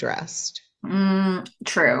impeccably dressed.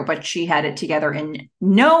 true, but she had it together in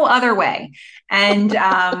no other way. And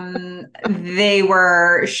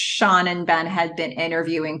Sean and Ben had been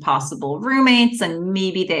interviewing possible roommates, and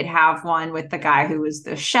maybe they'd have one with the guy who was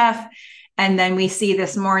the chef. And then we see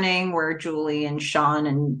this morning where Julie and Sean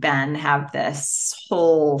and Ben have this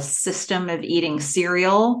whole system of eating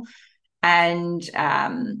cereal. And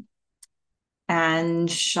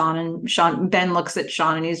Sean Ben looks at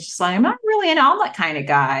Sean and he's just like, I'm not really an omelet kind of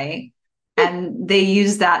guy. And they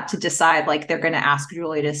use that to decide like they're gonna ask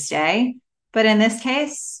Julie to stay. But in this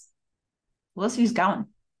case, Felicity's going.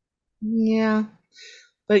 Yeah.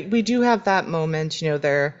 But we do have that moment,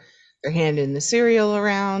 they're handing the cereal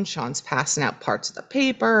around, Sean's passing out parts of the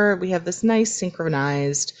paper. We have this nice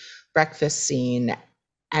synchronized breakfast scene,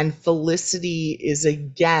 and Felicity is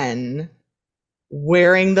again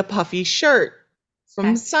wearing the puffy shirt from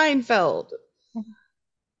Okay. Seinfeld.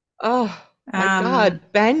 Oh my God, Um,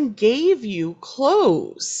 Ben gave you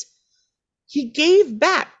clothes. He gave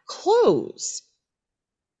back clothes.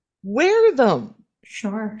 Wear them.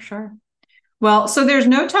 sure, sure. Well, so there's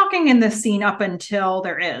no talking in this scene up until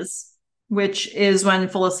there is, which is when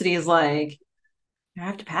Felicity is like, I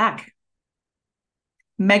have to pack.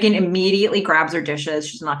 Megan immediately grabs her dishes.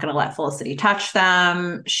 She's not going to let Felicity touch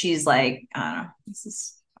them. She's like, I don't know, this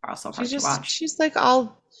is also hard to watch. She's like,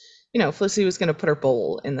 Felicity was going to put her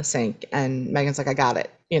bowl in the sink, and Megan's like, I got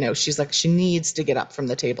it. She's like, she needs to get up from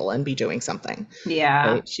the table and be doing something,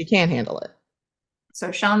 Yeah. right? She can't handle it.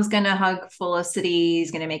 So Sean's going to hug Felicity.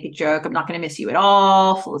 He's going to make a joke. I'm not going to miss you at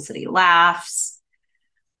all. Felicity laughs.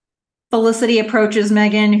 Felicity approaches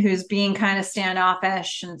Megan, who's being kind of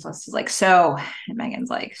standoffish, and Felicity's like, so, and Megan's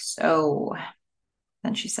like, so.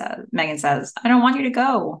 Then Megan says, I don't want you to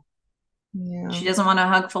go. Yeah. She doesn't want to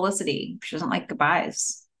hug Felicity. She doesn't like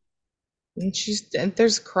goodbyes. And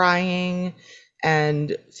there's crying,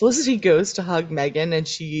 and Felicity goes to hug Megan, and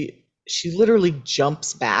she literally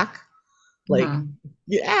jumps back, like, Mm-hmm.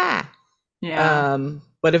 yeah. Yeah.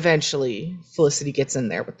 But eventually Felicity gets in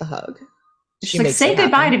there with the hug. She's She like, makes it say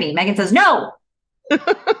goodbye happen. to me. Megan says, no.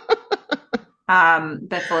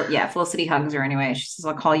 But Felicity hugs her anyway. She says,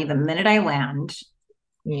 I'll call you the minute I land.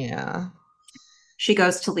 Yeah. She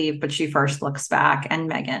goes to leave, but she first looks back, and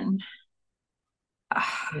Megan.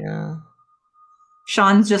 Yeah.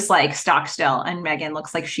 Sean's just like stock still, and Megan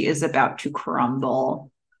looks like she is about to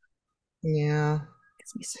crumble. Yeah.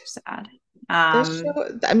 Makes me so sad. This Um,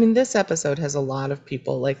 show, I mean, this episode has a lot of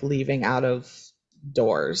people like leaving out of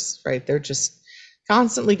doors, right? They're just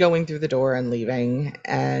constantly going through the door and leaving.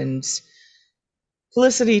 And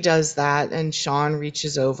Felicity does that, and Sean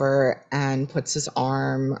reaches over and puts his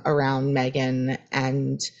arm around Megan.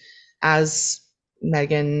 And as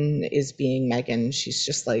Megan is being Megan, she's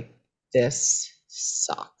just like, this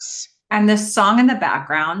sucks. and this song in the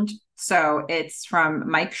background, so it's from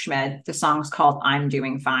Mike Schmidt. The song's called I'm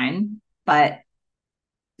Doing Fine. But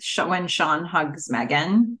when Sean hugs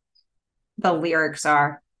Megan, the lyrics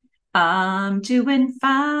are, I'm doing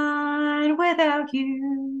fine without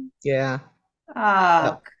you. Yeah. Yep.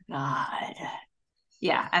 Oh, God.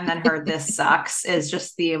 Yeah. And then her This Sucks is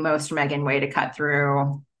just the most Megan way to cut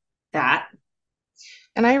through that.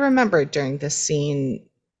 And I remember during this scene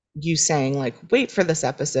you saying like, wait for this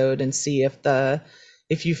episode and see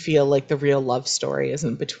if you feel like the real love story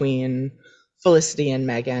isn't between Felicity and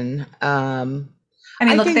Megan. I mean,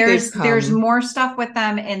 I look, think they've there's come. more stuff with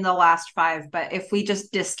them in the last five, but if we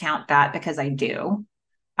just discount that, because I do,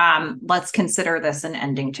 let's consider this an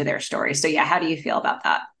ending to their story. So yeah, how do you feel about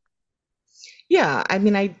that? Yeah, I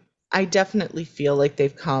mean, I definitely feel like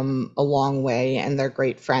they've come a long way and they're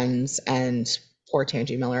great friends, and poor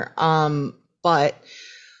Tangi Miller. But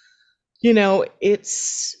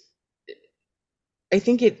it's I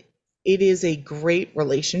think it is a great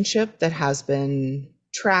relationship that has been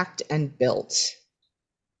tracked and built.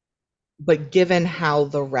 But given how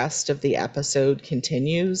the rest of the episode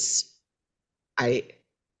continues, I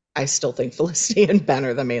I still think Felicity and Ben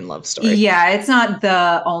are the main love story. Yeah, it's not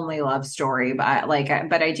the only love story, but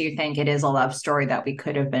I do think it is a love story that we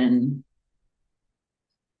could have been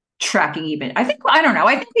tracking even. I don't know.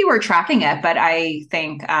 I think we were tracking it, but I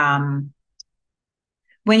think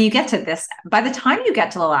when you get to this, by the time you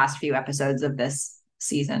get to the last few episodes of this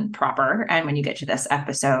season proper, and when you get to this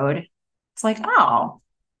episode, it's like, oh,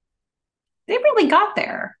 they really got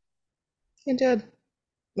there. It did,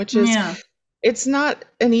 which is Yeah, it's not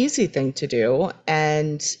an easy thing to do,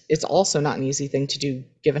 and it's also not an easy thing to do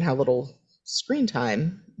given how little screen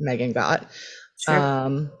time Megan got. it's true.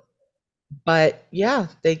 Um, but yeah,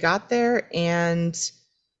 they got there, and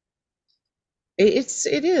it's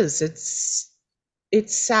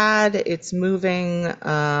sad, it's moving.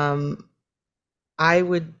 I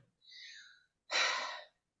would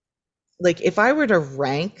like if I were to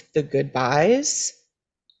rank the goodbyes,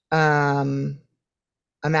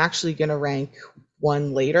 I'm actually going to rank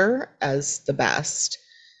one later as the best.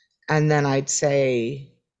 And then I'd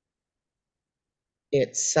say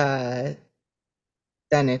it's then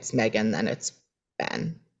it's Megan, then it's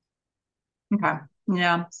Ben. Okay.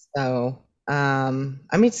 Yeah. So I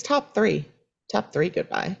mean it's top three. Top three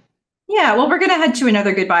goodbye. Yeah, well, we're going to head to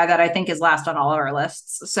another goodbye that I think is last on all of our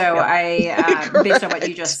lists. So Yep. based on what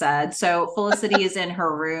you just Correct. said, so Felicity is in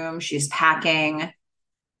her room. She's packing.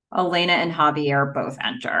 Elena and Javier both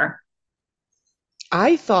enter.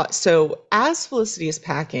 I thought so. As Felicity is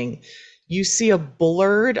packing, you see a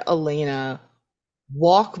blurred Elena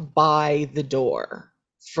walk by the door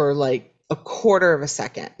for like a quarter of a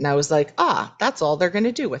second. And I was like, ah, that's all they're going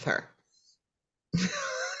to do with her.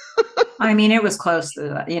 I mean, it was close to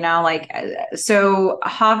that, like so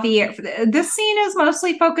Javier, this scene is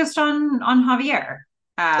mostly focused on Javier.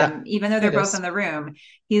 Yep, Even though they're it both in is. the room,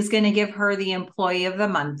 he's going to give her the employee of the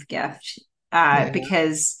month gift Yeah,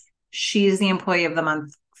 because she's the employee of the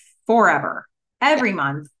month forever. yeah, Every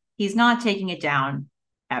month, he's not taking it down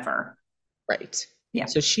ever. right. Yeah,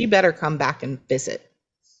 So she better come back and visit,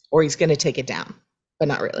 or he's going to take it down, but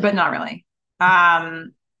not really. but not really.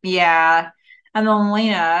 Um, yeah. And then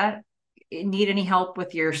Elena, need any help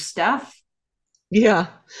with your stuff? Yeah.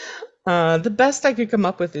 The best I could come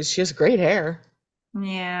up with is she has great hair in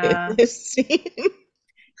Yeah. this scene.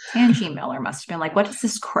 Tangi Miller must have been like, what is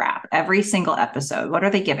this crap? Every single episode. What are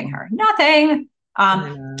they giving her? Nothing. I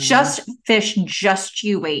know. Just fish, just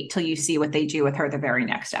you wait till you see what they do with her the very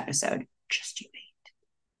next episode. Just you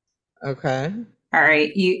wait. Okay. All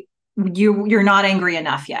right. You're not angry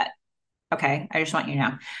enough yet. Okay. I just want you to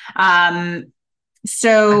know. Um,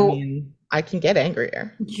 I so mean, I can get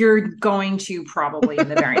angrier. you're going to probably in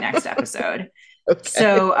the very next episode. Okay.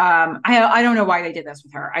 So I don't know why they did this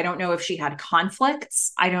with her. I don't know if she had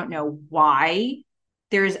conflicts. I don't know why.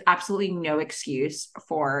 There is absolutely no excuse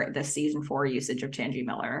for the season 4 usage of Tangi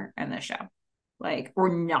Miller in this show, like or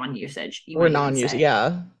non-usage. You We're might even non-using. say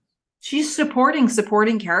Yeah. she's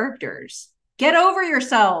supporting characters. Get over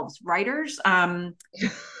yourselves, writers.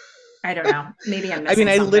 I don't know. Maybe I'm I mean, missing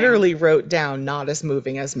I something. literally wrote down not as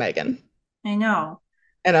moving as Megan. I know.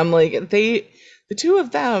 And I'm like, the two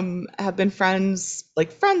of them have been friends,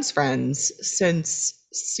 like friends since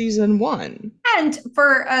season one. And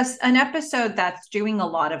for us, an episode that's doing a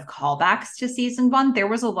lot of callbacks to season 1, there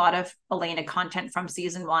was a lot of Elena content from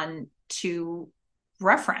season 1 to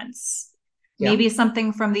reference. Yeah. Maybe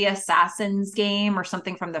something from the Assassins game or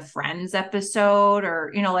something from the Friends episode,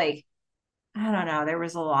 or, like, I don't know. There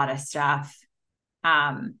was a lot of stuff.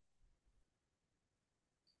 Um,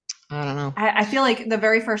 I don't know. I feel like the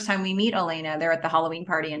very first time we meet Elena, they're at the Halloween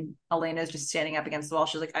party and Elena's just standing up against the wall.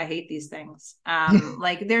 She's like, I hate these things.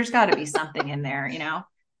 Like, there's got to be something in there. Yeah.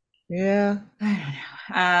 I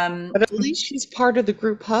don't know. But at least she's part of the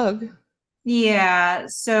group hug. Yeah.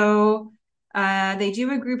 So they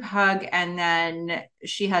do a group hug and then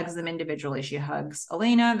she hugs them individually. She hugs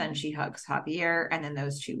Elena, then she hugs Javier, and then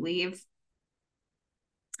those two leave.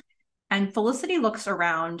 And Felicity looks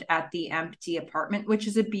around at the empty apartment, which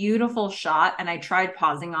is a beautiful shot. And I tried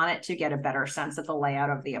pausing on it to get a better sense of the layout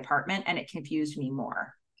of the apartment, and it confused me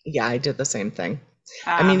more. Yeah, I did the same thing.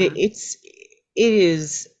 I mean, Um, it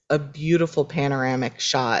is a beautiful panoramic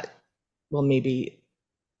shot. Well, maybe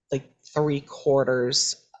like three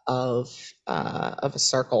quarters of a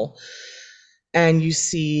circle, and you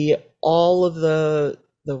see all of the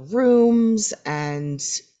rooms and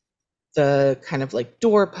the kind of like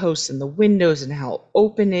doorposts and the windows and how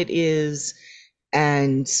open it is,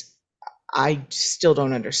 and I still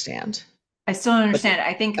don't understand. I still don't But understand.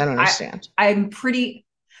 I I think don't understand. I'm pretty.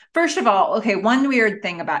 First of all, okay, one weird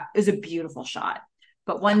thing about is a beautiful shot.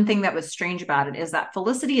 But Yeah. one thing that was strange about it is that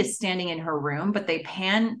Felicity is standing in her room, but they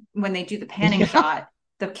pan when they do the panning Yeah. shot,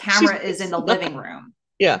 the She's camera is in just the living not. room.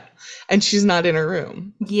 Yeah. And she's not in her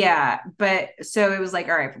room. Yeah, but so it was like,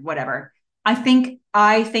 all right, whatever. I think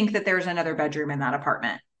that there's another bedroom in that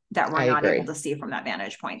apartment that we're I not able agree. to see from that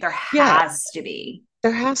vantage point. There Yeah, has to be.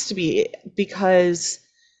 there has to be because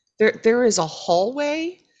there is a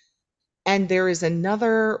hallway and there is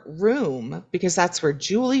another room because that's where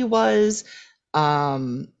Julie was.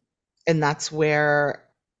 Um, and that's where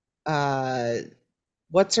uh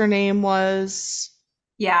what's her name was.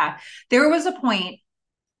 Yeah. There was a point,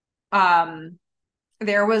 um,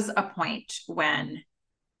 there was a point when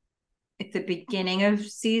at the beginning of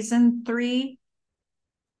season 3.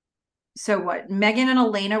 So what? Megan and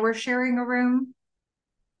Elena were sharing a room.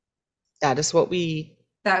 That is what we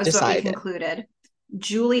That was what we decided. concluded.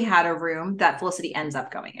 Julie had a room that Felicity ends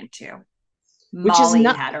up going into. Which is Molly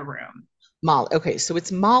not had a room. Molly. Okay, so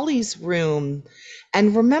it's Molly's room.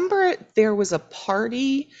 And remember there was a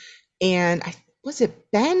party and was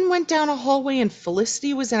it Ben went down a hallway and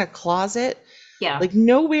Felicity was in a closet? Yeah. Like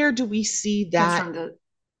nowhere do we see That's that. from the,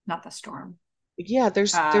 not the storm. Yeah,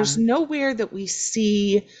 there's Um, nowhere that we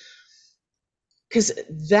see, because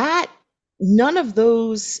that none of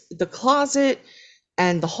those, the closet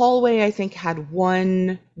and the hallway, I think had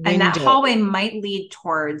one and that window. hallway might lead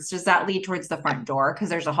towards, does that lead towards the front door? Because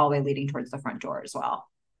there's a hallway leading towards the front door as well.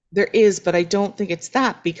 There is, but I don't think it's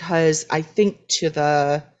that, because I think to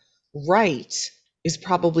the right is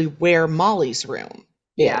probably where Molly's room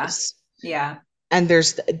Yeah. is. Yeah. And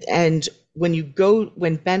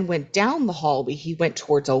when Ben went down the hallway, he went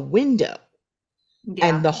towards a window. And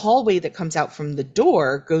Yeah. the hallway that comes out from the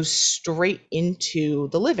door goes straight into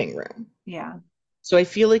the living room. Yeah. So I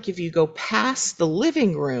feel like if you go past the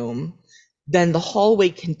living room, then the hallway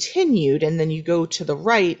continued, and then you go to the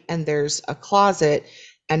right, and there's a closet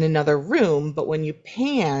and another room. But when you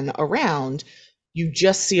pan around, you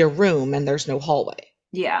just see a room and there's no hallway.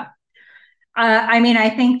 Yeah. I mean, I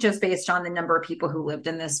think just based on the number of people who lived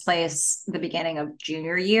in this place, the beginning of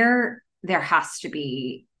junior year, there has to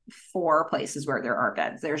be four places where there are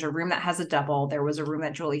beds. There's a room that has a double. There was a room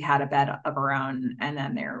that Julie had a bed of her own, and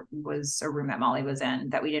then there was a room that Molly was in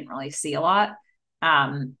that we didn't really see a lot.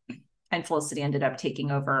 Um, and Felicity ended up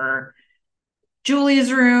taking over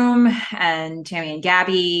Julie's room, and Tammy and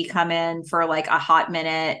Gabby come in for like a hot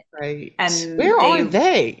minute, Right. and Where are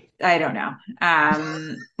they? I don't know.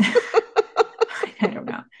 I don't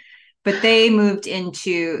know. But they moved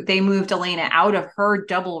Elena out of her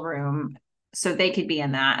double room so they could be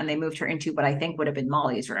in that, and they moved her into what I think would have been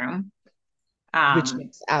Molly's room. Which Um,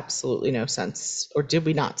 makes absolutely no sense. Or did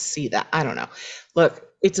we not see that? I don't know. Look,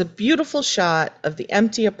 it's a beautiful shot of the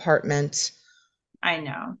empty apartment. I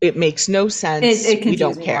know. It makes no sense. It We confused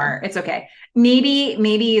don't me care. more. It's okay.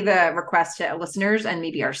 Maybe the request to listeners and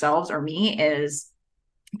maybe ourselves or me is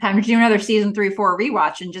time to do another season 3, 4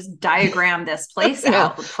 rewatch and just diagram this place No,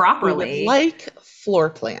 out we would properly. like floor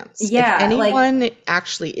plans. If Yeah, like anyone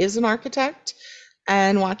actually is an architect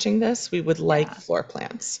and watching this, we would like yeah. floor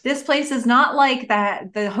plans. This place is not like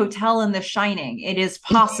that the hotel in The Shining. It is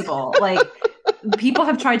possible. Like people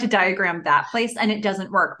have tried to diagram that place and it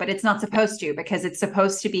doesn't work, but it's not supposed to because it's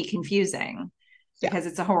supposed to be confusing Yeah. because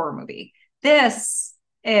it's a horror movie. This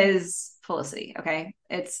is Felicity, okay?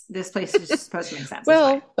 It's this place is just supposed to make sense. It's fine.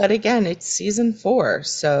 Well, but again, it's season 4,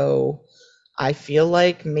 so I feel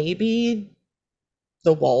like maybe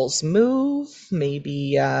the walls move,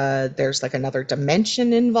 maybe there's like another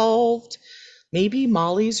dimension involved. Maybe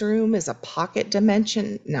Molly's room is a pocket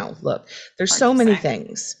dimension. No, look, there's Hard so to many say.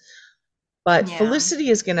 things. But Yeah. Felicity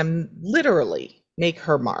is going to literally make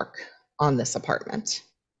her mark on this apartment.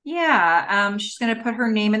 Yeah, she's going to put her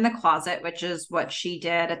name in the closet, which is what she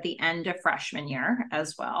did at the end of freshman year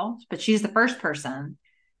as well. But she's the first person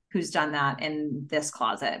who's done that in this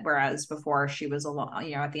closet, whereas before she was a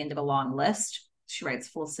long, at the end of a long list. She writes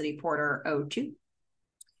Felicity Porter O2.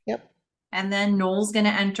 Yep. And then Noel's going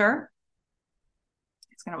to enter.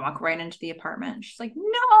 He's going to walk right into the apartment. She's like,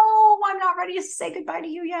 no, I'm not ready to say goodbye to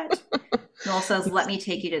you yet. Noel says, let me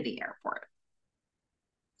take you to the airport.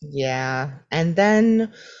 Yeah. And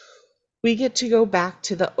then we get to go back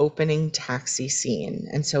to the opening taxi scene.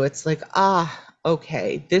 And so it's like,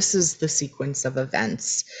 okay, this is the sequence of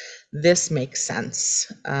events. This makes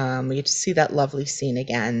sense. We get to see that lovely scene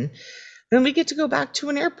again. Then we get to go back to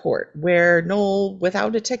an airport where Noel,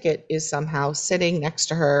 without a ticket, is somehow sitting next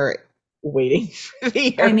to her waiting for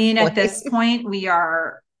the I mean, at airplane. this point, we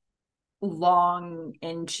are long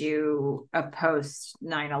into a post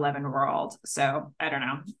 9/11 world. So I don't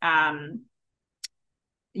know.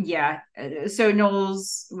 Yeah. So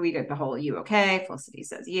Knowles, we get the whole you okay? Felicity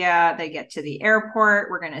says, yeah. They get to the airport.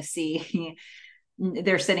 We're going to see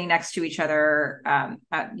they're sitting next to each other,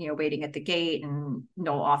 waiting at the gate. And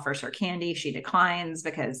Noel offers her candy. She declines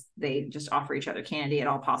because they just offer each other candy at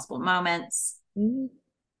all possible moments. Mhm.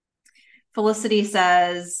 Felicity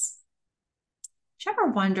says, "Do you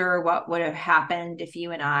ever wonder what would have happened if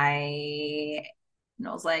you and I?"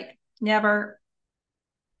 Noel's like, "Never."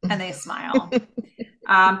 And they smile.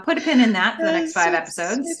 Put a pin in that for the next Yes, five it's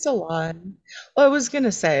episodes. a lot. Well, I was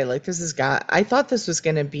gonna say, like, I thought this was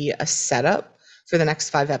gonna be a setup for the next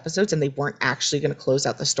 5 episodes, and they weren't actually gonna close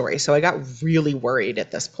out the story. So I got really worried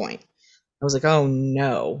at this point. I was like, oh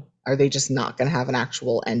no, are they just not gonna have an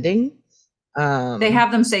actual ending? They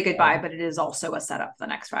have them say goodbye, So but it is also a setup for the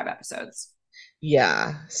next 5 episodes.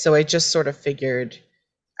 yeah. So I just sort of figured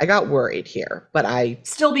I got worried here, but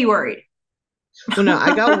Still be worried. well, no,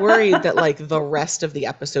 I got worried that like the rest of the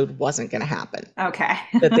episode wasn't gonna happen. Okay.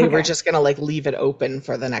 That they were Okay. just gonna like leave it open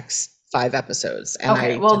for the next 5 episodes, and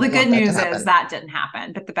Okay, I well, the didn't good want that to news is happen. that didn't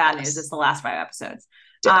happen, but the bad news is Yes, the last 5 episodes.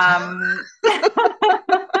 did.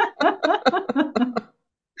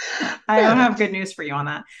 I Fair don't have enough. good news for you on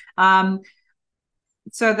that. Um,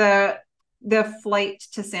 so the flight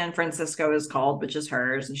to San Francisco is called, which is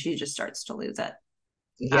hers, and she just starts to lose it.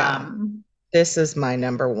 Yeah, Um, this is my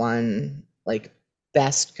number one, like,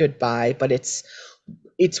 best goodbye, but it's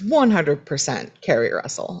 100% Carrie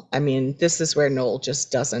Russell. I mean, this is where Noel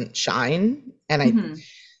just doesn't shine, and mhm,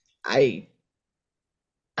 I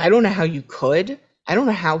I don't know how you could. I don't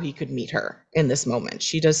know how he could meet her in this moment.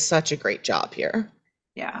 She does such a great job here.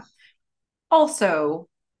 yeah. Also,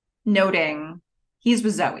 noting he's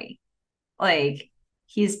with Zoe. Like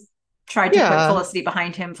he's tried to put Yeah, Felicity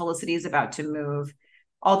behind him. Felicity is about to move.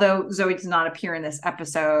 Although Zoe does not appear in this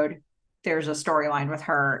episode, there's a storyline with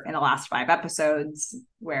her in the last 5 episodes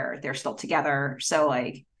where they're still together. So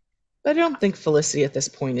like, but I don't think Felicity at this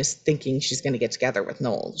point is thinking she's going to get together with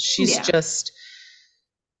Noel. She's yeah, just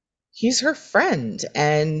he's her friend,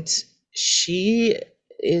 and she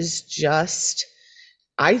is just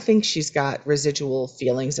I think she's got residual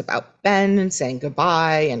feelings about Ben and saying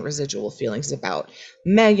goodbye, and residual feelings about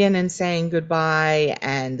Megan and saying goodbye,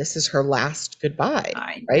 and this is her last goodbye,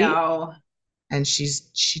 I right? know. And she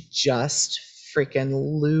just freaking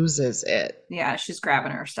loses it. Yeah, she's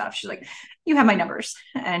grabbing her stuff. She's like, "You have my numbers,"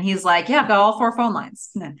 and he's like, "Yeah, I've got all 4 phone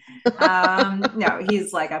lines." No,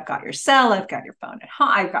 he's like, "I've got your cell, I've got your phone at home,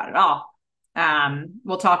 I've got it all.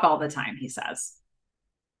 We'll talk all the time," he says.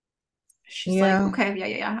 She's like, Yeah. "Okay, yeah,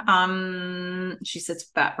 yeah, yeah." She sits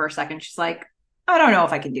with that for a second. She's like, "I don't know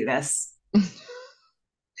if I can do this."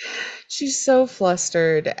 She's so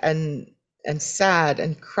flustered and sad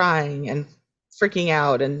and crying and freaking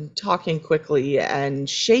out and talking quickly and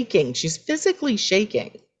shaking. She's physically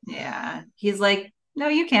shaking. Yeah, he's like, "No,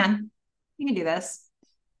 you can. You can do this."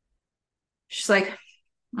 She's like,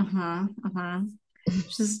 "Mm-hmm, mm-hmm."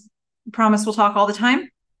 She says, "Promise we'll talk all the time."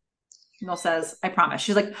 Noel says, "I promise."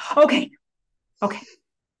 She's like, "Okay, okay."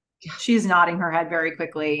 Yeah. She's nodding her head very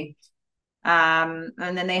quickly. And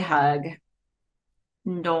then they hug.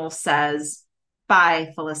 Noel says,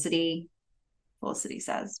 "Bye, Felicity." Felicity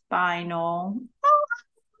says, "Bye, Noel."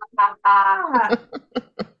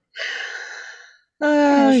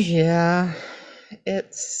 Oh Ish. yeah.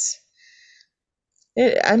 It's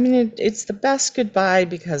I mean it's the best goodbye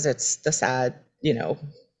because it's the sad,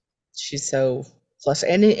 she's so flustered,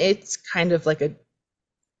 and it's kind of like a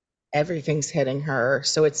everything's hitting her.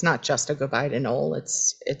 So it's not just a goodbye to Noel.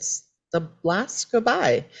 It's the last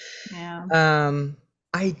goodbye. Yeah. Um,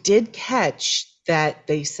 I did catch that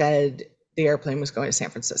they said the airplane was going to San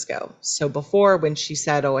Francisco. So before, when she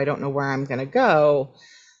said, "Oh, I don't know where I'm going to go,"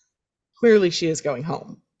 clearly she is going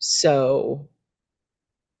home. So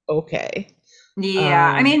okay.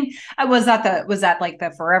 Yeah. I Um, mean, was that like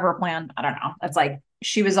the forever plan? I don't know. It's like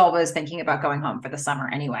she was always thinking about going home for the summer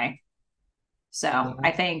anyway. So yeah,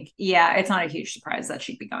 I think, yeah, it's not a huge surprise that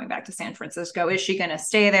she'd be going back to San Francisco. Is she going to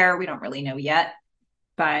stay there? We don't really know yet.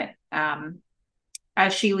 But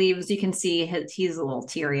as she leaves, you can see he's a little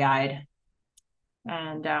teary eyed.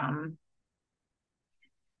 And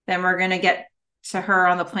then we're going to get to her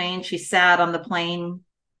on the plane. She's sad on the plane.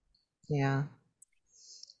 yeah.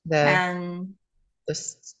 The And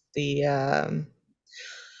the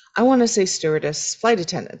I want to say stewardess, flight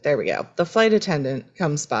attendant. There we go. The flight attendant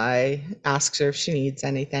comes by, asks her if she needs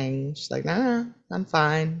anything. She's like, "Nah, I'm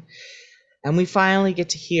fine." And we finally get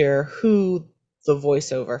to hear who the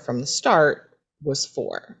voiceover from the start was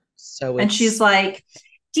for. So and she's it's, like,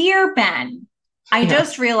 "Dear Ben, I yeah,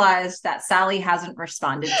 just realized that Sally hasn't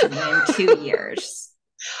responded to me in 2 years."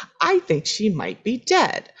 I think she might be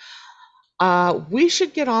dead. We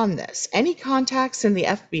should get on this. Any contacts in the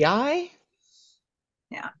FBI?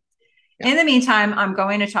 Yeah. Yeah, In the meantime, I'm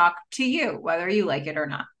going to talk to you, whether you like it or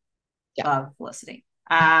not. yeah, Love, Felicity.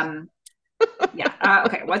 Yeah.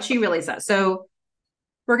 Okay. What she really says. So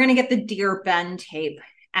we're going to get the Dear Ben tape,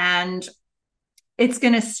 and it's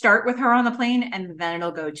going to start with her on the plane, and then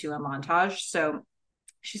it'll go to a montage. So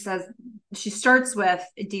she says, she starts with,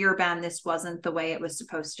 "Dear Ben, this wasn't the way it was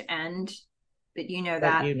supposed to end, but you know but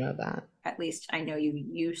that. you know that. At least I know you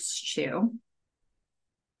used to."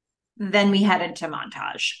 Then we head into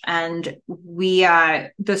montage, and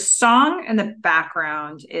the song in the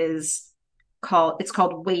background is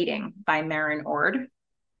called "Waiting" by Marin Ord.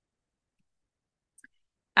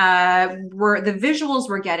 Where the visuals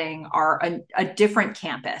we're getting are a different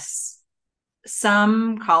campus,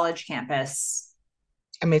 some college campus,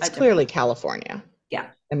 I mean, it's a different, clearly California.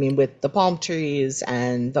 yeah. I mean, with the palm trees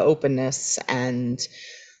and the openness and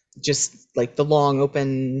just like the long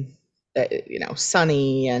open.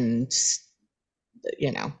 sunny, and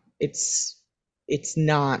you know, it's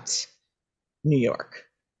not New York.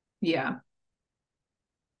 Yeah.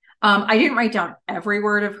 I didn't write down every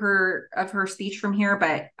word of her speech from here,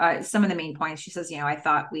 but some of the main points. She says, I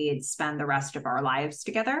thought we'd spend the rest of our lives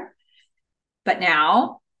together, but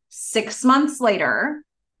now 6 months later,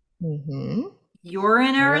 Mm-hmm. you're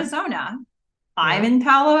in Yeah. Arizona. I'm Yeah. in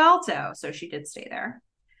Palo Alto, so she did stay there.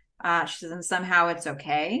 She says, and somehow it's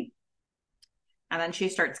okay. And then she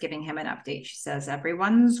starts giving him an update. She says,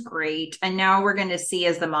 everyone's great. And now we're going to see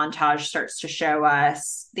as the montage starts to show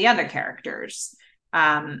us the other characters.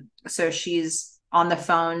 So she's on the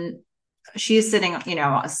phone. She's sitting,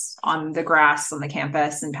 on the grass on the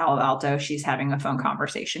campus in Palo Alto. She's having a phone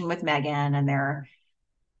conversation with Megan, and they're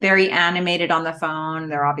very animated on the phone.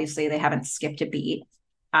 They haven't skipped a beat.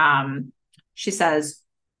 She says,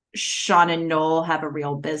 Sean and Noel have a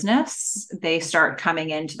real business. They start coming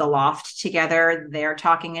into the loft together. They're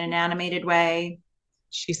talking in an animated way.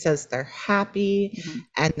 She says they're happy, Mm-hmm.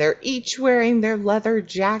 and they're each wearing their leather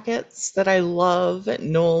jackets that I love.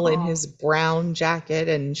 Noel in Oh, his brown jacket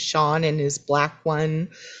and Sean in his black one.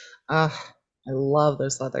 I love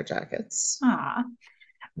those leather jackets. ah.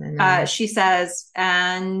 I know. She says,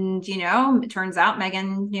 and it turns out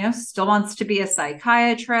Megan, still wants to be a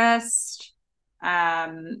psychiatrist.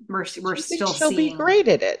 We're She thinks still she'll be seeing, great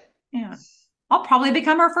at it. yeah, I'll probably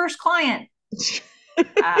become her first client.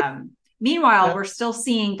 Meanwhile, Yeah. we're still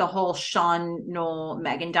seeing the whole Sean, Noel,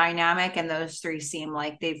 Megan dynamic, and those three seem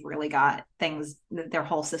like they've really got things. Their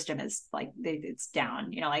whole system is like it's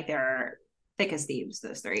down. Like they're thick as thieves.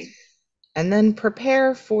 Those three. And then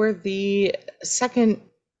prepare for the second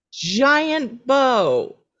giant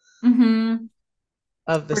bow Mm-hmm.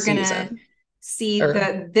 of the We're gonna season. see Or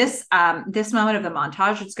this moment of the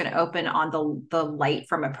montage. It's going to open on the light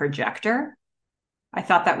from a projector. I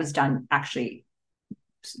thought that was done actually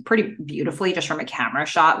pretty beautifully just from a camera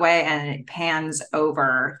shot way, and it pans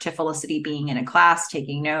over to Felicity being in a class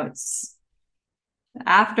taking notes.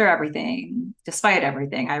 After everything, despite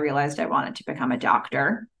everything, I realized I wanted to become a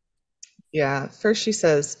doctor. yeah, first she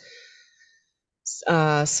says,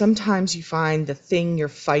 sometimes you find the thing you're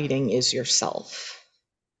fighting is yourself.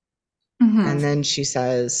 And Mm-hmm. then she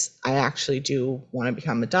says, I actually do want to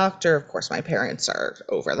become a doctor. Of course, my parents are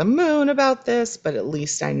over the moon about this, but at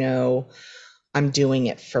least I know I'm doing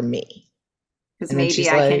it for me. Because And then maybe she's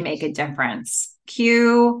I can like, make a difference.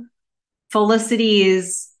 Cue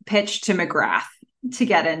Felicity's pitch to McGrath to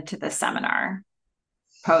get into the seminar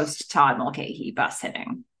post Todd Mulcahy bus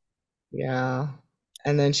hitting. yeah.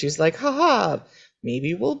 And then she's like, haha,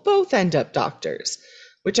 maybe we'll both end up doctors,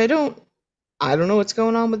 which I don't know what's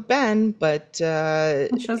going on with Ben, but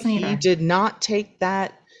She doesn't he either. did not take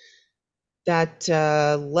that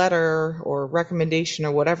letter or recommendation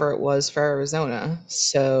or whatever it was for Arizona.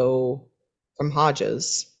 So from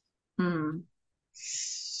Hodges. Hmm.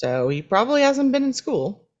 So he probably hasn't been in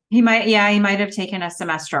school. He might have taken a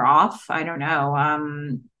semester off. I don't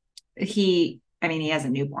know. He has a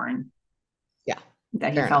newborn Yeah,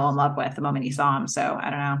 that he fair fell enough. in love with the moment he saw him. So I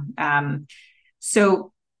don't know.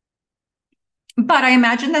 So, but I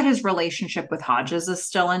imagine that his relationship with Hodges is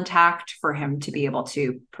still intact for him to be able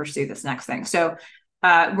to pursue this next thing. So,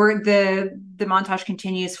 where the montage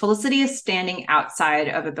continues, Felicity is standing outside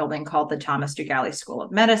of a building called the Thomas Dugali School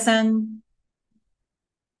of Medicine.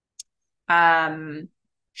 Um,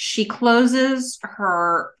 she closes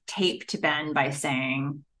her tape to Ben by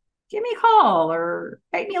saying, "Give me a call or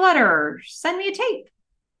write me a letter, or send me a tape.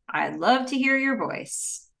 I'd love to hear your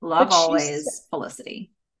voice. Love But she's always,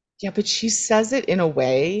 Felicity." Yeah, but she says it in a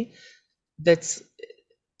way that's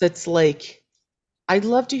like, I'd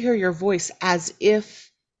love to hear your voice, as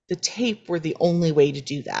if the tape were the only way to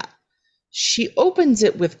do that. She opens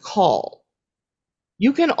it with call.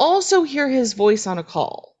 You can also hear his voice on a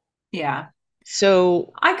call. Yeah.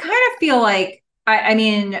 So, I kind of feel like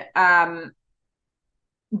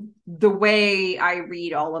the way I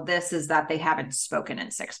read all of this is that they haven't spoken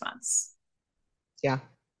in 6 months. yeah,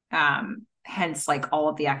 Hence, like all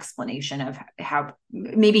of the explanation of how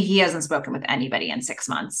maybe he hasn't spoken with anybody in 6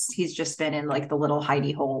 months. He's just been in like the little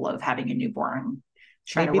hidey hole of having a newborn,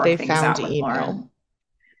 trying to maybe they work things found out with email. Lauren.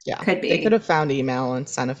 Yeah, Could they could be. have found email and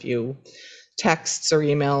sent a few texts or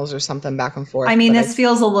emails or something back and I forth, mean, but this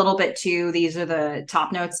feels a little bit too, these are the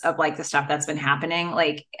top notes of like the stuff that's been happening.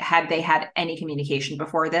 Like, had they had any communication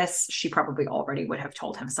before this, she probably already would have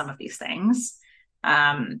told him some of these things.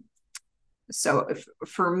 Um, so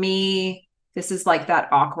for me, this is like that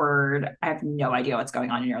awkward, I have no idea what's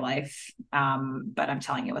going on in your life, but I'm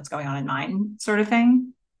telling you what's going on in mine sort of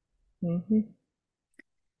thing. Mhm.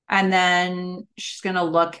 And then she's going to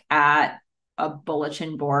look at a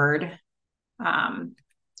bulletin board. Um,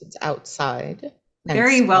 It's outside,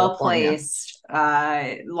 Very hence well California. placed,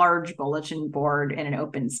 large bulletin board in an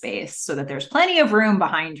open space so that there's plenty of room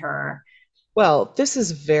behind her. Well, this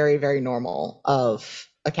is very, very normal of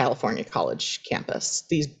a California college campus.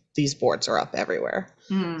 These boards are up everywhere.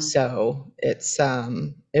 Mm, So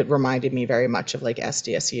it reminded me very much of like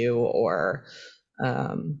SDSU or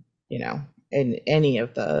you know, in any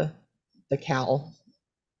of the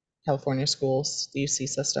California schools, the UC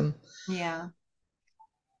system. yeah.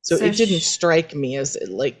 So So it didn't strike me as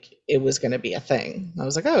like it was going to be a thing. I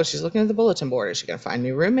was like, oh, she's looking at the bulletin board. Is she going to find a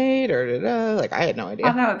new roommate or da, da? Like I had no oh, idea.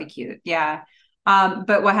 that would be cute. Yeah.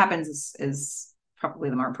 But what happens is probably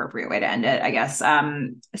the more appropriate way to end it, I guess.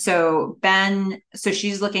 So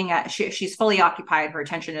she's looking at she's fully occupied. Her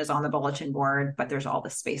attention is on the bulletin board, but there's all the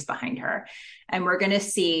space behind her. And we're gonna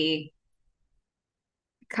see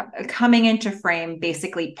coming into frame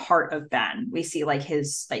basically part of Ben. We see like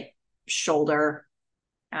his like shoulder.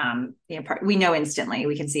 We know instantly.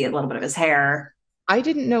 We can see a little bit of his hair. I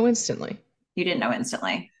didn't know instantly. You didn't know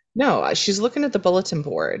instantly. No, she's looking at the bulletin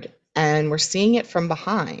board and we're seeing it from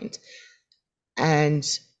behind. And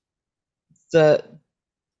the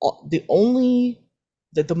the only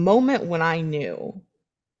the moment when I knew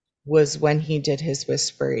was when he did his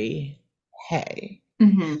whispery hey.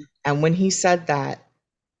 Mm-hmm. And when he said that,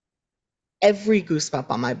 every goosebump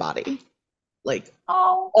on my body, like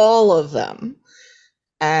Oh, all of them.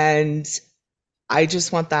 And I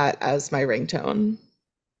just want that as my ringtone.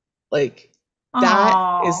 Like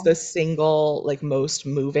that is oh, the single like most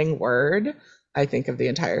moving word I think of the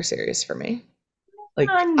entire series for me. Like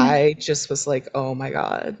fun. I just was like, "Oh my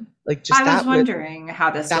God." Like I just was wondering how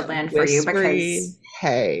this would that land for you whispery because,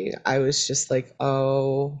 hey. I was just like,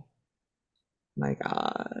 "Oh my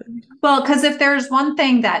God." well, because if there's one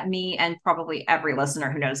thing that me and probably every listener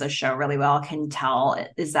who knows this show really well can tell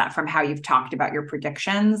is that from how you've talked about your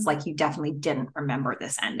predictions, like you definitely didn't remember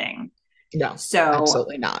this ending. No, So,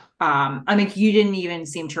 absolutely not. I mean, you didn't even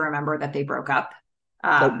seem to remember that they broke up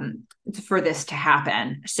Nope. for this to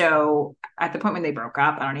happen. So, at the point when they broke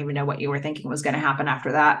up, I don't even know what you were thinking was going to happen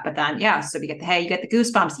after that. But then, yeah, so we get the hey, you get the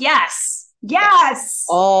goosebumps. Yes, Yes. yes.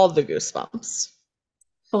 All the goosebumps.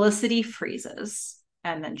 Felicity freezes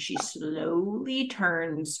and then she slowly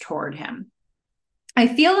turns toward him. I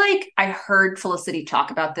feel like I heard Felicity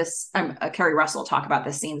talk about this, Carrie Russell talk about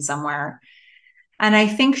this scene somewhere. And I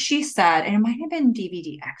think she said, and it might have been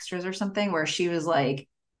DVD extras or something, where she was like,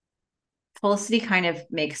 Felicity kind of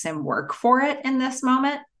makes him work for it in this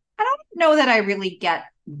moment. I don't know that I really get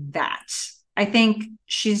that. I think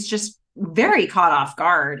she's just very caught off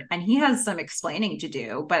guard and he has some explaining to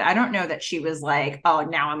do, but I don't know that she was like, oh,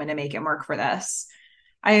 now I'm going to make him work for this.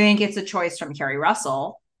 I think it's a choice from Carrie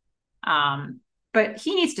Russell, but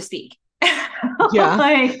he needs to speak. Yeah.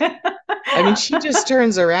 Like, I mean, she just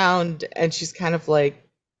turns around and she's kind of like,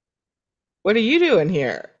 "What are you doing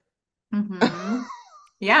here?" mm-hmm.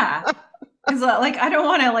 Yeah, because like I don't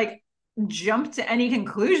want to like jump to any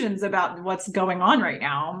conclusions about what's going on right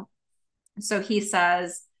now. So he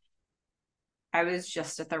says, I was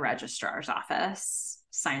just at the registrar's office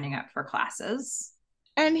signing up for classes.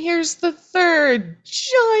 And here's the third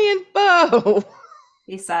giant bow.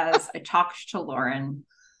 He says, I talked to Lauren.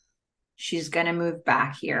 She's going to move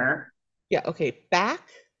back here. Yeah, okay, back,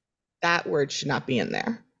 that word should not be in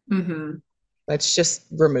there. Mm-hmm. Let's just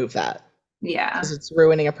remove that because Yeah. it's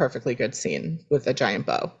ruining a perfectly good scene with a giant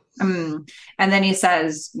bow. And then he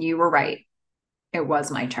says, you were right. It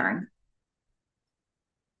was my turn.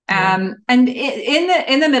 Yeah. And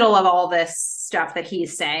in the middle of all this stuff that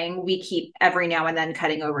he's saying, we keep every now and then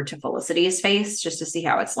cutting over to Felicity's face just to see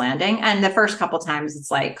how it's landing. And the first couple times,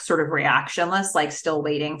 it's like sort of reactionless, like still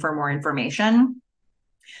waiting for more information.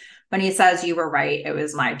 When he says, "You were right, it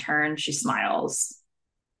was my turn," she smiles.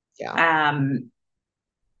 Yeah. Um,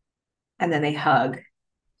 and then they hug,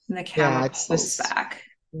 and the Yeah, camera it's pulls this back.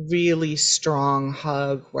 really strong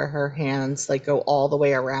hug where her hands like go all the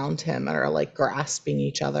way around him and are like grasping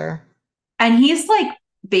each other. And he's like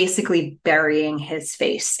basically burying his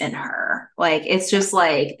face in her. Like it's just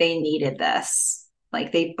like they needed this.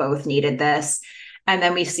 Like they both needed this. And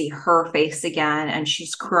then we see her face again and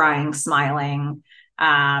she's crying, smiling.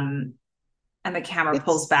 Um, and the camera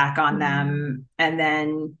pulls It's back on them. And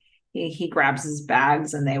then he grabs his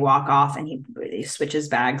bags and they walk off and he switches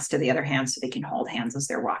bags to the other hand so they can hold hands as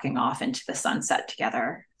they're walking off into the sunset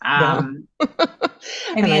together. yeah. I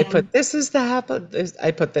And I put mean, this is the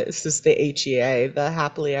I put this is the HEA, the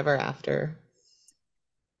happily ever after.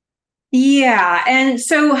 yeah. And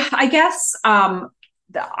so I guess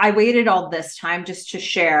I waited all this time just to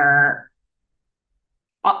share.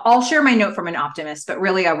 I'll share my note from an optimist, but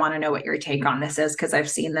really I want to know what your take on this is because I've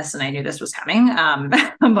seen this and I knew this was coming.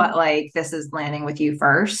 But like this is landing with you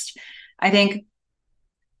first. I think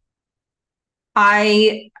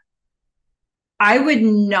I I would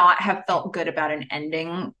not have felt good about an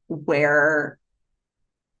ending where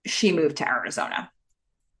she moved to Arizona.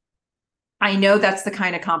 I know that's the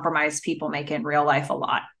kind of compromise people make in real life a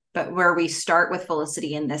lot, but where we start with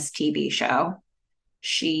Felicity in this TV show,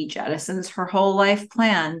 she jettisons her whole life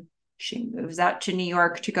plan. She moves out to New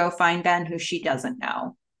York to go find Ben, who she doesn't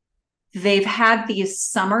know. They've had these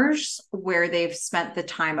summers where they've spent the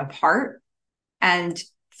time apart, and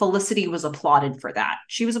Felicity was applauded for that.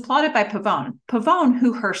 She was applauded by Pavone. Pavone,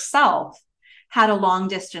 who herself had a long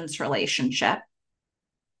distance relationship.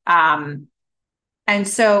 Um, and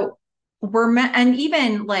so and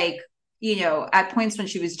even like, at points when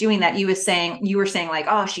she was doing that, you were saying like,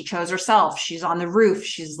 oh, she chose herself. She's on the roof.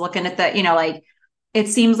 She's looking at like, it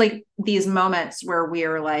seems like these moments where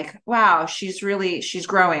we're like, wow, she's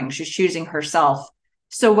growing. She's choosing herself.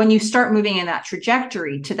 So when you start moving in that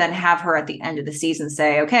trajectory to then have her at the end of the season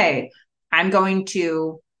say, okay, I'm going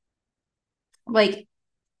to like,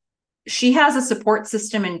 she has a support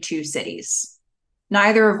system in two cities,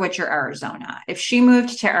 neither of which are Arizona. If she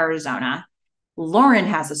moved to Arizona, Lauren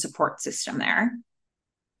has a support system there.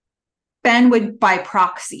 Ben would by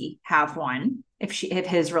proxy have one. If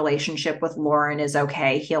his relationship with Lauren is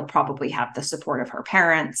okay, he'll probably have the support of her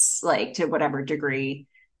parents, like to whatever degree.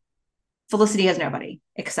 Felicity has nobody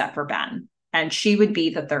except for Ben. And she would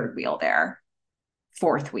be the third wheel there,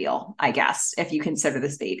 fourth wheel, I guess, if you consider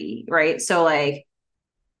this baby, right? So like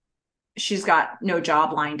she's got no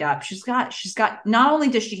job lined up. She's got not only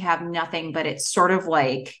does she have nothing, but it's sort of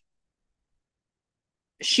like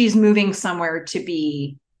she's moving somewhere to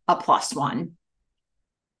be a plus one.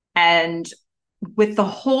 And with the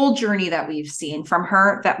whole journey that we've seen from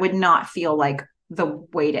her, that would not feel like the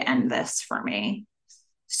way to end this for me.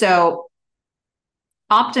 So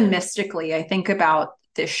optimistically, I think about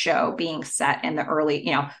this show being set in the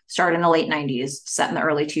early, start in the late 90s, set in the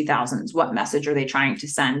early 2000s. What message are they trying to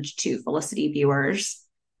send to Felicity viewers?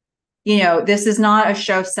 This is not a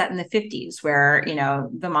show set in the 50s where,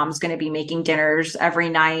 the mom's going to be making dinners every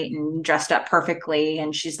night and dressed up perfectly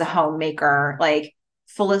and she's the homemaker. Like,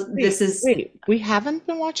 this is, Wait, we haven't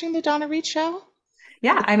been watching the Donna Reed show?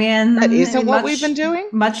 yeah, I That isn't mean, what we've been doing?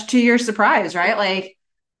 much to your surprise, right? Like,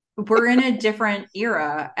 we're in a different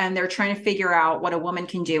era and they're trying to figure out what a woman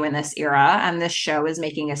can do in this era. And this show is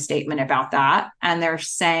making a statement about that. And they're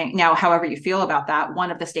saying, now, however you feel about that,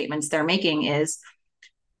 one of the statements they're making is,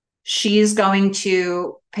 she's going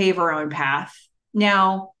to pave her own path.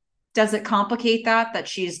 Now, does it complicate that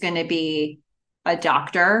she's going to be a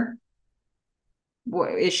doctor?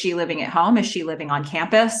 Is she living at home? Is she living on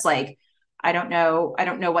campus? Like, I don't know. I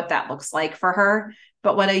don't know what that looks like for her.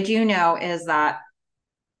 But what I do know is that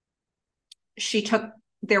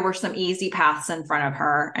there were some easy paths in front of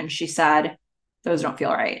her. And she said, those don't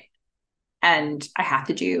feel right. And I have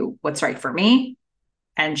to do what's right for me.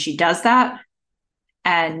 And she does that.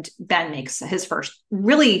 And Ben makes his first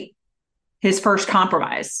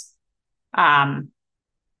compromise. Or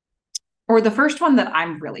the first one that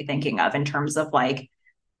I'm really thinking of in terms of like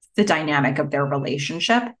the dynamic of their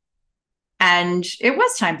relationship. And it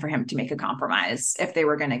was time for him to make a compromise if they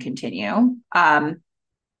were going to continue.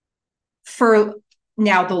 For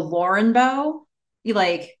now, the Lauren Bow,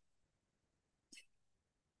 like,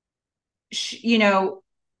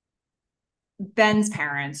 Ben's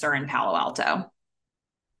parents are in Palo Alto.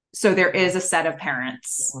 So there is a set of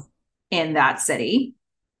parents in that city.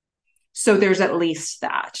 So there's at least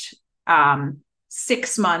that.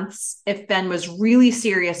 6 months, if Ben was really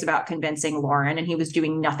serious about convincing Lauren and he was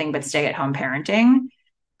doing nothing but stay at home parenting,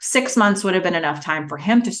 6 months would have been enough time for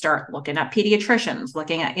him to start looking at pediatricians,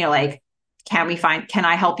 looking at, like, can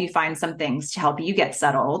I help you find some things to help you get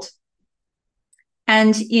settled?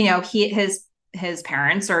 And, his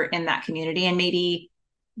parents are in that community and maybe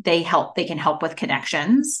they can help with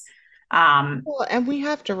connections. Well, and we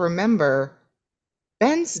have to remember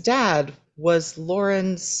Ben's dad was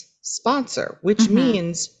Lauren's sponsor, which Mm-hmm.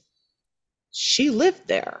 means she lived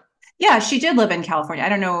there. Yeah, she did live in California. I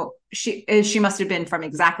don't know. She must have been from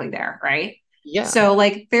exactly there, right? Yeah. So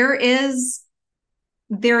like there is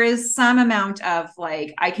some amount of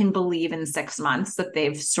like I can believe in 6 months that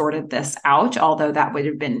they've sorted this out, although that would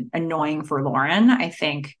have been annoying for Lauren, I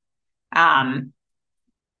think. Um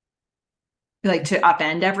like to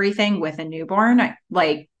upend everything with a newborn,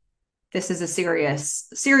 like this is a serious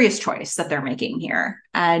choice that they're making here.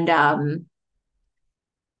 And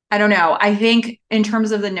I don't know. I think in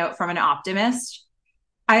terms of the note from an optimist,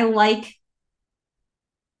 I like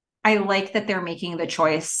I like that they're making the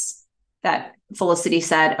choice that Felicity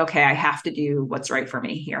said, okay, I have to do what's right for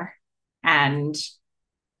me here. And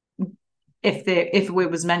if it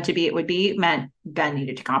was meant to be, it would be meant Ben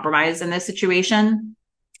needed to compromise in this situation.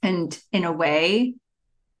 And in a way,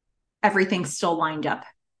 everything still lined up.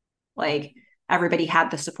 Like everybody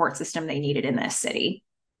had the support system they needed in this city.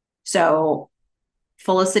 So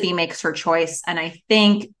Felicity makes her choice. And I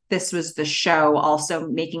think this was the show also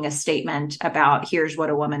making a statement about here's what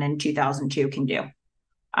a woman in 2002 can do.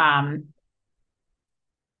 Um,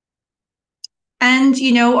 and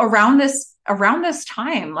around this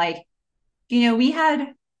time, like, we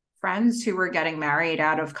had friends who were getting married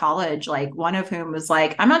out of college, like one of whom was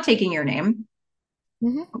like, I'm not taking your name.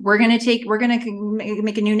 Mhm. We're gonna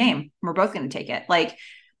make a new name. We're both gonna take it. Like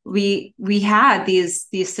we had these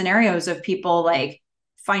scenarios of people like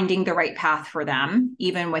finding the right path for them,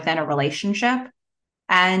 even within a relationship.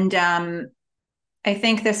 And I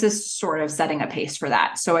think this is sort of setting a pace for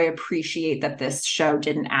that. So I appreciate that this show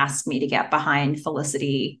didn't ask me to get behind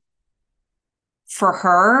Felicity for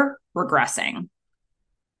her regressing.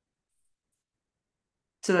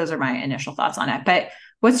 So those are my initial thoughts on it. But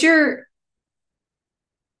what's your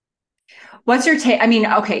what's your take? I mean,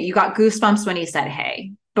 okay, you got goosebumps when he said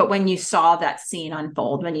hey, but when you saw that scene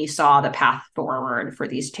unfold, when you saw the path forward for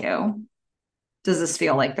these two, does this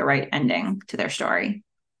feel like the right ending to their story?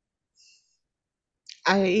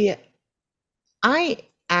 I I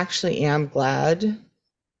actually am glad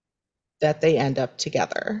that they end up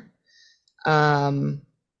together. Um,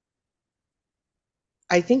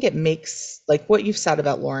 I think it makes like what you've said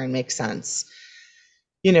about Lauren makes sense.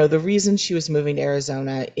 The reason she was moving to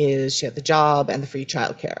Arizona is she had the job and the free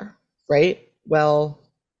childcare, right? Well,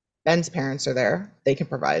 Ben's parents are there. They can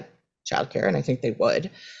provide childcare, and I think they would.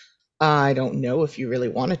 I don't know if you really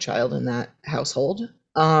want a child in that household,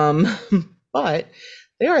 but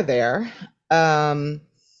they are there. Um,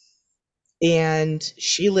 and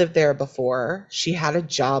she lived there before. She had a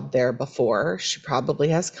job there before. She probably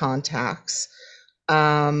has contacts.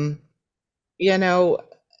 Um, you know,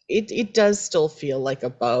 it does still feel like a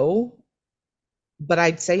bow, but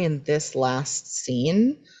I'd say in this last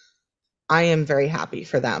scene, I am very happy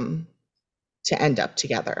for them to end up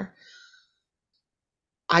together.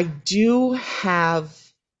 I do have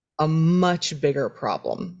a much bigger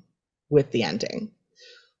problem with the ending,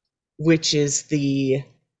 which is the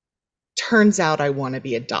turns out I want to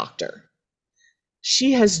be a doctor.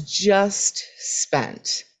 She has just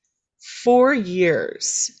spent 4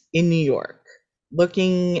 years in New York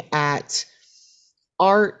looking at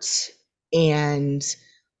art and,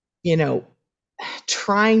 you know,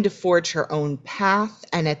 trying to forge her own path.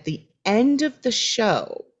 And at the end of the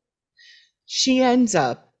show, she ends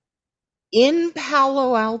up in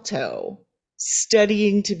Palo Alto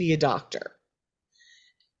studying to be a doctor.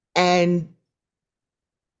 And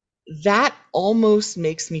that almost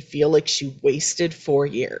makes me feel like she wasted 4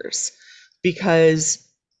 years because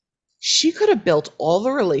she could have built all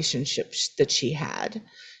the relationships that she had.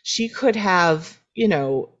 She could have,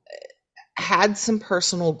 had some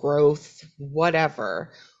personal growth,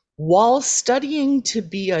 whatever, while studying to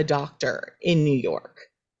be a doctor in New York.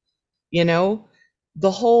 You know, the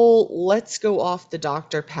whole let's go off the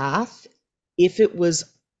doctor path, if it was,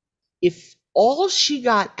 if all she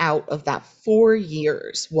got out of that 4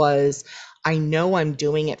 years was, I know I'm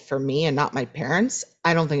doing it for me and not my parents,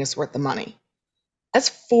 I don't think it's worth the money. That's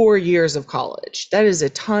 4 years of college. That is a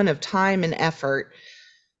ton of time and effort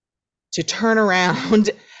to turn around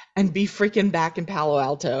and be freaking back in Palo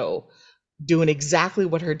Alto doing exactly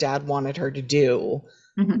what her dad wanted her to do.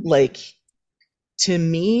 Mm-hmm. Like, to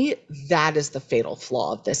me, that is the fatal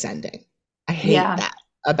flaw of this ending. I hate Yeah. that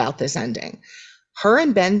about this ending. Her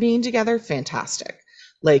and Ben being together, fantastic.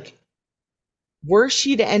 Like, were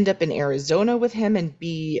she to end up in Arizona with him and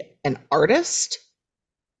be an artist,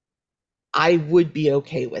 I would be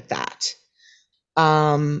okay with that.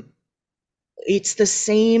 Um, it's the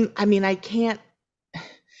same. I mean, I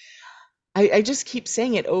just keep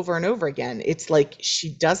saying it over and over again. It's like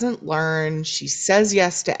she doesn't learn, she says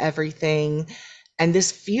yes to everything. And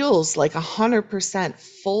this feels like 100%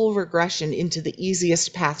 full regression into the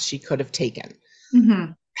easiest path she could have taken.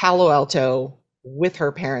 Mm-hmm. Palo Alto with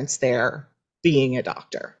her parents there, being a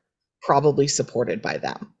doctor, probably supported by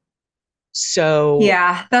them. So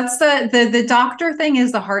Yeah, that's the doctor thing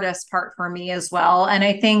is the hardest part for me as well. And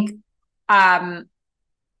I think um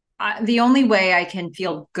the only way I can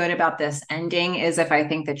feel good about this ending is if I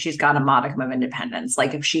think that she's got a modicum of independence,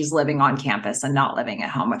 like if she's living on campus and not living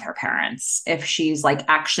at home with her parents, if she's like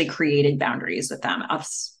actually created boundaries with them.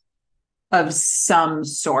 of some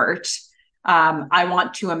sort. I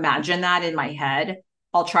want to imagine that in my head.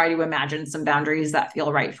 I'll try to imagine some boundaries that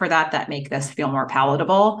feel right for that, that make this feel more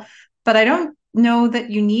palatable. But I don't know that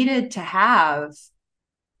you needed to have,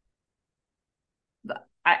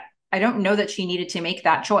 I, I don't know that she needed to make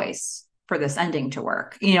that choice for this ending to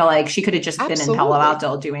work. Like she could have just been in Palo Absolutely.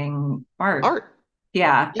 Alto doing art. Art.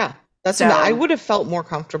 Yeah. Yeah. I So, would have felt more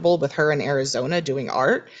comfortable with her in Arizona doing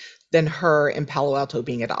art than her in Palo Alto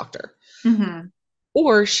being a doctor. mhm,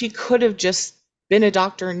 Or she could have just been a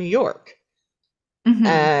doctor in New York.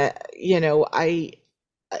 mhm, I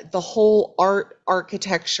the whole art,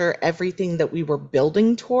 architecture, everything that we were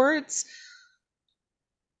building towards,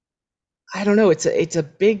 I don't know, it's a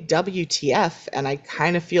big WTF, and I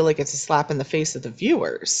kind of feel like it's a slap in the face of the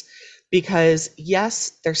viewers because yes,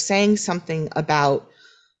 they're saying something about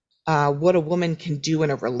what a woman can do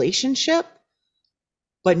in a relationship,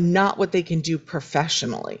 but not what they can do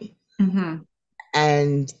professionally, mhm.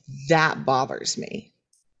 and that bothers me.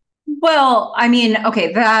 Well, I mean,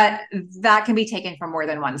 okay, that can be taken from more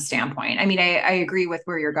than one standpoint. I mean, I agree with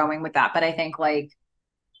where you're going with that, but I think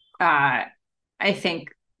uh I think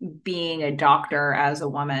being a doctor as a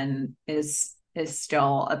woman is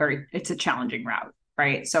still it's a challenging route,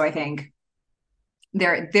 right? So I think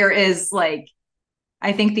there is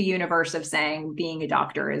I think the universe of saying being a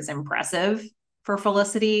doctor is impressive for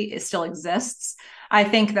Felicity it still exists. I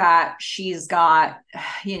think that she's got,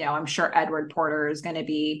 I'm sure Edward Porter is going to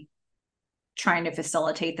be trying to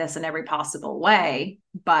facilitate this in every possible way.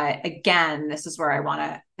 But again, this is where I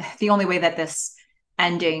want the only way that this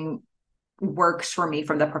ending works for me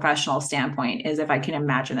from the professional standpoint is if I can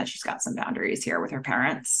imagine that she's got some boundaries here with her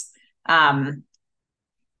parents, um,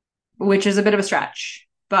 which is a bit of a stretch.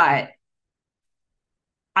 But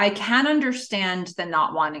I can understand the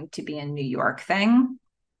not wanting to be in New York thing.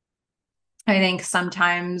 I think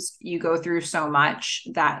sometimes you go through so much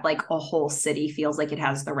that like a whole city feels like it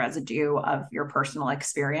has the residue of your personal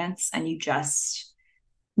experience and you just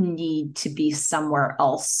need to be somewhere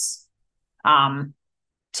else um,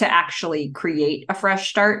 to actually create a fresh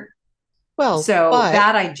start. Well, So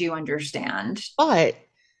that I do understand. but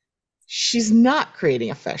she's not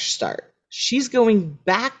creating a fresh start. She's going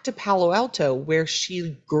back to Palo Alto where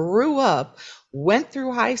she grew up, went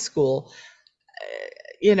through high school,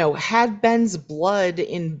 had Ben's blood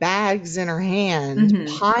in bags in her hand, Mm-hmm,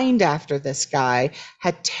 pined after this guy,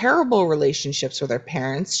 had terrible relationships with her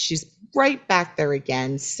parents. She's right back there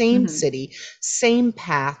again, same mm-hmm, city, same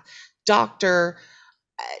path. Doctor,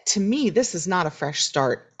 to me, this is not a fresh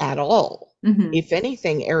start at all. mm-hmm, If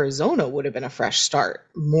anything, Arizona would have been a fresh start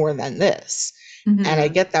more than this. And I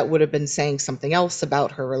mm-hmm. get that would have been saying something else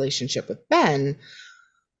about her relationship with Ben,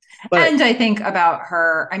 but And I think about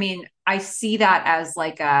her, I mean, I see that as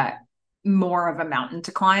like a more of a mountain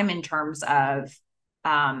to climb in terms of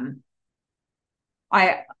um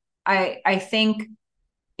I I think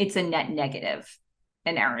it's a net negative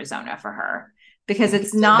in Arizona for her I because think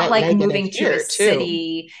it's it's a not net like negative moving to a here too.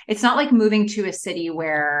 city. It's not like moving to a city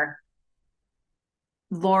where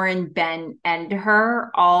Lauren, Ben, and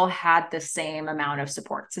her all had the same amount of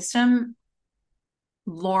support system.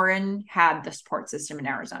 Lauren had the support system in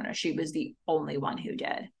Arizona. She was the only one who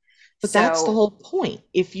did. But that's the So, whole point.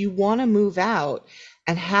 If you want to move out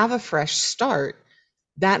and have a fresh start,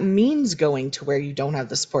 that means going to where you don't have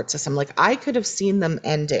the support system. Like I could have seen them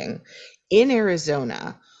ending in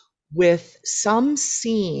Arizona with some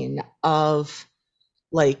scene of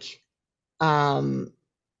like um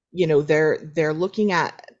they're looking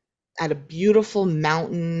at a beautiful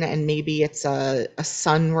mountain and maybe it's a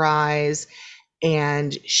sunrise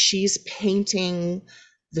and she's painting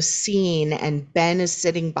the scene and Ben is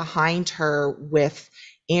sitting behind her with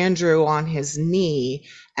Andrew on his knee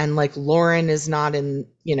and like Lauren is not in,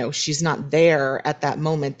 she's not there at that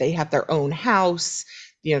moment. They have their own house,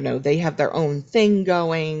 they have their own thing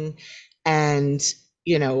going and,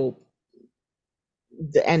 you know,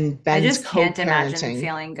 and I Ben's just can't imagine co-parenting.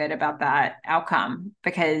 feeling good about that outcome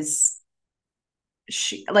because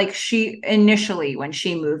she initially when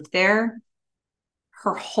she moved there,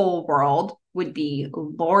 her whole world would be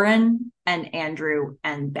Lauren and Andrew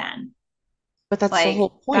and Ben. But that's the Like whole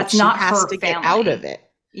point. that's She not has her to get out of family. it.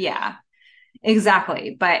 Yeah,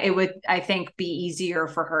 exactly. But it would, I think, be easier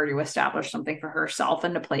for her to establish something for herself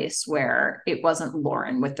in a place where it wasn't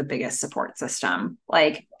Lauren with the biggest support system.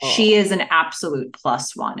 Like she Oh, is an absolute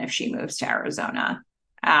plus one if she moves to Arizona,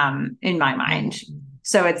 in my mind. oh,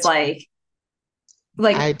 So it's like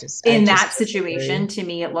I in just that disagree. situation, to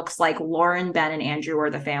me, it looks like Lauren, Ben, and Andrew are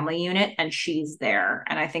the family unit, and she's there.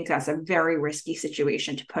 And I think that's a very risky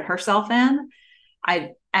situation to put herself in.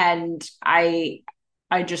 I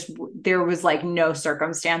I just, there was like no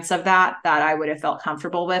circumstance of that I would have felt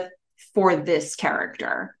comfortable with for this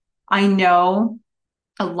character. I know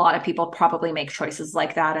a lot of people probably make choices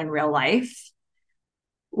like that in real life.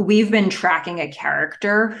 We've been tracking a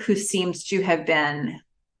character who seems to have been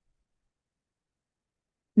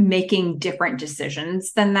making different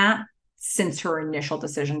decisions than that since her initial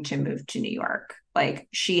decision to move to New York. Like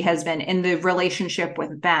she has been in the relationship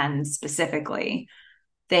with Ben specifically.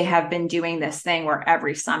 They have been doing this thing where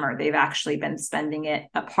every summer they've actually been spending it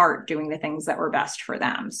apart doing the things that were best for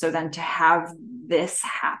them. So then to have this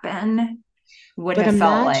happen would But have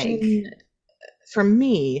felt like, imagine for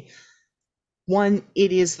me, one,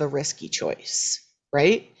 it is the risky choice,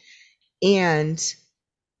 right? And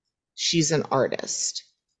she's an artist.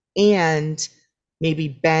 And maybe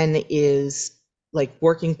Ben is like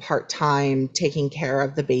working part time, taking care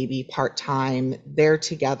of the baby part time. They're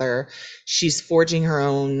together. She's forging her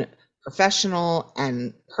own professional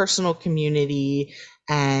and personal community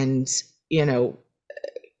and, you know,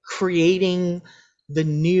 creating the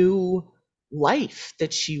new life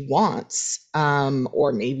that she wants.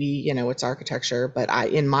 Or maybe, it's architecture, but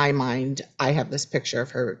in my mind, I have this picture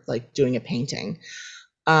of her like doing a painting.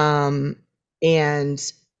 Um, and,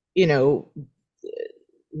 you know,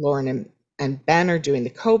 Lauren and Ben are doing the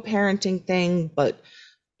co-parenting thing, but,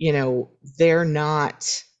 they're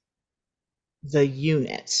not the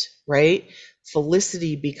unit, right?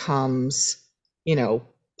 Felicity becomes, you know,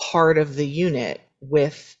 part of the unit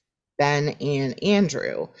with Ben and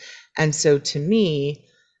Andrew. And so to me,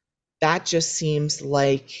 that just seems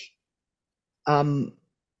like um,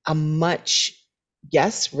 a much,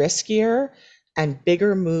 yes, riskier and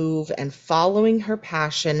bigger move, and following her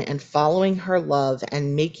passion and following her love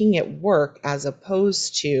and making it work, as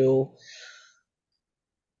opposed to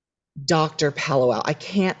Dr. Palo Alto. I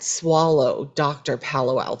can't swallow Dr.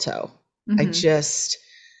 Palo Alto. I mm-hmm, just,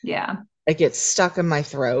 yeah. it gets stuck in my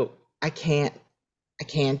throat. I can't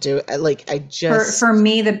do it. I For just,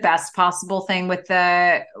 me, the best possible thing with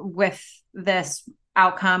this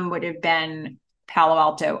outcome would have been Palo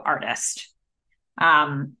Alto artist.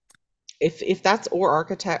 Um, if that's, or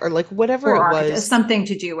architect, or like whatever or it architect, was. something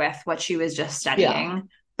to do with what she was just Yeah, studying,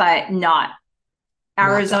 but not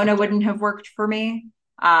not Arizona doctor. wouldn't have worked for me.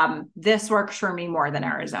 This works for me more than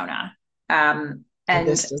Arizona. And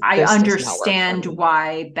And I this does not work for understand me.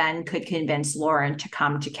 why Ben could convince Lauren to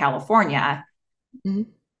come to California Mhm.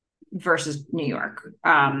 versus New York.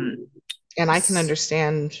 And I can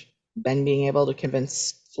understand Ben being able to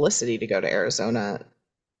convince Felicity to go to Arizona.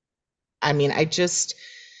 I mean,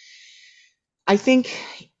 I think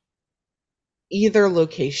either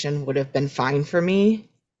location would have been fine for me,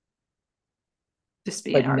 just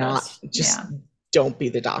be an but not, artist. just Yeah. don't be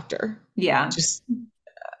the doctor. Yeah. Just,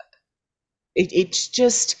 it's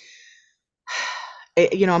just,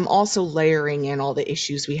 I'm also layering in all the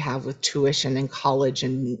issues we have with tuition and college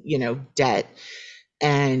and, debt.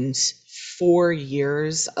 And 4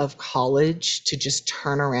 years of college to just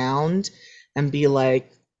turn around and be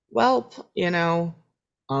like, well, I'm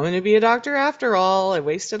going to be a doctor after all. I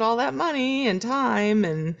wasted all that money and time.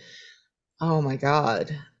 And oh my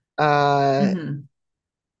God. Uh, Mm-hmm.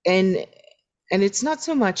 and, and it's not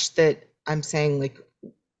so much that I'm saying like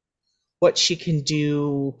what she can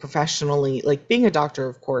do professionally. Like being a doctor,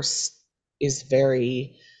 of course, is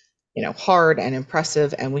very, hard and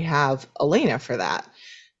impressive. And we have Elena for that.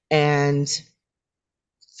 And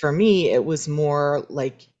for me, it was more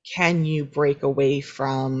like, can you break away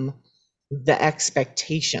from the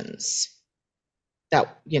expectations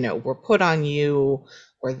that, were put on you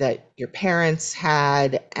or that your parents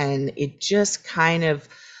had? And it just kind of,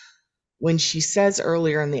 when she says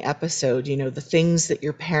earlier in the episode, the things that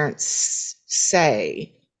your parents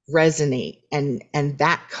say resonate, and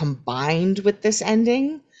that combined with this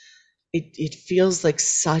ending, it feels like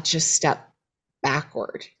such a step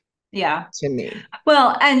backward Yeah. to me.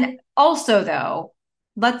 Well, and also though,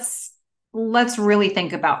 let's let's really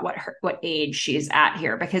think about what age she's at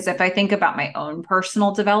here, because if I think about my own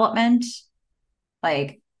personal development,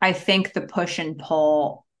 like I think the push and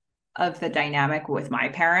pull of the dynamic with my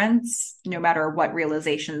parents, no matter what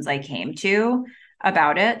realizations I came to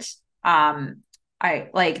about it, um I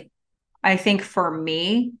like I think for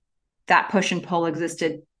me, that push and pull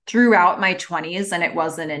existed throughout my 20s. And it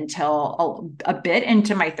wasn't until a bit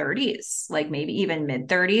into my 30s, like maybe even mid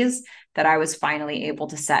 30s, that I was finally able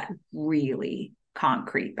to set really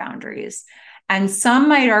concrete boundaries. And some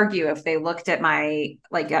might argue, if they looked at my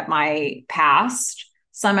past,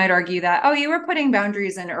 some might argue that, oh, you were putting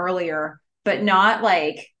boundaries in earlier, but not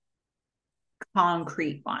like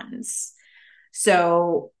concrete ones.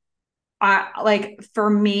 So, I like for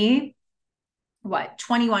me, what,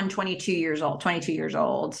 21, 22 years old, 22 years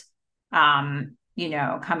old,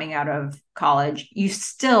 coming out of college, you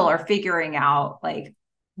still are figuring out like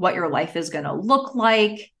what your life is going to look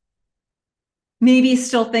like, maybe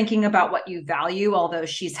still thinking about what you value, although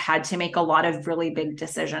she's had to make a lot of really big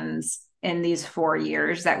decisions in these 4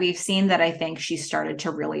 years that we've seen, that I think she started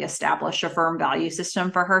to really establish a firm value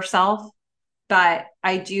system for herself. But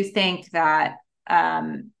I do think that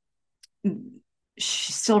um,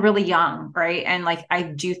 she's still really young, right? And like, I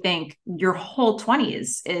do think your whole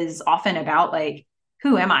 20s is often about like,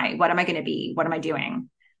 who am I? What am I going to be? What am I doing?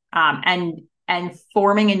 And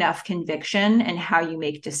forming enough conviction in how you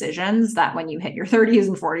make decisions that when you hit your 30s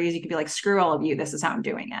and 40s, you can be like, screw all of you. This is how I'm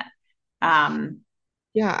doing it. Um,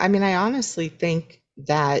 Yeah, I mean, I honestly think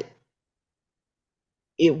that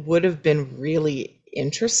it would have been really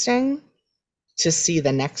interesting to see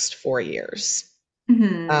the next 4 years.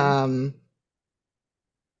 mhm. Um,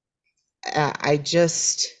 I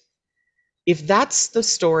just, if that's the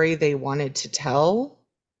story they wanted to tell,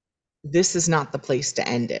 this is not the place to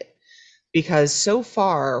end it. Because so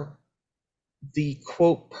far, the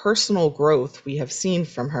quote, personal growth we have seen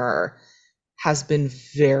from her has been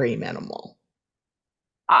very minimal.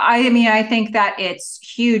 I mean, I think that it's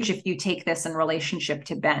huge if you take this in relationship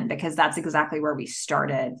to Ben, because that's exactly where we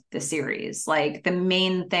started the series. Like the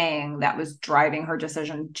main thing that was driving her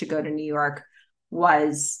decision to go to New York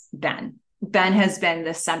was Ben. Ben has been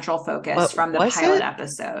the central focus But from the was pilot it?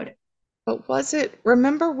 episode. But was it?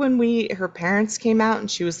 Remember when her parents came out and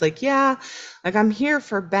she was like, "Yeah, like I'm here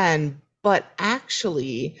for Ben, but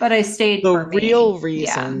actually But I stayed the for me. real Yeah.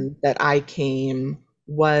 reason that I came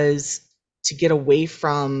was to get away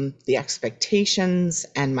from the expectations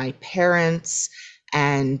and my parents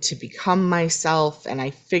and to become myself. And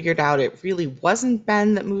I figured out it really wasn't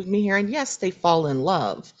Ben that moved me here. And yes, they fall in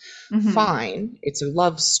love. Mm-hmm. Fine, it's a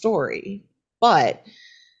love story. But,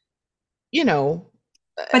 you know,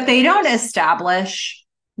 But they don't establish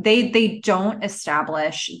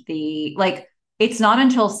the like, it's not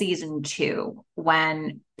until season two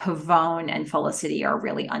when Pavone and Felicity are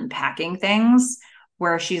really unpacking things,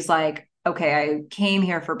 where she's like, okay, I came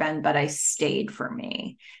here for Ben, but I stayed for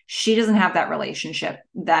me. She doesn't have that relationship,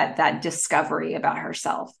 that discovery about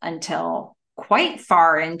herself until quite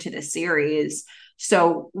far into the series.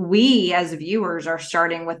 So we as viewers are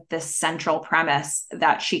starting with this central premise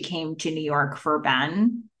that she came to New York for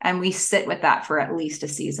Ben, and we sit with that for at least a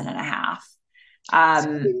season and a half.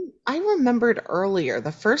 Um, I remembered earlier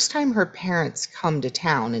the first time her parents come to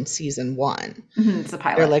town in season one. it's a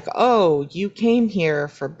They're pilot. like, "Oh, you came here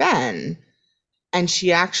for Ben." And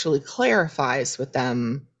she actually clarifies with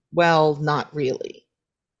them, "Well, not really."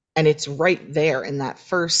 And it's right there in that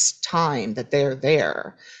first time that they're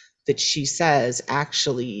there that she says,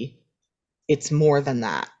 "Actually, it's more than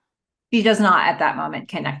that." She does not at that moment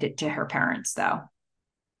connect it to her parents, though.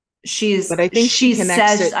 But I think she She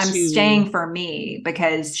connects says, it I'm to, staying for me,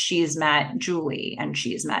 because she's met Julie and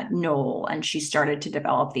she's met Noel, and she started to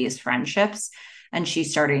develop these friendships, and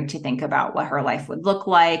she's starting to think about what her life would look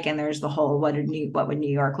like. And there's the whole what would New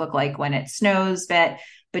York look like when it snows bit,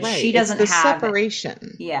 but right, she it's doesn't the have.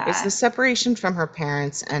 separation. It's the Yeah. separation from her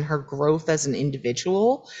parents and her growth as an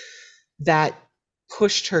individual that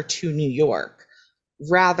pushed her to New York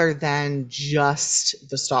rather than just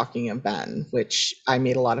the stalking of Ben, which I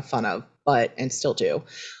made a lot of fun of, but and still do.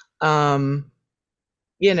 Um,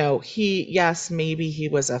 yes, maybe he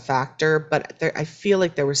was a factor, but I feel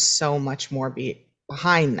like there was so much more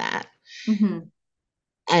behind that. Mm-hmm.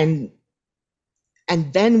 And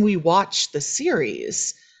then we watch the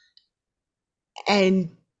series, and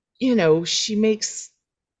she makes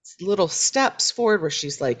little steps forward where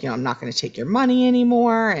she's like, I'm not going to take your money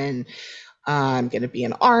anymore, and I'm going to be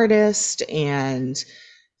an artist, and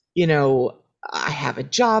you know, I have a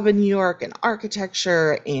job in New York in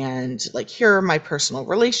architecture, and like, here are my personal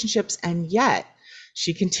relationships. And yet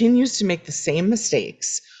she continues to make the same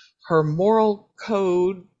mistakes. Her moral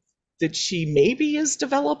code that she maybe is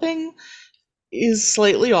developing is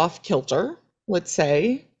slightly off kilter, let's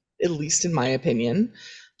say, at least in my opinion.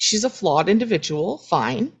 She's a flawed individual.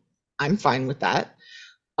 Fine. I'm fine with that.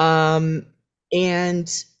 And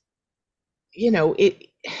it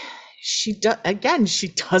she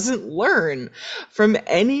doesn't learn from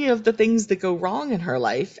any of the things that go wrong in her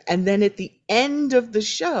life, and then at the end of the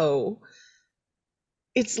show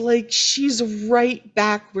it's like she's right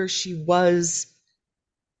back where she was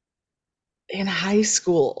in high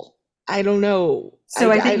school. I don't know.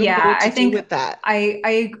 So I I think, don't know yeah, what I to do think with that.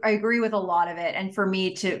 I agree with a lot of it. And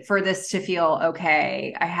for this to feel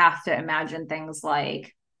okay, I have to imagine things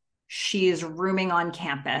like she's rooming on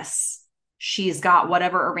campus. she's got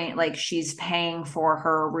whatever like she's paying for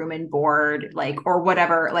her room and board, like, or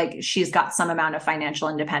whatever, like she's got some amount of financial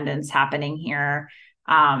independence happening here.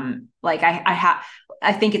 Like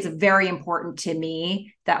I think it's very important to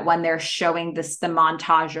me that when they're showing the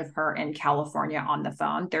montage of her in California on the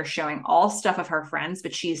phone, they're showing all stuff of her friends,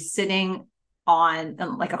 but she's sitting on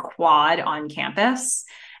like a quad on campus,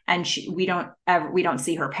 and we don't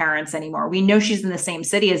see her parents anymore. We know she's in the same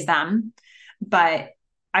city as them, but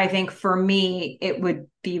I think for me it would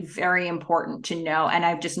be very important to know, and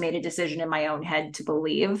I've just made a decision in my own head to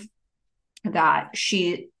believe that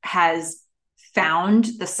she has found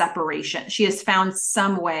the separation. She has found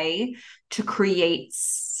some way to create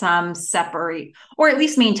some separate, or at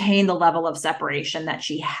least maintain the level of separation that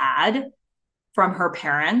she had from her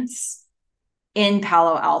parents in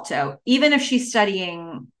Palo Alto, even if she's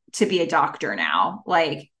studying to be a doctor now,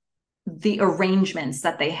 like the arrangements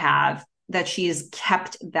that they have, that she's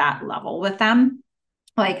kept that level with them.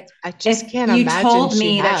 Like, I just if can't you imagine told she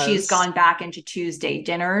me that she's has. gone back into Tuesday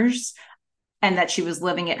dinners and that she was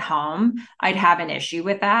living at home, I'd have an issue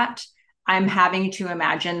with that. I'm having to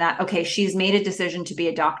imagine that, okay, she's made a decision to be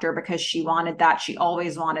a doctor because she wanted that. She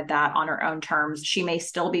always wanted that on her own terms. She may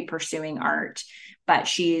still be pursuing art, but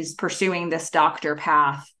she's pursuing this doctor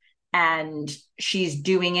path, and she's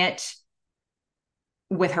doing it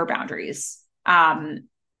with her boundaries.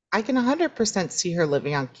 I can 100% see her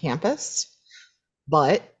living on campus,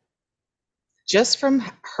 but just from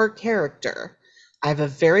her character, I have a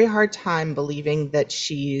very hard time believing that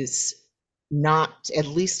she's not at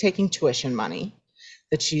least taking tuition money,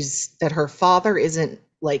 that her father isn't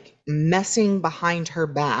like messing behind her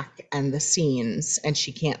back and the scenes and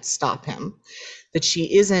she can't stop him. That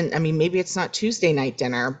she isn't, I mean, maybe it's not Tuesday night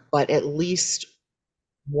dinner, but at least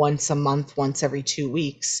once a month, once every 2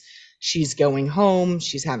 weeks, she's going home,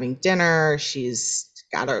 she's having dinner, she's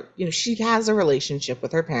got a, she has a relationship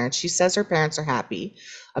with her parents. She says her parents are happy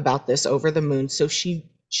about this, over the moon. So she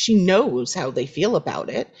knows how they feel about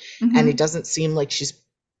it. And it mm-hmm. doesn't seem like she's,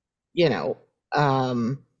 you know,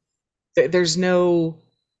 um, there's no,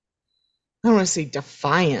 I don't want to say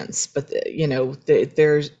defiance, but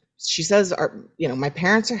there's, she says, my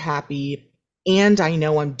parents are happy and I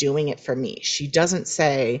know I'm doing it for me. She doesn't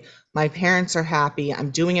say my parents are happy,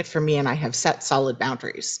 I'm doing it for me, and I have set solid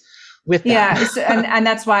boundaries with them. Yeah, so, and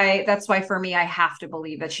that's why for me I have to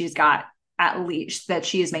believe that she's got, at least that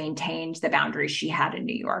she's maintained the boundaries she had in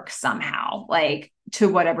New York somehow, like to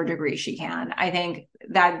whatever degree she can. I think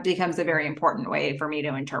that becomes a very important way for me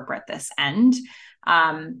to interpret this end.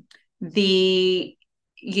 Um, the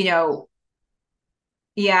you know,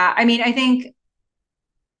 yeah, I mean, I think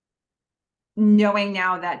knowing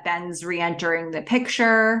now that Ben's re-entering the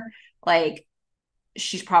picture, like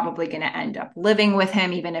she's probably going to end up living with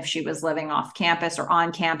him, even if she was living off campus or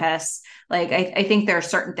on campus. Like, I think there are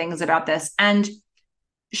certain things about this. And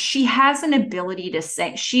she has an ability to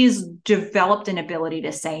say, she's developed an ability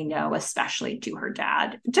to say no, especially to her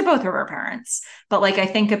dad, to both of her parents. But like, I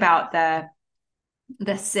think about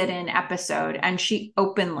the sit-in episode, and she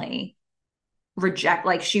openly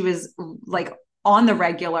like she was like on the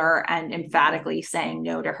regular and emphatically saying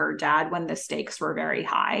no to her dad when the stakes were very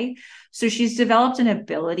high. So she's developed an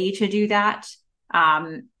ability to do that.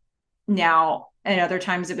 Um, Now, and other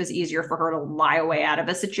times it was easier for her to lie away out of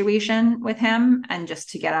a situation with him and just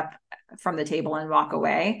to get up from the table and walk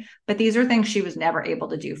away. But these are things she was never able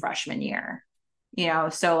to do freshman year,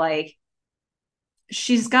 so like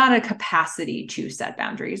she's got a capacity to set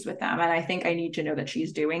boundaries with them. And I think I need to know that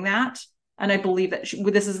she's doing that. And I believe that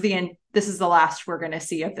this is the end. This is the last we're going to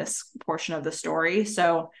see of this portion of the story.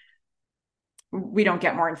 So we don't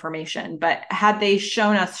get more information. But had they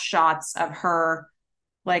shown us shots of her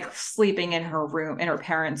like sleeping in her room in her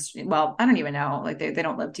parents, well, I don't even know. Like they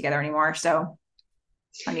don't live together anymore. So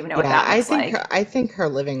I don't even know what Yeah, that looks like. I think her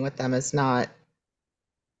living with them is not,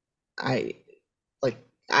 I like,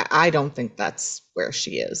 I don't think that's where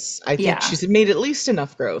she is. I think Yeah. she's made at least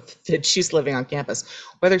enough growth that she's living on campus.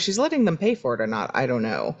 Whether she's letting them pay for it or not, I don't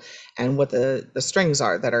know. And what the strings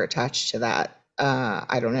are that are attached to that,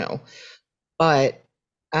 I don't know. But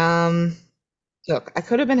um, look, I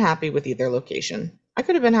could have been happy with either location. I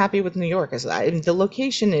could have been happy with New York, as the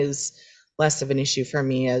location is less of an issue for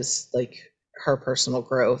me as like her personal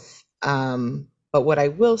growth. But what I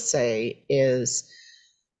will say is,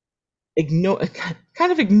 ignore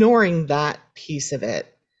kind of ignoring that piece of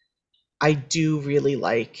it, I do really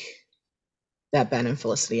like that Ben and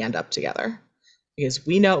Felicity end up together, because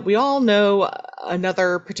we all know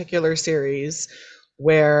another particular series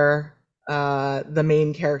where the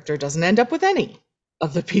main character doesn't end up with any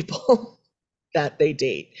of the people. that they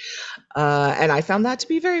date. And I found that to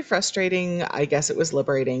be very frustrating. I guess it was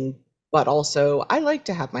liberating, but also I like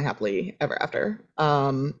to have my happily ever after.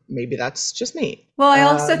 Maybe that's just me. Well, I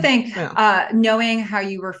also think Yeah. knowing how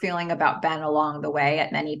you were feeling about Ben along the way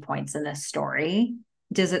at many points in this story,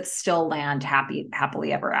 does it still land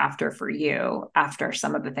happily ever after for you after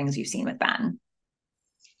some of the things you've seen with Ben?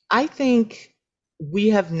 I think we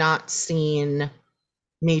have not seen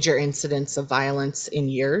major incidents of violence in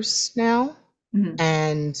years now. Mhm.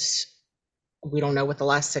 And we don't know what the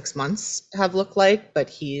last 6 months have looked like, but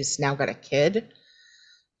he's now got a kid.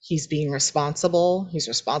 He's being responsible. He's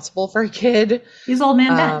responsible for a kid. He's old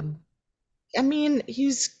man Ben. Um, I mean,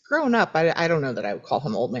 he's grown up. I don't know that I would call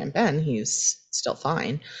him old man Ben. He's still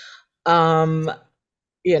fine. Um,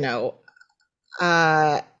 you know,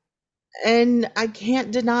 uh, and I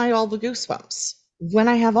can't deny all the goosebumps. When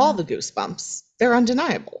I have all Yeah. the goosebumps, they're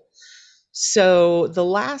undeniable. So the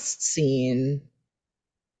last scene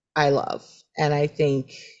I love, and I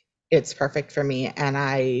think it's perfect for me. And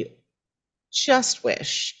I just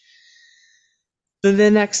wish that the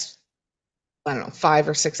next, I don't know, 5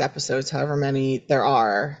 or 6 episodes, however many there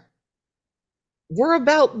are, were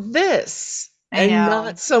about this I and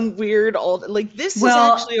know. not some weird old, like, this is Well,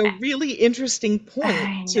 actually a really interesting point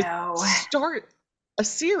I to know. start a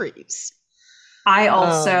series. I Um,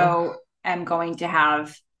 also am going to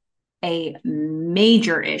have a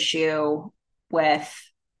major issue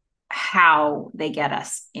with how they get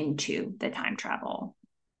us into the time travel.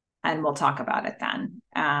 And we'll talk about it then.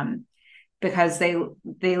 Because they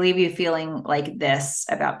leave you feeling like this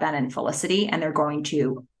about Ben and Felicity, and they're going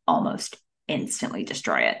to almost instantly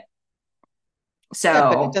destroy it. yeah,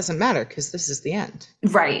 but it So doesn't matter because this is the end.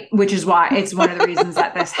 right, which is why it's one of the reasons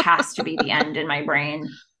that this has to be the end in my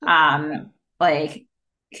brain. Yeah. Like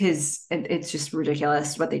because it's just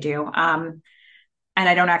ridiculous what they do. And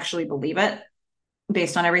I don't actually believe it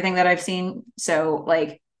based on everything that I've seen. So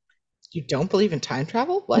like, You don't believe in time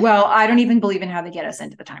travel? What? well, I don't even believe in how they get us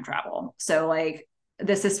into the time travel. So like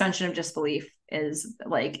the suspension of disbelief is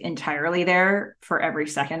like entirely there for every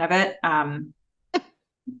second of it.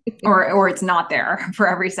 Or it's not there for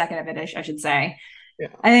every second of it, I should say.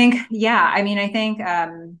 Yeah. I think, yeah, I mean, I think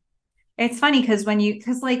it's funny because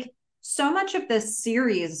because like so much of this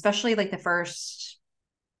series, especially like the first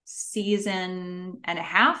season and a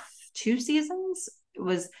half, 2 seasons,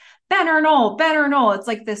 was Ben or Noel, Ben or Noel. It's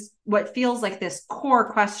like this, what feels like this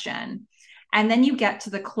core question. And then you get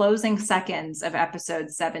to the closing seconds of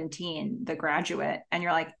episode 17, The Graduate, and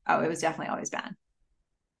you're like, oh, it was definitely always Ben.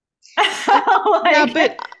 Yeah, Like,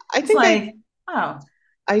 but I it's think like, oh,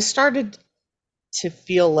 I started to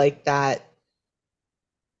feel like that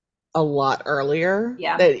a lot earlier.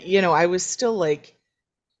 yeah, That, I was still like,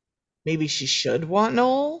 maybe she should want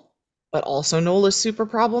Noel, but also Noel is super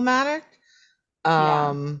problematic.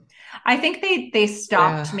 yeah. Um, I think they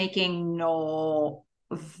stopped yeah, making Noel,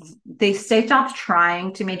 they stopped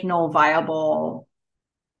trying to make Noel viable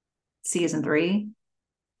season 3.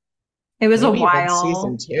 It was a maybe even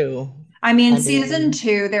season while. two. I mean, I season mean,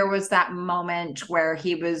 2, there was that moment where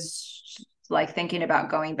he was like thinking about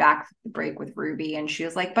going back to the break with Ruby, and she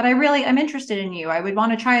was like, "But I'm interested in you. I would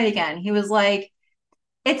want to try it again." He was like,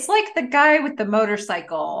 "It's like the guy with the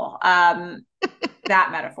motorcycle."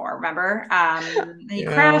 That metaphor, remember? And he yeah,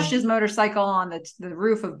 crashed his motorcycle on the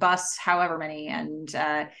roof of bus, however many, and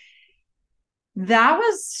that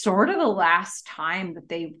was sort of the last time that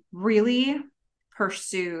they really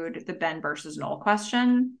pursued the Ben versus Noel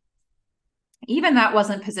question. Even that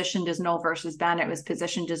wasn't positioned as Noel versus Ben. It was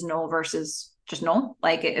positioned as Noel versus just Noel.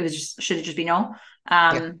 Like it was just should it just be Noel?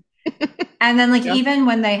 yeah, Um, and then like yeah. even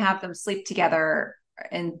when they have them sleep together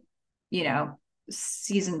in you know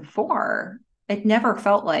season 4, it never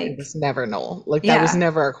felt It like was never Noel. Like, that was yeah,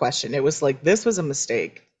 never a question. It was like, this was a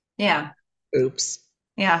mistake. yeah, Oops.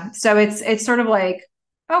 yeah. So it's sort of like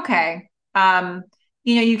okay,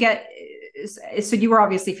 you get so you were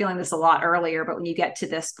obviously feeling this a lot earlier, but when you get to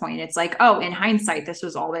this point, it's like oh, in hindsight, this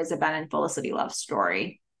was always a Ben and Felicity love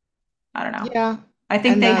story. I don't know. Yeah, I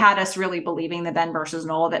think and they that had us really believing the Ben versus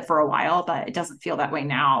Noel of it for a while, but it doesn't feel that way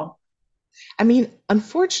now. I mean,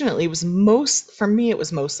 unfortunately, it was most for me. It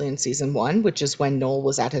was mostly in season one, which is when Noel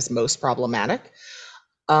was at his most problematic.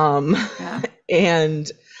 Um, Yeah.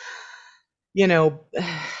 and you know,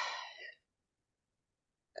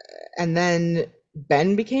 and then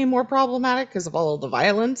Ben became more problematic because of all of the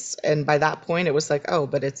violence. And by that point, it was like, oh,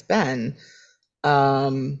 but it's Ben.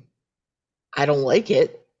 Um, I don't like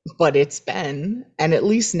it, but it's Ben. And at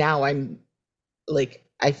least now I'm like,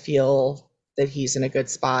 I feel that he's in a good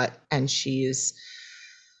spot, and she's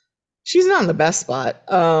not in the best spot.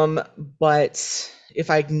 But if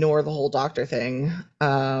I ignore the whole doctor thing,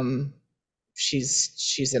 um,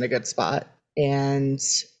 she's in a good spot. And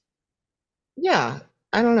yeah,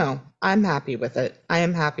 I don't know. I'm happy with it. I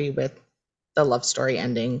am happy with the love story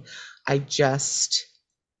ending. I just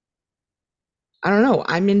I don't know.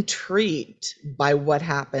 I'm intrigued by what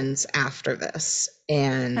happens after this,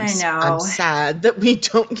 and I I'm know. sad that we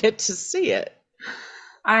don't get to see it.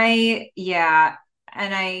 Yeah,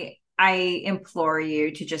 and I implore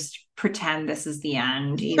you to just pretend this is the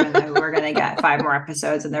end, even though we're going to get five more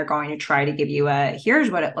episodes and they're going to try to give you a here's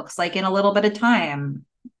what it looks like in a little bit of time.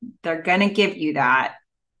 They're going to give you that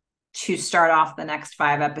to start off the next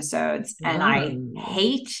five episodes. And I Oh,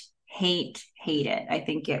 hate it. I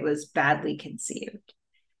think it was badly conceived,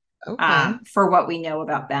 okay. for what we know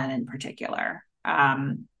about Ben in particular.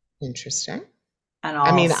 Interesting. And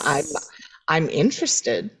I mean, I'm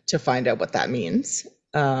interested to find out what that means.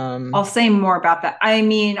 I'll Um, say more about that. I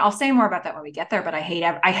mean, I'll say more about that when we get there. But I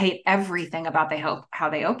hate everything about how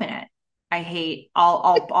they open it. I hate.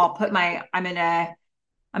 I'll put my. I'm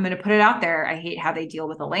gonna put it out there. I hate how they deal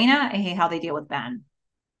with Elena. I hate how they deal with Ben.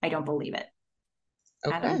 I don't believe it.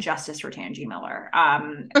 And okay. justice for Tangi Miller.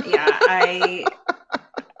 Yeah,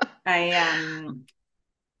 I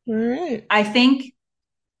All right. I think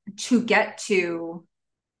to get to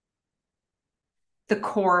the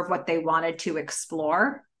core of what they wanted to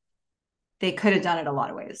explore, they could have done it a lot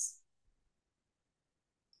of ways.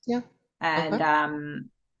 Yeah. And Okay.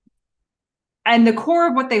 and the core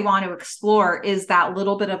of what they want to explore is that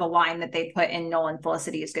little bit of a line that they put in Nolan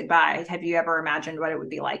Felicity's goodbye. Have you ever imagined what it would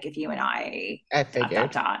be like if you and I I dot dot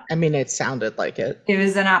figured. dot? I mean, it sounded like it. It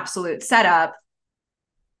was an absolute setup.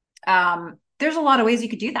 There's a lot of ways you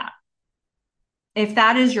could do that. If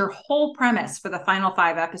that is your whole premise for the final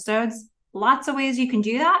five episodes, lots of ways you can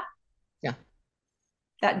do that Yeah.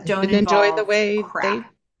 that don't Didn't enjoy the involve way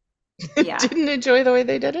crap. they Yeah, didn't enjoy the way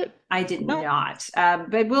they did it. I did No, not.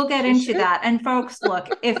 But we'll get you into should. that. And folks, look,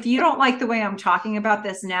 if you don't like the way I'm talking about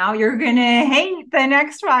this now, you're gonna hate the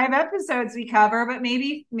next five episodes we cover. But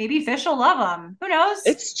maybe Fish will love them. Who knows?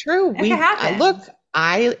 It's true. It could Look, happen.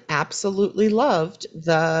 I absolutely loved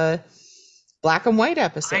the black and white I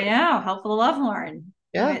episode. know. Helpful to Lovelorn,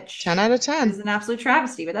 Yeah, 10 which out of is 10. an absolute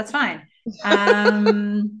travesty, but that's fine.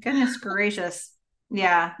 Goodness gracious.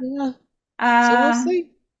 Yeah. Yeah. So we'll Uh,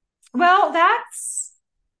 see. well, that's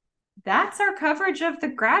our coverage of The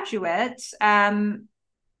Graduate.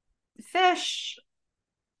 Fish,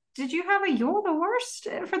 did you have a you're the worst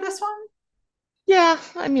for this one? Yeah,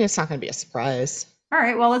 I mean, it's not going to be a surprise. All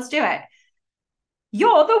right, well, let's do it.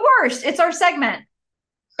 You're the worst. It's our segment.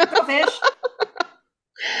 Go, Fish.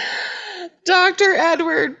 Dr.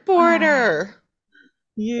 Edward Ah, Porter,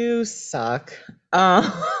 you suck.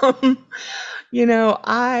 Um,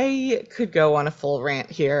 I could go on a full rant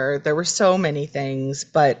here. There were so many things,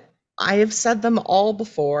 but I have said them all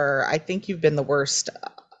before. I think you've been the worst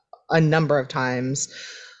a number of times.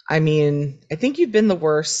 I mean, I think you've been the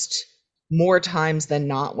worst more times than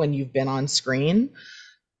not when you've been on screen.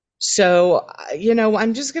 So,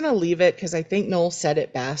 I'm just going to leave it because I think Noel said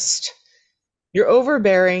it best. You're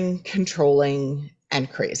overbearing, controlling, and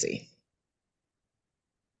crazy.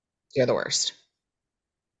 You're the worst.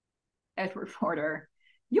 Edward Porter,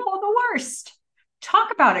 you're the worst.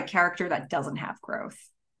 Talk about a character that doesn't have growth.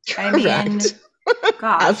 I Correct. mean,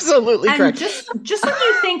 gosh. Absolutely And correct. just when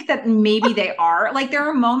you think that maybe they are, like there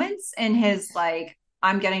are moments in his like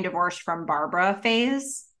I'm getting divorced from Barbara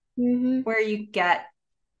phase Hmm. where you get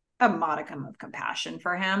a modicum of compassion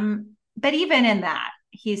for him. But even in that,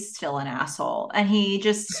 he's still an asshole and he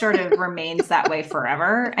just sort of remains that way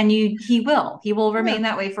forever. And he will Yeah. remain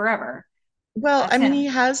that way forever. Well, That's I mean, he him.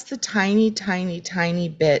 has the tiny, tiny, tiny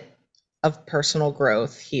bit of personal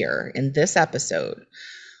growth here in this episode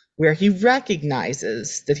where he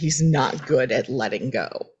recognizes that he's not good at letting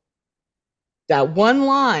go. That one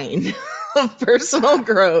line of personal Yeah.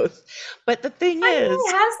 growth. But the thing I mean, he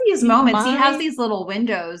is, has these he moments. He has might, these little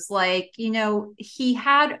windows. Like, he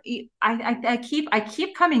had. I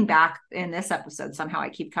keep coming back in this episode. Somehow, I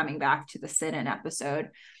keep coming back to the sit-in episode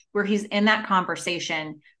where he's in that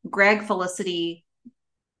conversation. Greg, Felicity,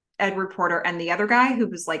 Edward Porter, and the other guy who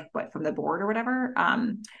was like what from the board or whatever.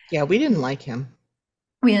 yeah, we didn't like him.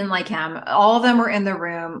 We didn't like him. All of them were in the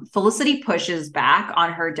room. Felicity pushes back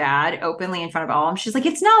on her dad openly in front of all of them. She's like,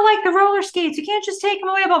 "It's not like the roller skates. You can't just take them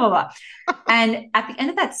away." Blah blah blah. And at the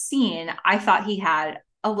end of that scene, I thought he had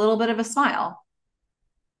a little bit of a smile.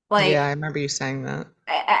 Yeah, I Like, remember you saying that.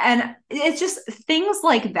 and it's just things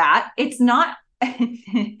like that. It's not.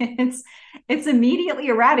 It's immediately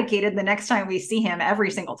eradicated the next time we see him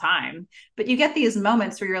every single time. But you get these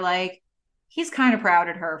moments where you're like, he's kind of proud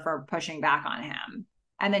at her for pushing back on him.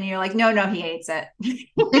 And then you're like, no, no, he hates it.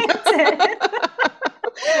 He hates it.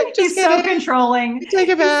 Just He's so kidding. controlling. I take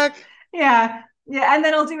it He's back. yeah. Yeah. And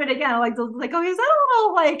then he'll do it again. Like, oh, is that a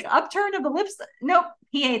little like upturn of the lips? Nope.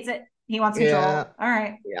 He hates it. He wants Yeah. control. All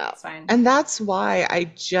right. Yeah. It's fine. And that's why I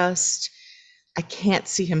can't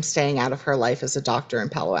see him staying out of her life as a doctor in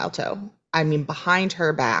Palo Alto. I mean, behind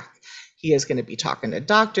her back, he is going to be talking to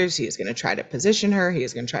doctors. He is going to try to position her. He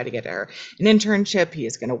is going to try to get her an internship. He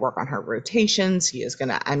is going to work on her rotations. He is going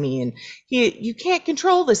to, I mean, you can't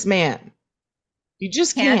control this man. You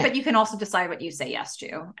just Can't, can't. but you can also decide what you say yes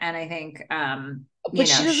to. And I think, But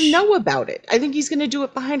she doesn't know about it. I think he's going to do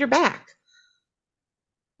it behind her back.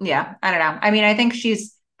 yeah, I don't know. I mean, I think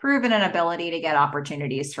she's proven an ability to get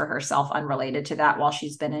opportunities for herself unrelated to that while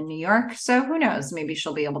she's been in New York. So who knows? Maybe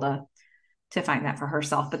she'll be able to find that for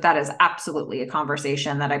herself. But that is absolutely a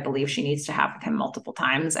conversation that I believe she needs to have with him multiple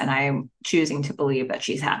times. And I'm choosing to believe that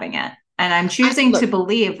she's having it. And I'm choosing to Look,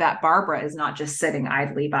 believe that Barbara is not just sitting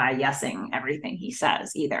idly by yesing everything he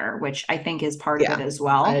says either, which I think is part of it yeah, as I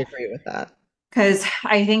well. agree with that. Because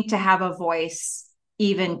I think to have a voice,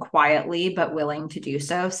 even quietly, but willing to do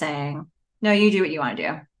so, saying, no, you do what you want to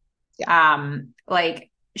do. Yeah.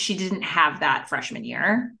 Like she didn't have that freshman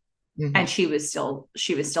year, Hmm. and she was still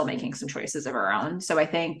making some choices of her own. So I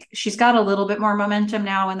think she's got a little bit more momentum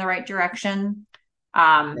now in the right direction.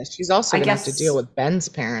 Yeah, she's also I going to have to deal guess, with Ben's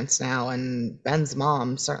parents now, and Ben's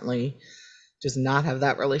mom certainly does not have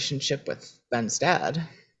that relationship with Ben's dad.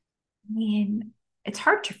 I mean, it's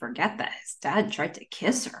hard to forget that his dad tried to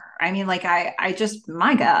kiss her. I mean, like I just,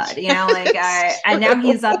 my God, like It's and now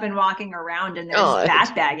he's true. up and walking around and there's God.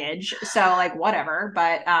 that baggage. So like, whatever.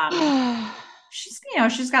 But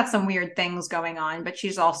she's got some weird things going on, but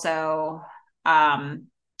she's also, um,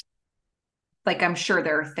 like I'm sure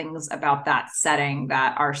there are things about that setting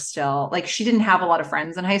that are still like she didn't have a lot of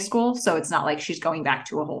friends in high school, so it's not like she's going back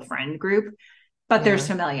to a whole friend group, but there's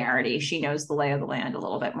Yeah. familiarity. She knows the lay of the land a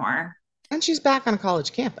little bit more. And she's back on a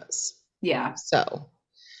college campus. Yeah. So,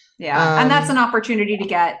 Yeah. And that's an um, opportunity to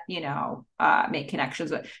get, make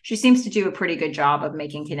connections with. She seems to do a pretty good job of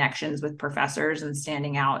making connections with professors and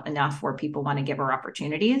standing out enough where people want to give her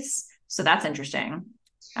opportunities. So that's interesting.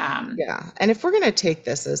 Um, yeah. And if we're going to take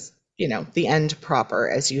this as, the end proper,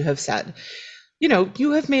 as you have said,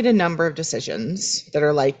 you have made a number of decisions that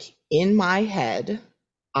are like, in my head,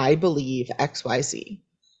 I believe XYZ.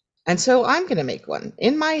 And so I'm going to make one.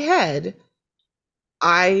 In my head,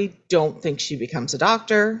 I don't think she becomes a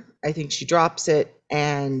doctor. I think she drops it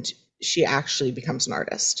and she actually becomes an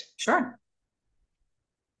artist. sure.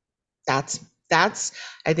 That's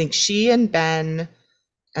I think she and Ben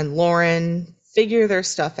and Lauren figure their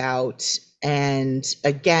stuff out, and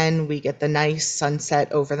again we get the nice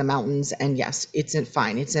sunset over the mountains, and yes, it's in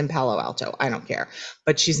fine. It's in Palo Alto. I don't care.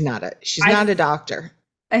 But she's I not a doctor.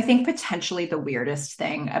 I think potentially the weirdest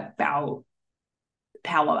thing about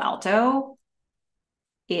Palo Alto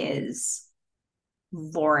is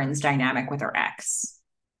Lauren's dynamic with her ex.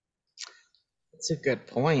 It's a good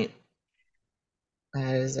point.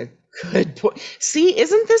 That is a good point. See,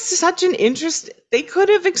 isn't this such an interest? They could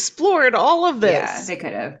have explored all of Yeah, this. they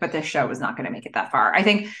could have, but the show was not going to make it that far. I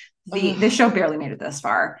think the Ugh. show barely made it this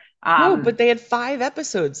far. No, but they had 5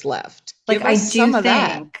 episodes left. Like Give I us do some of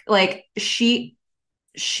that. think like she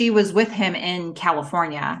was with him in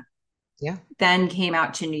California, Yeah, then came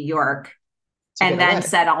out to New York, to and get then away.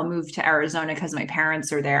 said, I'll move to Arizona because my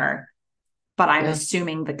parents are there. But I'm Yeah,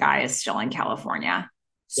 assuming the guy is still in California.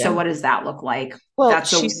 So yeah. what does that look like? Well,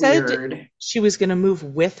 That's a she said weird. she was going to move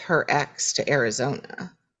with her ex to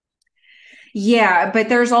Arizona. Yeah, but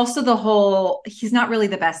there's also the whole he's not really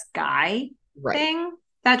the best guy Right. thing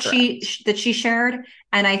that she Correct. that she shared.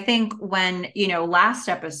 And I think when, last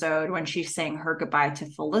episode when she's saying her goodbye to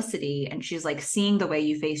Felicity and she's like seeing the way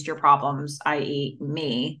you faced your problems, i.e.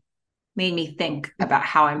 me, made me think Yeah. about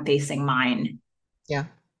how I'm facing mine. Yeah.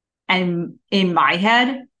 And in my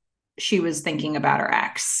head, she was thinking about her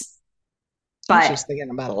ex. I think she But was thinking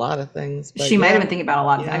about a lot of things, but she might have yeah. been thinking about a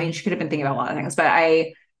lot of, I Yeah. mean, she could have been thinking about a lot of things, but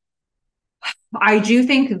I do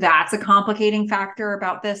think that's a complicating factor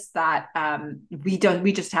about this that we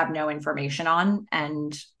just have no information on.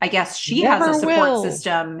 And I guess she has a Never support will.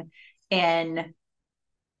 system in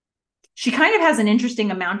she kind of has an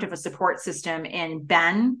interesting amount of a support system in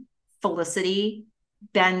Ben, Felicity,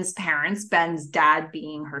 Ben's parents, Ben's dad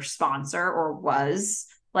being her sponsor or was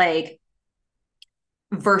like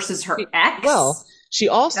versus her Well, ex. she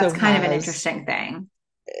That's also kind of an has interesting thing.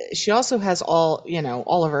 she also has all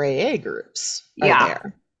of her AA groups are Yeah.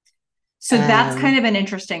 there. So that's kind And of an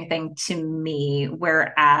interesting thing to me.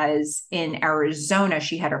 Whereas in Arizona,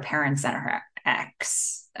 she had her parents and her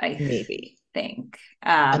ex, I maybe, think.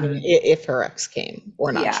 I mean, if her ex came,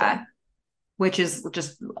 we're not sure. Yeah, which is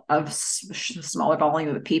just a smaller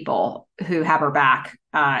volume of people who have her back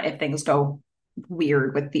if things go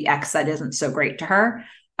weird with the ex that isn't so great to her.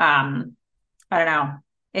 Um, I don't know.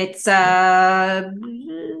 It's Yeah.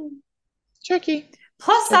 Tricky. It's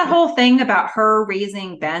plus that tricky. whole thing about her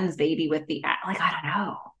raising Ben's baby with the like I don't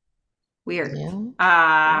know. Weird. Yeah.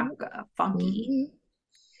 Uh Yeah. funky. Hmm.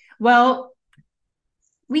 Well,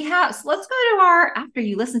 we have so let's go to our after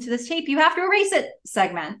you listen to this tape, you have to erase it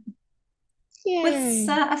segment with Yay.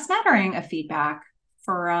 a smattering of feedback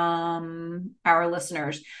for our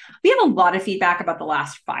listeners. We have a lot of feedback about the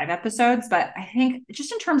last 5 episodes, but I think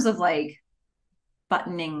just in terms of like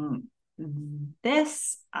buttoning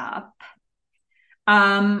this up.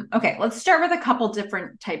 Okay, let's start with a couple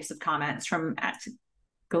different types of comments from at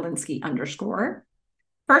Galinsky underscore.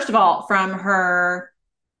 First of all, from her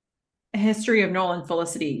history of Noel and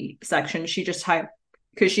Felicity section, she just typed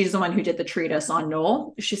because she's the one who did the treatise on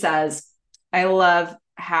Noel. She says, I love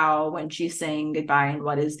how when she's saying goodbye and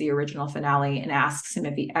what is the original finale and asks him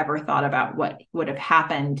if he ever thought about what would have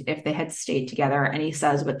happened if they had stayed together. And he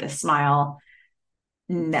says with this smile,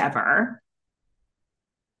 never.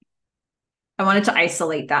 I wanted to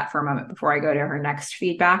isolate that for a moment before I go to her next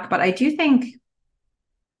feedback. But I do think,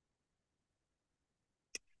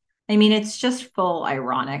 I mean, it's just full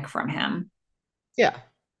ironic from him. Yeah.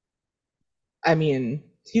 I mean,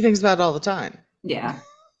 he thinks about it all the time. Yeah.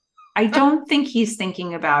 I don't think he's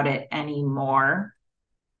thinking about it anymore.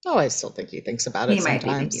 Oh, I still think he thinks about He it might be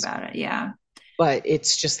thinking sometimes, about it. Yeah. but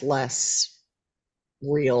it's just less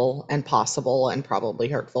real and possible and probably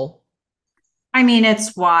hurtful. I mean,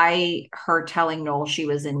 it's why her telling Noel she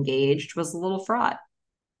was engaged was a little fraught.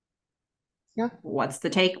 Yeah. What's the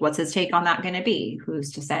take? What's his take on that going to be?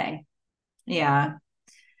 Who's to say? Yeah.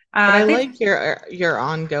 But I Fifth, like your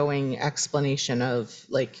ongoing explanation of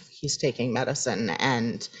like he's taking medicine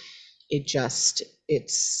and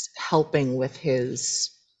it's helping with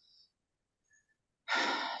his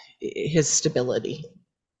stability.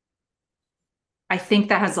 I think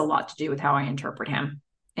that has a lot to do with how I interpret him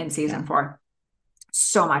in Yeah. season 4.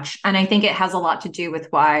 So much. And I think it has a lot to do with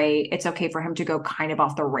why it's okay for him to go kind of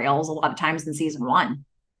off the rails a lot of times in season 1.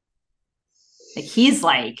 Like he's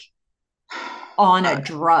like on a Uh,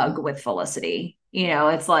 drug with Felicity.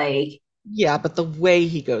 It's like, yeah, but the way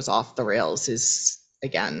he goes off the rails is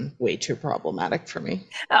again way too problematic for me.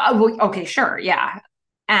 well, okay, sure. Yeah.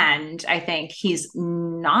 And I think he's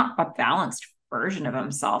not a balanced version of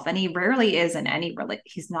himself. And he rarely is in any,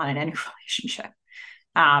 he's not in any relationship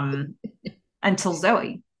um, until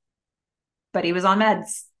Zoe, but he was on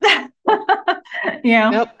meds.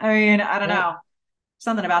 Yep. I mean, I don't Yep. know.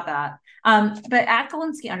 Something about that. But at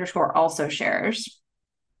Galinsky underscore also shares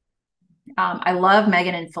I love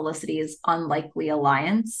Megan and Felicity's unlikely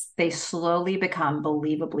alliance. They slowly become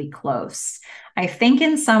believably close. I think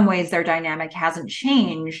in some ways their dynamic hasn't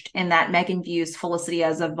changed in that Megan views Felicity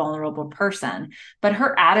as a vulnerable person, but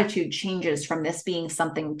her attitude changes from this being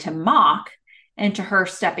something to mock into her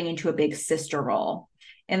stepping into a big sister role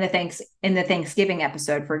in the Thanksgiving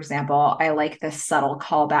episode, for example, I like this subtle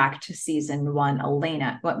callback to season 1,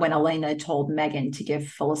 Elena, when Elena told Megan to give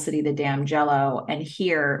Felicity the damn jello, and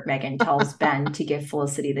here Megan tells Ben to give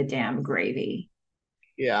Felicity the damn gravy.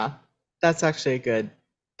 Yeah. That's actually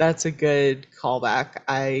that's a good callback.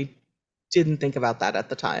 I didn't think about that at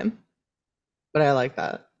the time, but I like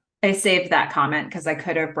that. I saved that comment because I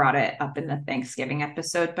could have brought it up in the Thanksgiving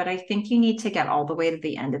episode, but I think you need to get all the way to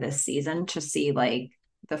the end of this season to see like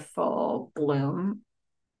the full bloom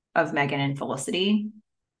of Megan and Felicity.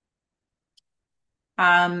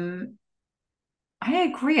 Um, I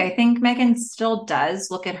agree. I think Megan still does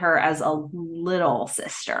look at her as a little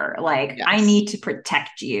sister. Like, I Yes. need to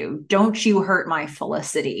protect you. Don't you hurt my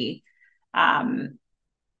Felicity. Um,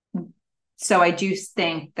 so I do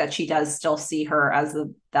think that she does still see her as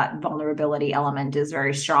that vulnerability element is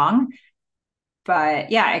very strong. But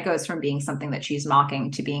yeah, it goes from being something that she's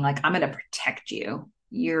mocking to being like, I'm going to protect you.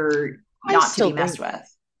 You're I not to still be messed think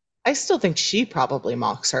with. I still think she probably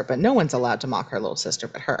mocks her, but no one's allowed to mock her little sister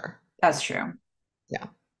but her. That's true. Yeah.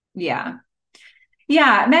 Yeah.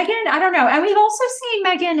 Yeah, Megan, I don't know. And we've also seen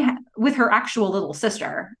Megan with her actual little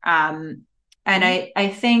sister. And Yeah. I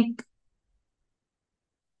think,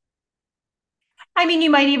 I mean, you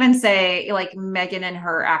might even say like Megan and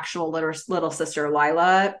her actual little sister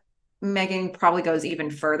Lila. Megan probably goes even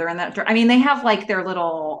further in that. I mean, they have like their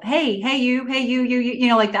little hey you,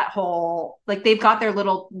 like that whole like they've got their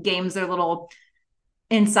little games, their little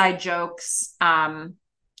inside jokes. But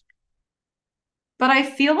I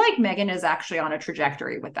feel like Megan is actually on a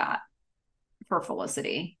trajectory with that for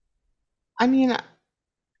Felicity. I mean,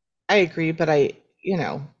 I agree, but you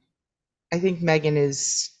know, I think Megan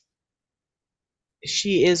is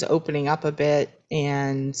she is opening up a bit,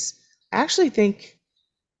 and I actually think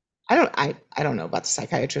I don't know about the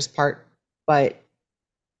psychiatrist part, but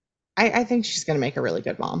I think she's going to make a really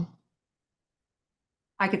good mom.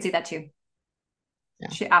 I could see that too. Yeah,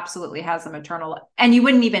 She absolutely has a maternal, and you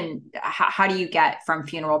wouldn't even, how do you get from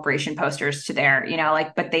funeral bration posters to there,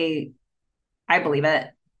 like, but I believe it.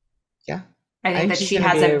 yeah. I I think think that she's she going to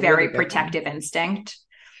has be a a really very good mom. protective instinct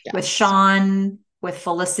with Yes. Sean, with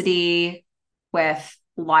Felicity, with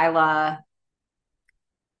Lila.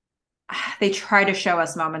 They try to show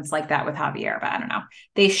us moments like that with Javier, but I don't know.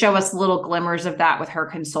 They show us little glimmers of that with her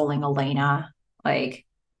consoling Elena. Like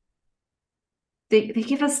they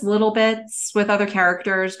give us little bits with other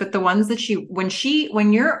characters, but the ones that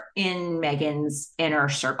when you're in Megan's inner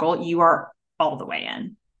circle, you are all the way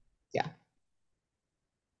in. Yeah.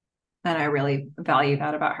 And I really value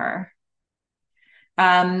that about her.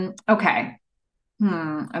 Okay.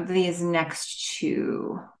 Of these next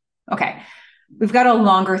two. Okay. We've got a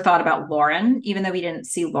longer thought about Lauren, even though we didn't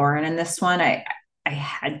see Lauren in this one. I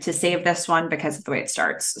had to save this one because of the way it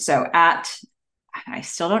starts. So I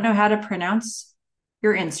still don't know how to pronounce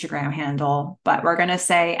your Instagram handle, but we're gonna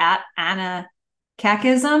say at Anna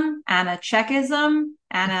Kekism, Anna Czechism,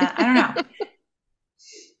 Anna, I don't know.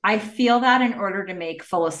 I feel that in order to make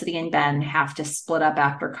Felicity and Ben have to split up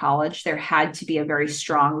after college, there had to be a very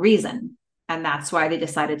strong reason. And that's why they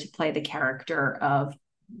decided to play the character of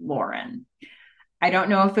Lauren. I don't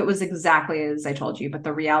know if it was exactly as I told you, but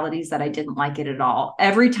the reality is that I didn't like it at all.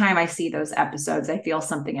 Every time I see those episodes, I feel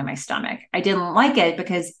something in my stomach. I didn't like it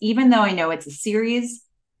because even though I know it's a series,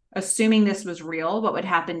 assuming this was real, what would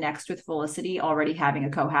happen next with Felicity already having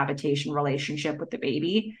a cohabitation relationship with the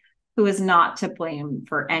baby, who is not to blame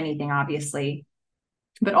for anything, obviously,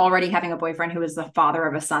 but already having a boyfriend who is the father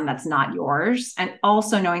of a son that's not yours, and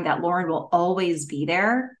also knowing that Lauren will always be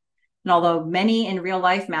there. And although many in real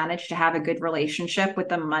life manage to have a good relationship with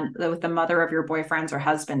the mother of your boyfriend's or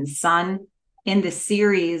husband's son, in the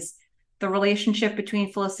series, the relationship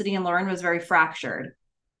between Felicity and Lauren was very fractured.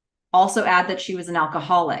 Also, add that she was an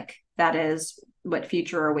alcoholic. That is what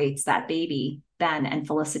future awaits that baby, Ben and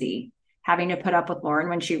Felicity, having to put up with Lauren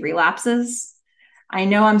when she relapses. I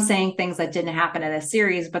know I'm saying things that didn't happen in this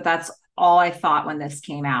series, but that's all I thought when this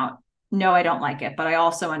came out. No, I don't like it, but I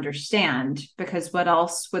also understand because what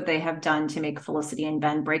else would they have done to make Felicity and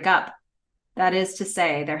Ben break up? That is to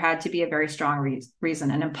say, there had to be a very strong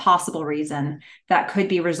reason, an impossible reason that could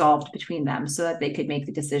be resolved between them so that they could make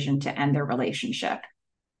the decision to end their relationship.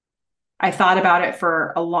 I thought about it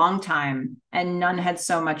for a long time and none had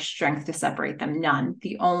so much strength to separate them. None.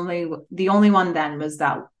 The only one then was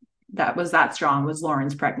that was that strong was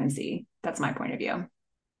Lauren's pregnancy. That's my point of view.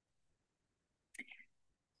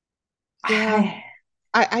 Yeah.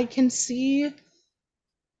 I, I can see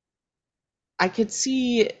I could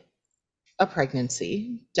see a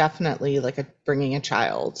pregnancy. Definitely like bringing a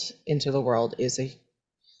child into the world is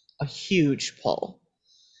a huge pull.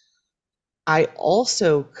 I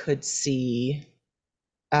also could see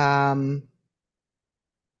um,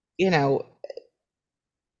 you know,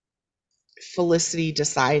 Felicity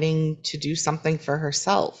deciding to do something for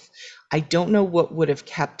herself. I don't know what would have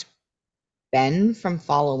kept Ben from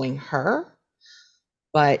following her,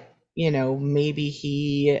 but maybe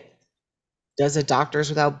he does a Doctors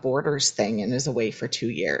Without Borders thing and is away for 2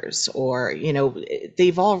 years, or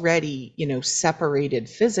they've already separated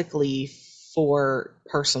physically for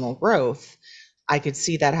personal growth. I could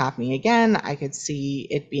see that happening again. I could see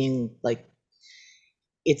it being like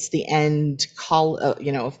it's the end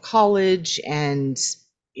of college, and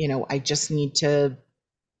I just need to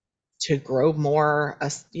grow more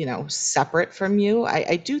separate from you.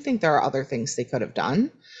 I do think there are other things they could have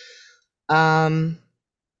done. um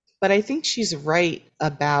but I think she's right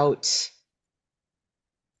about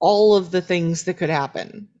all of the things that could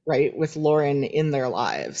happen, right, with Lauren in their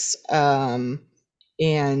lives. And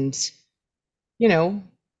you know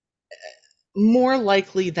more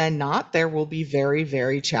likely than not, there will be very,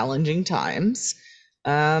 very challenging times.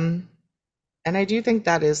 um and I do think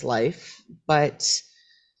that is life, but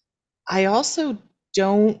I also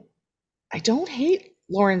don't I don't hate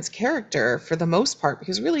Lauren's character for the most part,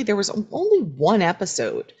 because really there was only one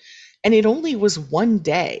episode and it only was one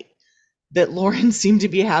day that Lauren seemed to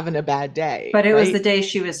be having a bad day, but it was the right? day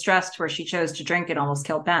she was stressed where she chose to drink and almost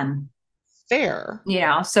killed Ben. Fair,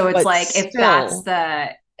 So it's but like if that's still, the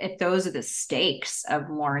if those are the stakes of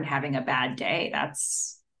Lauren having a bad day,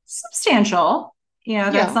 that's substantial. You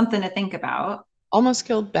know, that's Yeah, something to think about. almost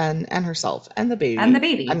killed Ben and herself and the And the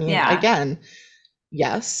baby. I baby, mean, yeah. again,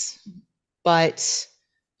 yes, but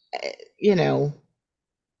you know,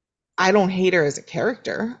 I don't hate her as a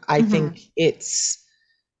character. I think Mm-hmm.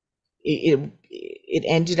 it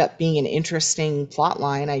ended up being an interesting plot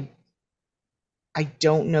line. I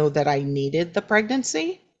don't know that I needed the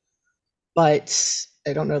pregnancy, but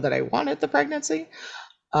I don't know that I wanted the pregnancy.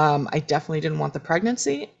 I definitely didn't want the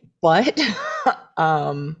pregnancy, but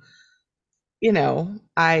um,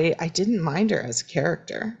 I didn't mind her as a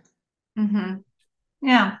character. Mm-hmm.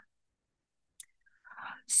 Yeah.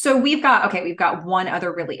 So we've got one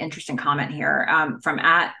other really interesting comment here from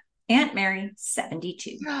at Aunt Mary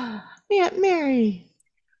 72. Aunt Mary.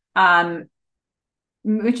 Um,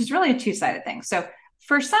 which is really a two-sided thing. So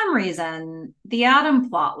for some reason, the Adam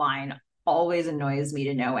plot line always annoys me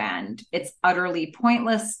to no end. It's utterly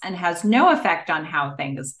pointless and has no effect on how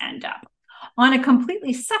things end up. On a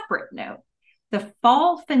completely separate note, the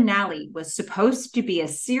fall finale was supposed to be a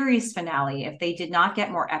series finale if they did not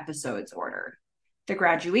get more episodes ordered. The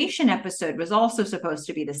graduation episode was also supposed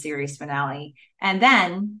to be the series finale, and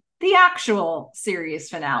then the actual series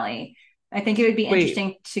finale. I think it would be Wait,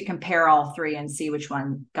 interesting to compare all three and see which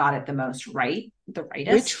one got it the most right, the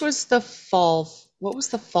which rightest. was the fall? What was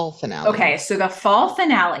the fall finale? Okay, so the fall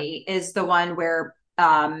finale is the one where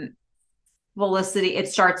Felicity, it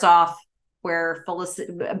starts off where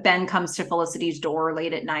Felicity Ben comes to Felicity's door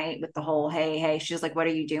late at night with the whole hey, hey. She's like, what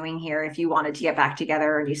are you doing here? If you wanted to get back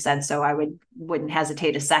together and you said so, I wouldn't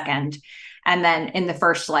hesitate a second. And then in the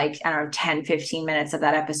first, like, I don't know, 10, 15 minutes of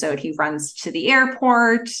that episode, he runs to the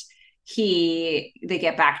airport. They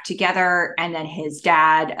get back together, and then his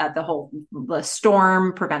dad, the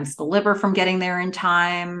storm prevents the liver from getting there in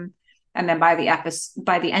time. And then by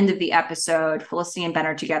the end of the episode, Felicity and Ben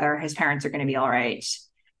are together. His parents are going to be all right,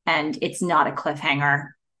 and it's not a cliffhanger.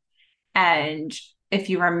 And if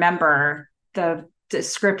you remember, the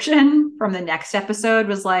description from the next episode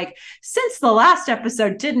was like, since the last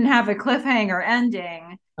episode didn't have a cliffhanger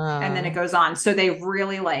ending, and then it Uh, goes on. So they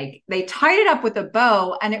really they tied it up with a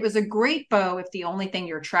bow, and it was a great bow if the only thing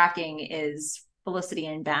you're tracking is Felicity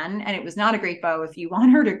and Ben, and it was not a great bow if you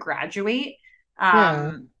want her to graduate. yeah.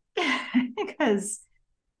 Um, because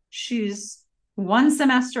she's one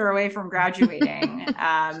semester away from graduating.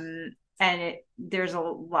 There's a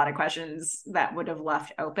lot of questions that would have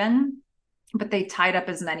left open, but they tied up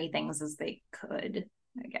as many things as they could,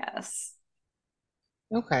 I guess.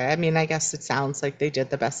 Okay. I mean, I guess it sounds like they did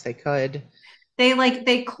the best they could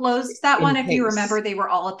They closed that in one. If you case. remember, they were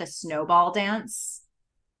all at the snowball dance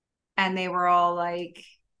and they were all like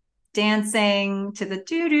dancing to the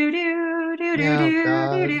do do do do do Oh do do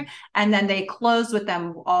God. do, and then they closed with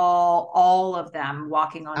them all of them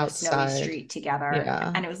walking on a snowy Outside. street together,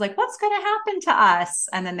 Yeah. and it was like, what's going to happen to us?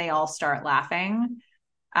 And then they all start laughing,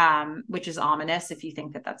 which is ominous if you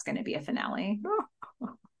think that that's going to be a finale.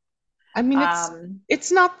 I mean, um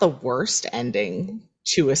it's not the worst ending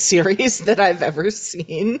to a series that I've ever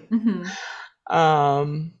seen. mhm,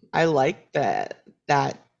 I like that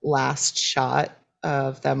last shot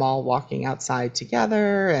of them all walking outside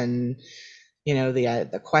together, and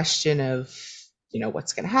the question of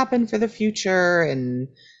what's going to happen for the future, and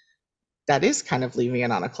that is kind of leaving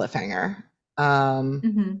it on a cliffhanger. Um,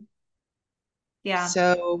 mhm. Yeah,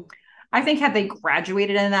 so I think had they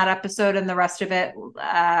graduated in that episode and the rest of it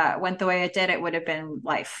went the way it did, it would have been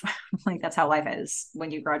life. Like that's how life is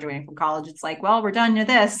when you're graduating from college. It's like, well, we're done with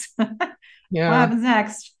this. What yeah, happens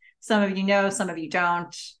next? Some of you know, some of you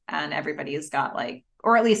don't, and everybody's got like,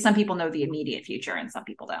 or at least some people know the immediate future, and some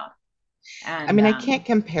people don't. I And mean, I can't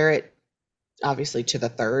compare it obviously to the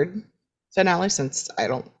third finale since I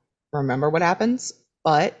don't remember what happens,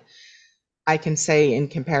 but I can say in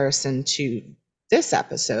comparison to this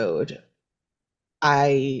episode,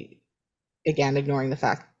 I again ignoring the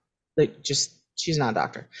fact that just she's not a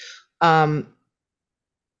doctor. Um,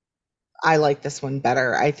 I like this one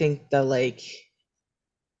better. I think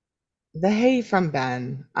the hey from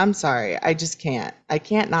Ben. I'm sorry, I just can't. I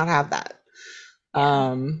can't not have that.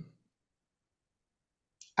 yeah, Um,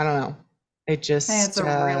 I don't know. It I think it's just a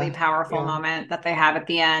really powerful yeah. moment that they have at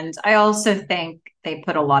the end. I also think they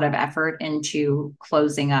put a lot of effort into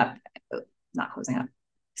closing up, not closing up,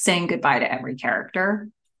 saying goodbye to every character.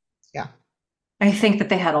 Yeah. I think that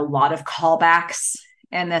they had a lot of callbacks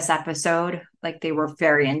in this episode. Like they were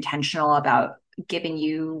very intentional about giving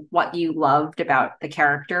you what you loved about the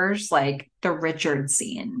characters, like the Richard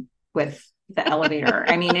scene with the elevator.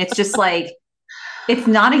 I mean, it's just like It's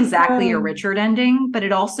not exactly a Um, Richard ending, but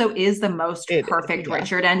it also is the most perfect yeah.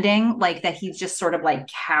 Richard ending, like that he's just sort of like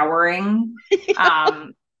cowering.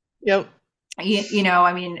 Um, Yep.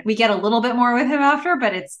 I mean, we get a little bit more with him after,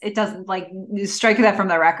 but it doesn't like strike that from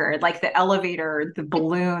the record, like the elevator, the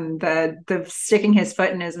balloon, the sticking his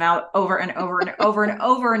foot in his mouth over and over and over and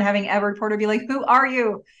over, and having Edward Porter be like, "Who are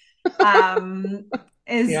you?"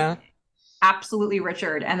 Is Yeah. absolutely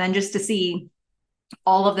Richard. And then just to see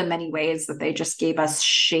all of the many ways that they just gave us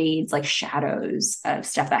shades, like shadows of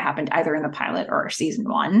stuff that happened either in the pilot or season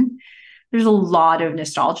one. There's a lot of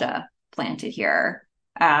nostalgia planted here.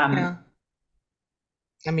 Um, Yeah.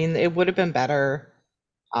 I mean, it would have been better,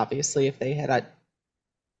 obviously, if they had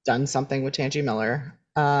done something with Tangi Miller.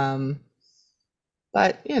 But,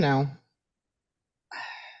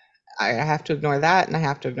 I have to ignore that and I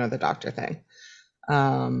have to ignore the doctor thing.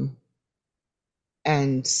 Um,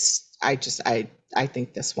 and I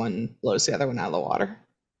think this one blows the other one out of the water.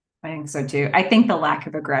 I think so too. I think the lack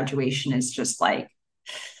of a graduation is just like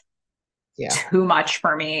Yeah. too much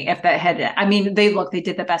for me. If that had, I mean, they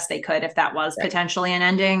did the best they could if that was Right. potentially an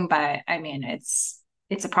ending, but I mean, it's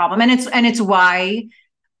a problem, and it's why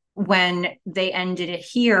when they ended it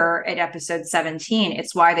here at episode 17,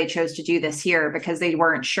 it's why they chose to do this here because they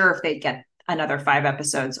weren't sure if they'd get another 5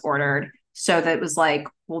 episodes ordered. So that was like,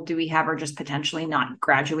 well, do we have her just potentially not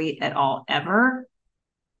graduate at all ever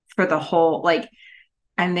for the whole like?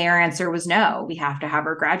 And their answer was no, we have to have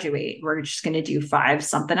her graduate. We're just going to do 5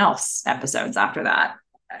 something else episodes after that.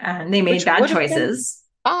 And they made Which bad would have been choices.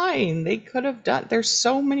 fine. They could have done, there's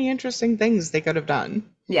so many interesting things they could have done.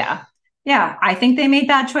 Yeah. Yeah. I think they made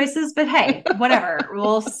bad choices, but hey, whatever.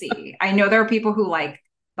 We'll see. I know there are people who like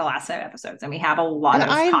the last 5 episodes, and we have a lot And of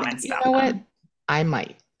comments you about know what? them. I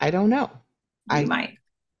might. I don't know. You I might.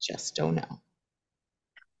 just don't know.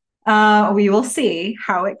 We will see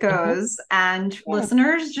how it Uh-huh. goes. And Yeah.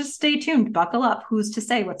 listeners, just stay tuned. Buckle up. Who's to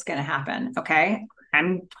say what's going to happen? Okay.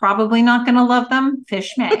 I'm probably not going to love them.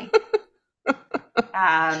 Fish may.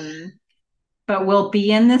 Um, but we'll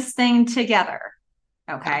be in this thing together.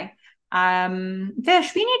 Yeah. Okay.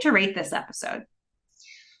 Fish, we need to rate this episode.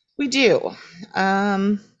 We do.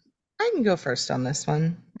 Um, I can go first on this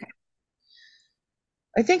one.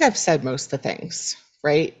 I think I've said most of the things,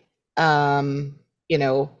 right? Um, you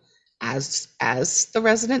know, as the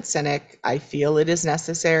resident cynic, I feel it is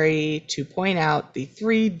necessary to point out the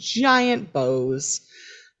three giant bows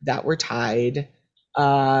that were tied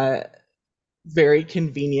uh very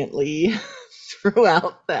conveniently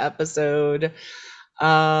throughout the episode.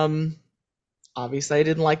 Um, Obviously I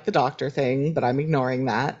didn't like the doctor thing, but I'm ignoring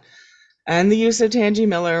that. And the use of Tangi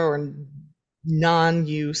Miller or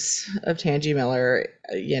non-use of Tangi Miller,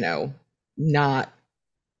 not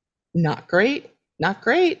not great, not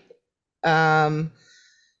great. Um,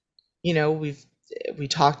 we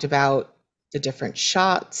talked about the different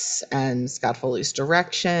shots and Scott Foley's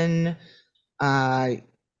direction. Uh,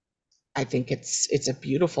 I think it's a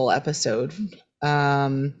beautiful episode.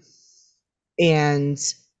 Um, and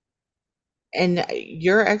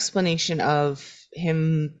your explanation of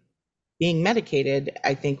him being medicated,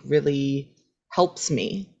 I think really helps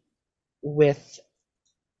me with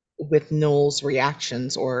Noel's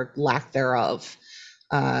reactions or lack thereof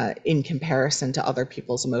in comparison to other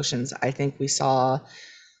people's emotions. I think we saw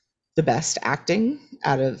the best acting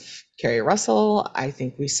out of Kerry Russell. I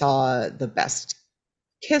think we saw the best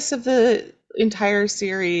kiss of the entire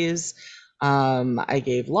series. I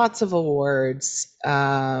gave lots of awards,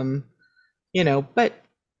 but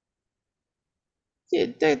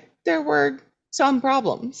there were some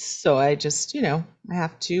problems. So I just, I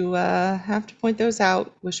have to point those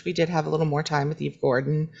out. Wish we did have a little more time with Eve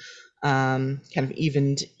Gordon, kind of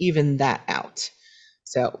even that out.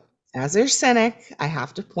 So as a cynic, I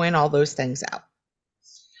have to point all those things out.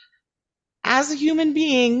 As a human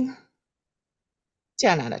being,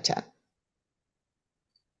 10 out of 10.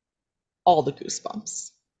 All the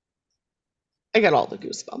goosebumps. I got all the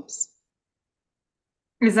goosebumps.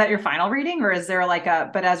 Is that your final rating, or is there like a?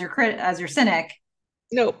 But as your cynic,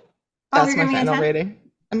 Nope. oh, That's you're my giving me a final 10. rating.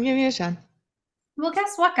 I'm giving it a 10. Well,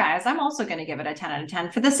 guess what, guys? I'm also going to give it a 10 out of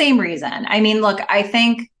 10 for the same reason. I mean, look, I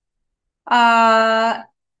think uh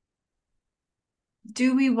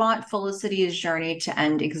do we want Felicity's journey to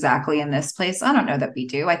end exactly in this place? I don't know that we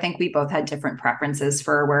do. I think we both had different preferences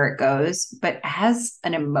for where it goes, but as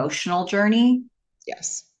an emotional journey,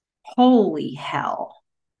 Yes. holy hell.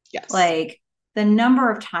 Yes. Like the number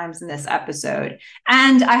of times in this episode.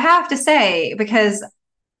 And I have to say, because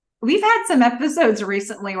we've had some episodes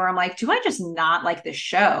recently where I'm like, do I just not like this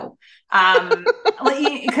show?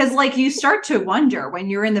 Because like you start to wonder when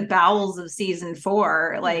you're in the bowels of season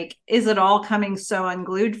 4, like, is it all coming so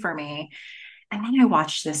unglued for me? And then I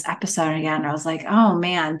watched this episode again and I was like, oh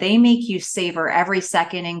man, they make you savor every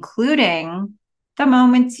second, including the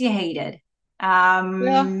moments you hated. Yeah,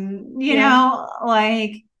 You yeah. know,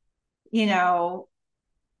 like, you know,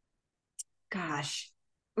 gosh,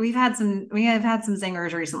 we have had some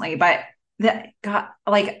zingers recently, but that got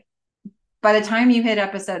like by the time you hit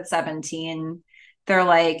episode 17, they're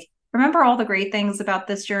like, remember all the great things about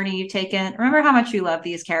this journey you've taken? Remember how much you love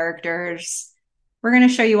these characters? We're going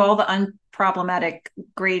to show you all the unproblematic,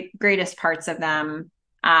 greatest parts of them.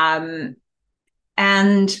 Um,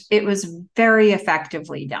 and it was very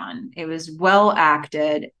effectively done. It was well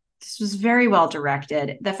acted. This was very well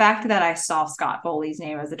directed. The fact that I saw Scott Foley's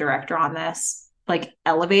name as the director on this like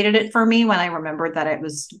elevated it for me when I remembered that it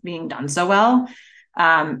was being done so well.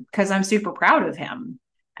 Because I'm super proud of him.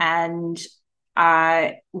 And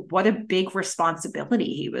what a big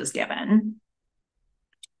responsibility he was given.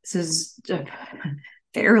 This is a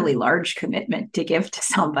fairly large commitment to give to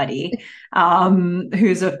somebody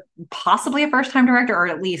who's a possibly a first time director or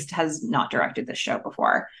at least has not directed this show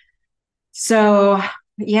before. So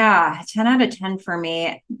yeah, 10 out of 10 for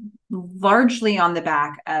me, largely on the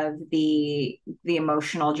back of the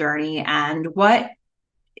emotional journey. And what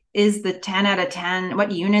is the 10 out of 10?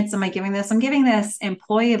 What units am I giving this? I'm giving this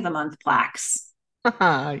employee of the month plaques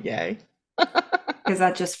Yay. because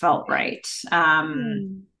that just felt right.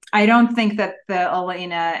 Hmm. I don't think that the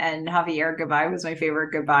Elena and Javier goodbye was my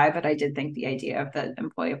favorite goodbye, but I did think the idea of the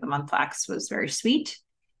employee of the month plaques was very sweet.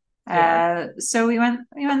 Yeah. So we went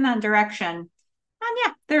in that direction. And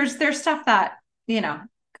yeah, there's stuff that, you know,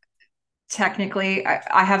 technically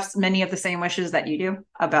I have many of the same wishes that you do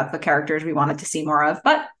about the characters we wanted to see more of.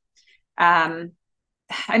 But um,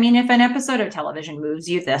 I mean, if an episode of television moves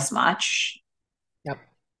you this much, Yep.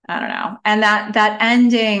 I don't know. And that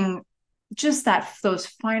ending, just that those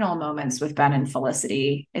final moments with Ben and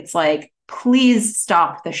Felicity, it's like, please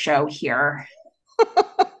stop the show here.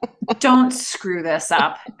 Don't screw this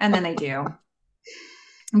up. And then they do.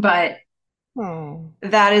 But Oh.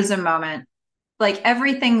 that is a moment. Like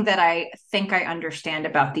everything that I think I understand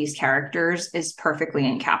about these characters is perfectly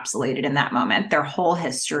encapsulated in that moment. Their whole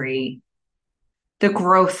history, the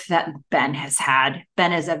growth that Ben has had.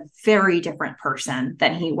 Ben is a very different person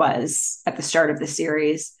than he was at the start of the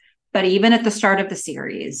series. But even at the start of the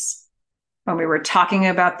series, when we were talking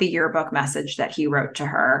about the yearbook message that he wrote to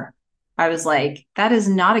her, I was like, that is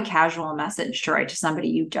not a casual message to write to somebody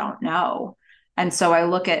you don't know. And so I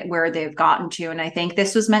look at where they've gotten to, and I think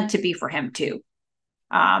this was meant to be for him too.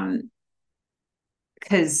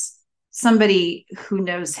 Because somebody who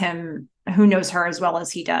knows him, who knows her as well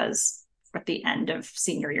as he does at the end of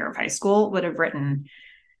senior year of high school, would have written,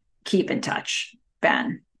 keep in touch,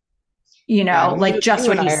 Ben. You Yeah, know, like just you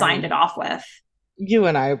what and he I are signed it off with.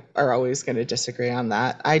 always going to disagree on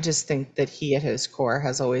that. I just think that he at his core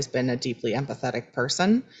has always been a deeply empathetic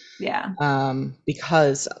person, Yeah.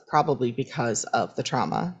 because probably because of the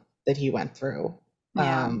trauma that he went through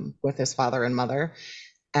Yeah. with his father and mother.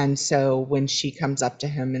 And so when she comes up to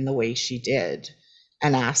him in the way she did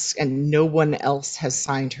and asks, and no one else has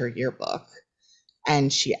signed her yearbook,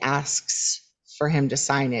 and she asks for him to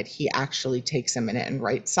sign it, he actually takes a minute and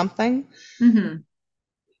writes something. Mm-hmm.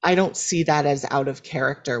 I don't see that as out of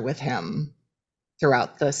character with him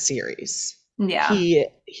throughout the series. Yeah.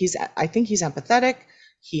 He's I think he's empathetic.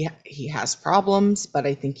 He has problems, but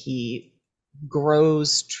I think he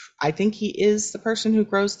grows. I think he is the person who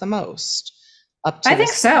grows the most up I to think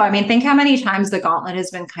this so. I point. mean, think how many times the gauntlet has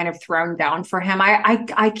been kind of thrown down for him.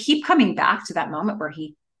 I keep coming back to that moment where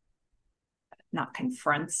he not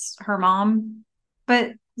confronts her mom,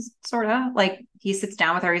 but sort of like he sits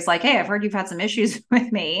down with her. He's like, "Hey, I've heard you've had some issues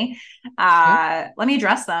with me. Yeah, Let me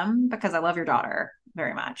address them because I love your daughter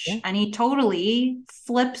very much." yeah. And he totally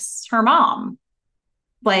flips her mom.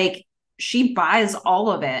 Like she buys all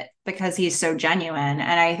of it because he's so genuine.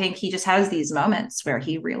 And I think he just has these moments where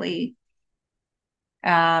he really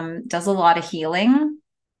does a lot of healing,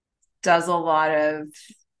 does a lot of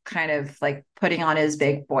kind of like putting on his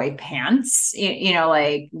big boy pants, you know,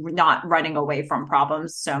 like not running away from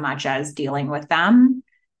problems so much as dealing with them,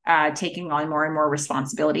 taking on more and more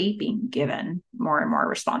responsibility, being given more and more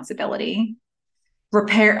responsibility,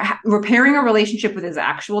 repairing a relationship with his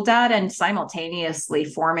actual dad and simultaneously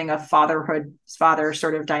forming a father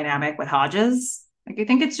sort of dynamic with Hodges. Like I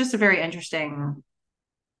think it's just a very interesting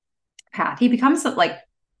path. He becomes like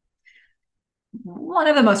one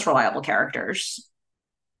of the most reliable characters.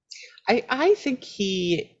 I think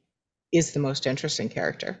he is the most interesting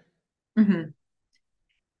character. Mm-hmm.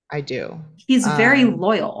 I do. He's very Um,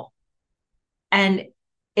 loyal. And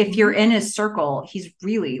if you're mhm. in his circle, he's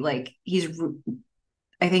really like,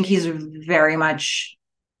 I think he's very much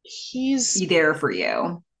He's, there for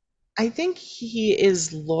you. I think he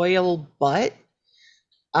is loyal, but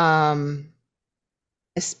um,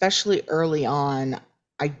 especially early on,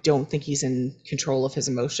 I don't think he's in control of his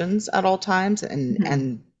emotions at all times. Mm-hmm.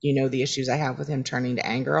 And you know the issues I have with him turning to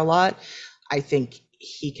anger a lot. I think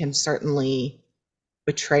he can certainly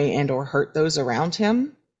betray and or hurt those around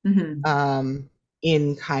him, Mm-hmm. um,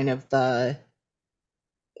 in kind of the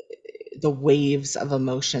waves of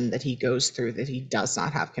emotion that he goes through that he does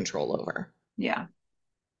not have control over. Yeah.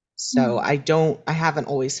 So I haven't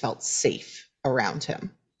always felt safe around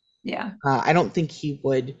him. Yeah. I don't think he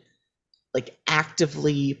would like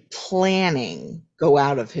actively planning go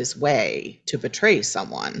out of his way to betray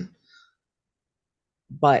someone,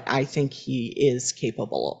 but I think he is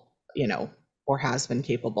capable, or has been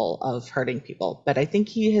capable of hurting people. But I think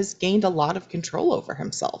he has gained a lot of control over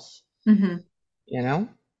himself, Mm-hmm. you know?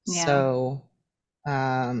 Yeah. So,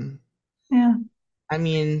 um, Yeah. I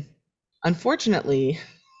mean, unfortunately,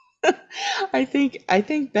 I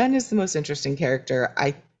think Ben is the most interesting character.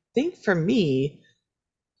 I think for me,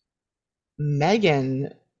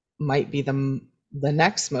 Megan might be the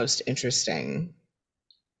next most interesting.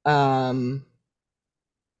 Um,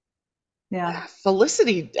 Yeah.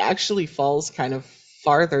 Felicity actually falls kind of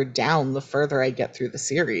farther down the further I get through the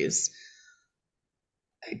series.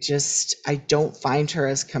 I don't find her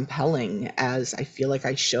as compelling as I feel like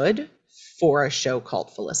I should for a show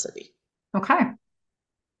called Felicity. Okay.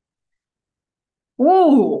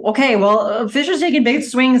 Ooh, okay. Well, Fish is taking big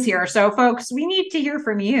swings here. So, folks, we need to hear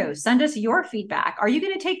from you. Send us your feedback. Are you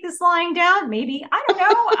going to take this lying down? Maybe. I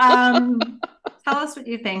don't know. Tell us what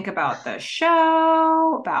you think about the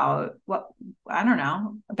show, about what, I don't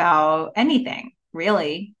know, about anything,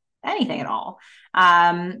 really, anything at all.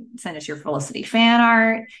 Send us your Felicity fan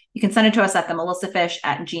art. You can send it to us at the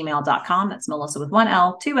melissafish@gmail.com. That's Melissa with one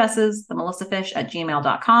L, two S's, the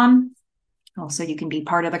melissafish@gmail.com. Also, you can be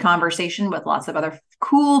part of the conversation with lots of other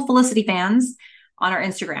cool Felicity fans on our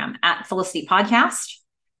Instagram at Felicity Podcast.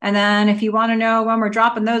 And then if you want to know when we're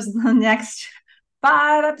dropping those the next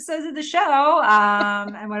 5 episodes of the show,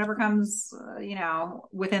 and whatever comes,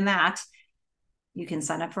 within that, you can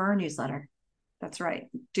sign up for our newsletter. That's right.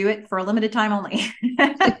 Do it for a limited time only.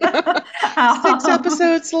 6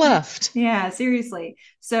 episodes left. Yeah, seriously.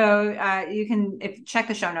 So you can check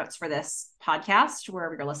the show notes for this podcast,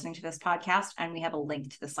 wherever you're listening to this podcast, and we have a link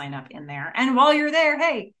to the sign up in there. And while you're there,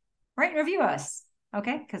 hey, rate and review us,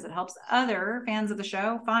 okay? Because it helps other fans of the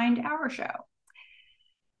show find our show.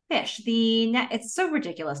 Fish, it's so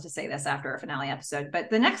ridiculous to say this after a finale episode, but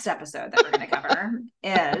the next episode that we're going to cover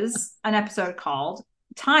is an episode called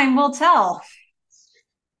Time Will Tell.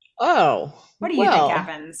 Oh, What do you think well,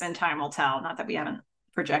 happens in Time Will Tell? Not that we haven't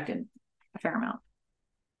projected a fair amount.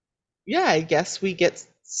 yeah, I guess we get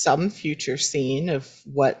some future scene of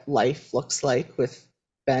what life looks like with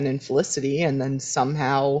Ben and Felicity, and then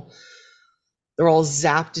somehow they're all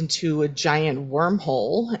zapped into a giant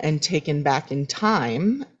wormhole and taken back in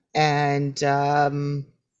time. And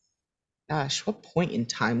gosh, what point in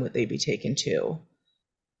time would they be taken to?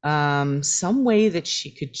 Some way that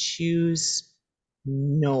she could choose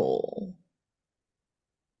Noel.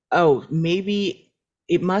 Oh, maybe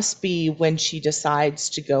it must be when she decides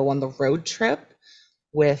to go on the road trip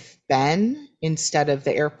with Ben instead of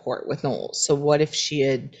the airport with Noel. So what if she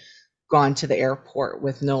had gone to the airport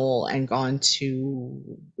with Noel and gone to,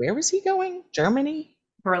 where was he going? Germany?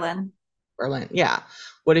 Berlin. Berlin. Yeah.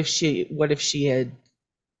 What if she had,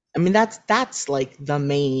 I mean that's like the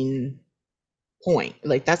main point.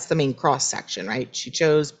 Like that's the main cross section, right? She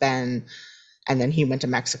chose Ben and then he went to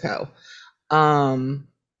Mexico. Um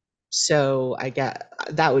so I get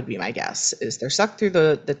that would be my guess is they're sucked through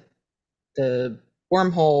the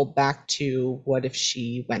wormhole back to what if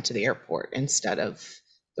she went to the airport instead of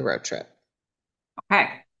the road trip. Okay.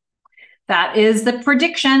 That is the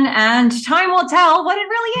prediction, and time will tell what it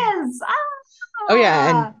really is. Oh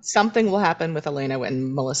yeah, Ah! and something will happen with Elena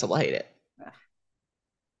and Melissa will hate it.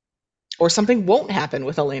 Or something won't happen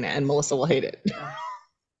with Elena and Melissa will hate it.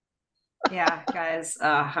 Yeah, guys,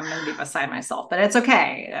 I'm going to be beside myself, but it's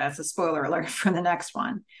okay. That's a spoiler alert for the next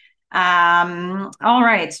one. All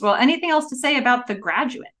right. Well, anything else to say about The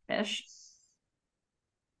Graduate, Fish?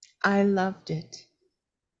 I loved it.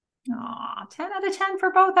 Aw, 10 out of 10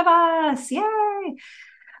 for both of us. Yay.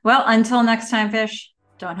 Well, until next time, Fish,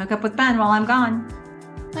 don't hook up with Ben while I'm gone.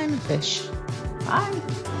 I'm a fish. Bye.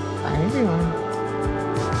 Bye everyone.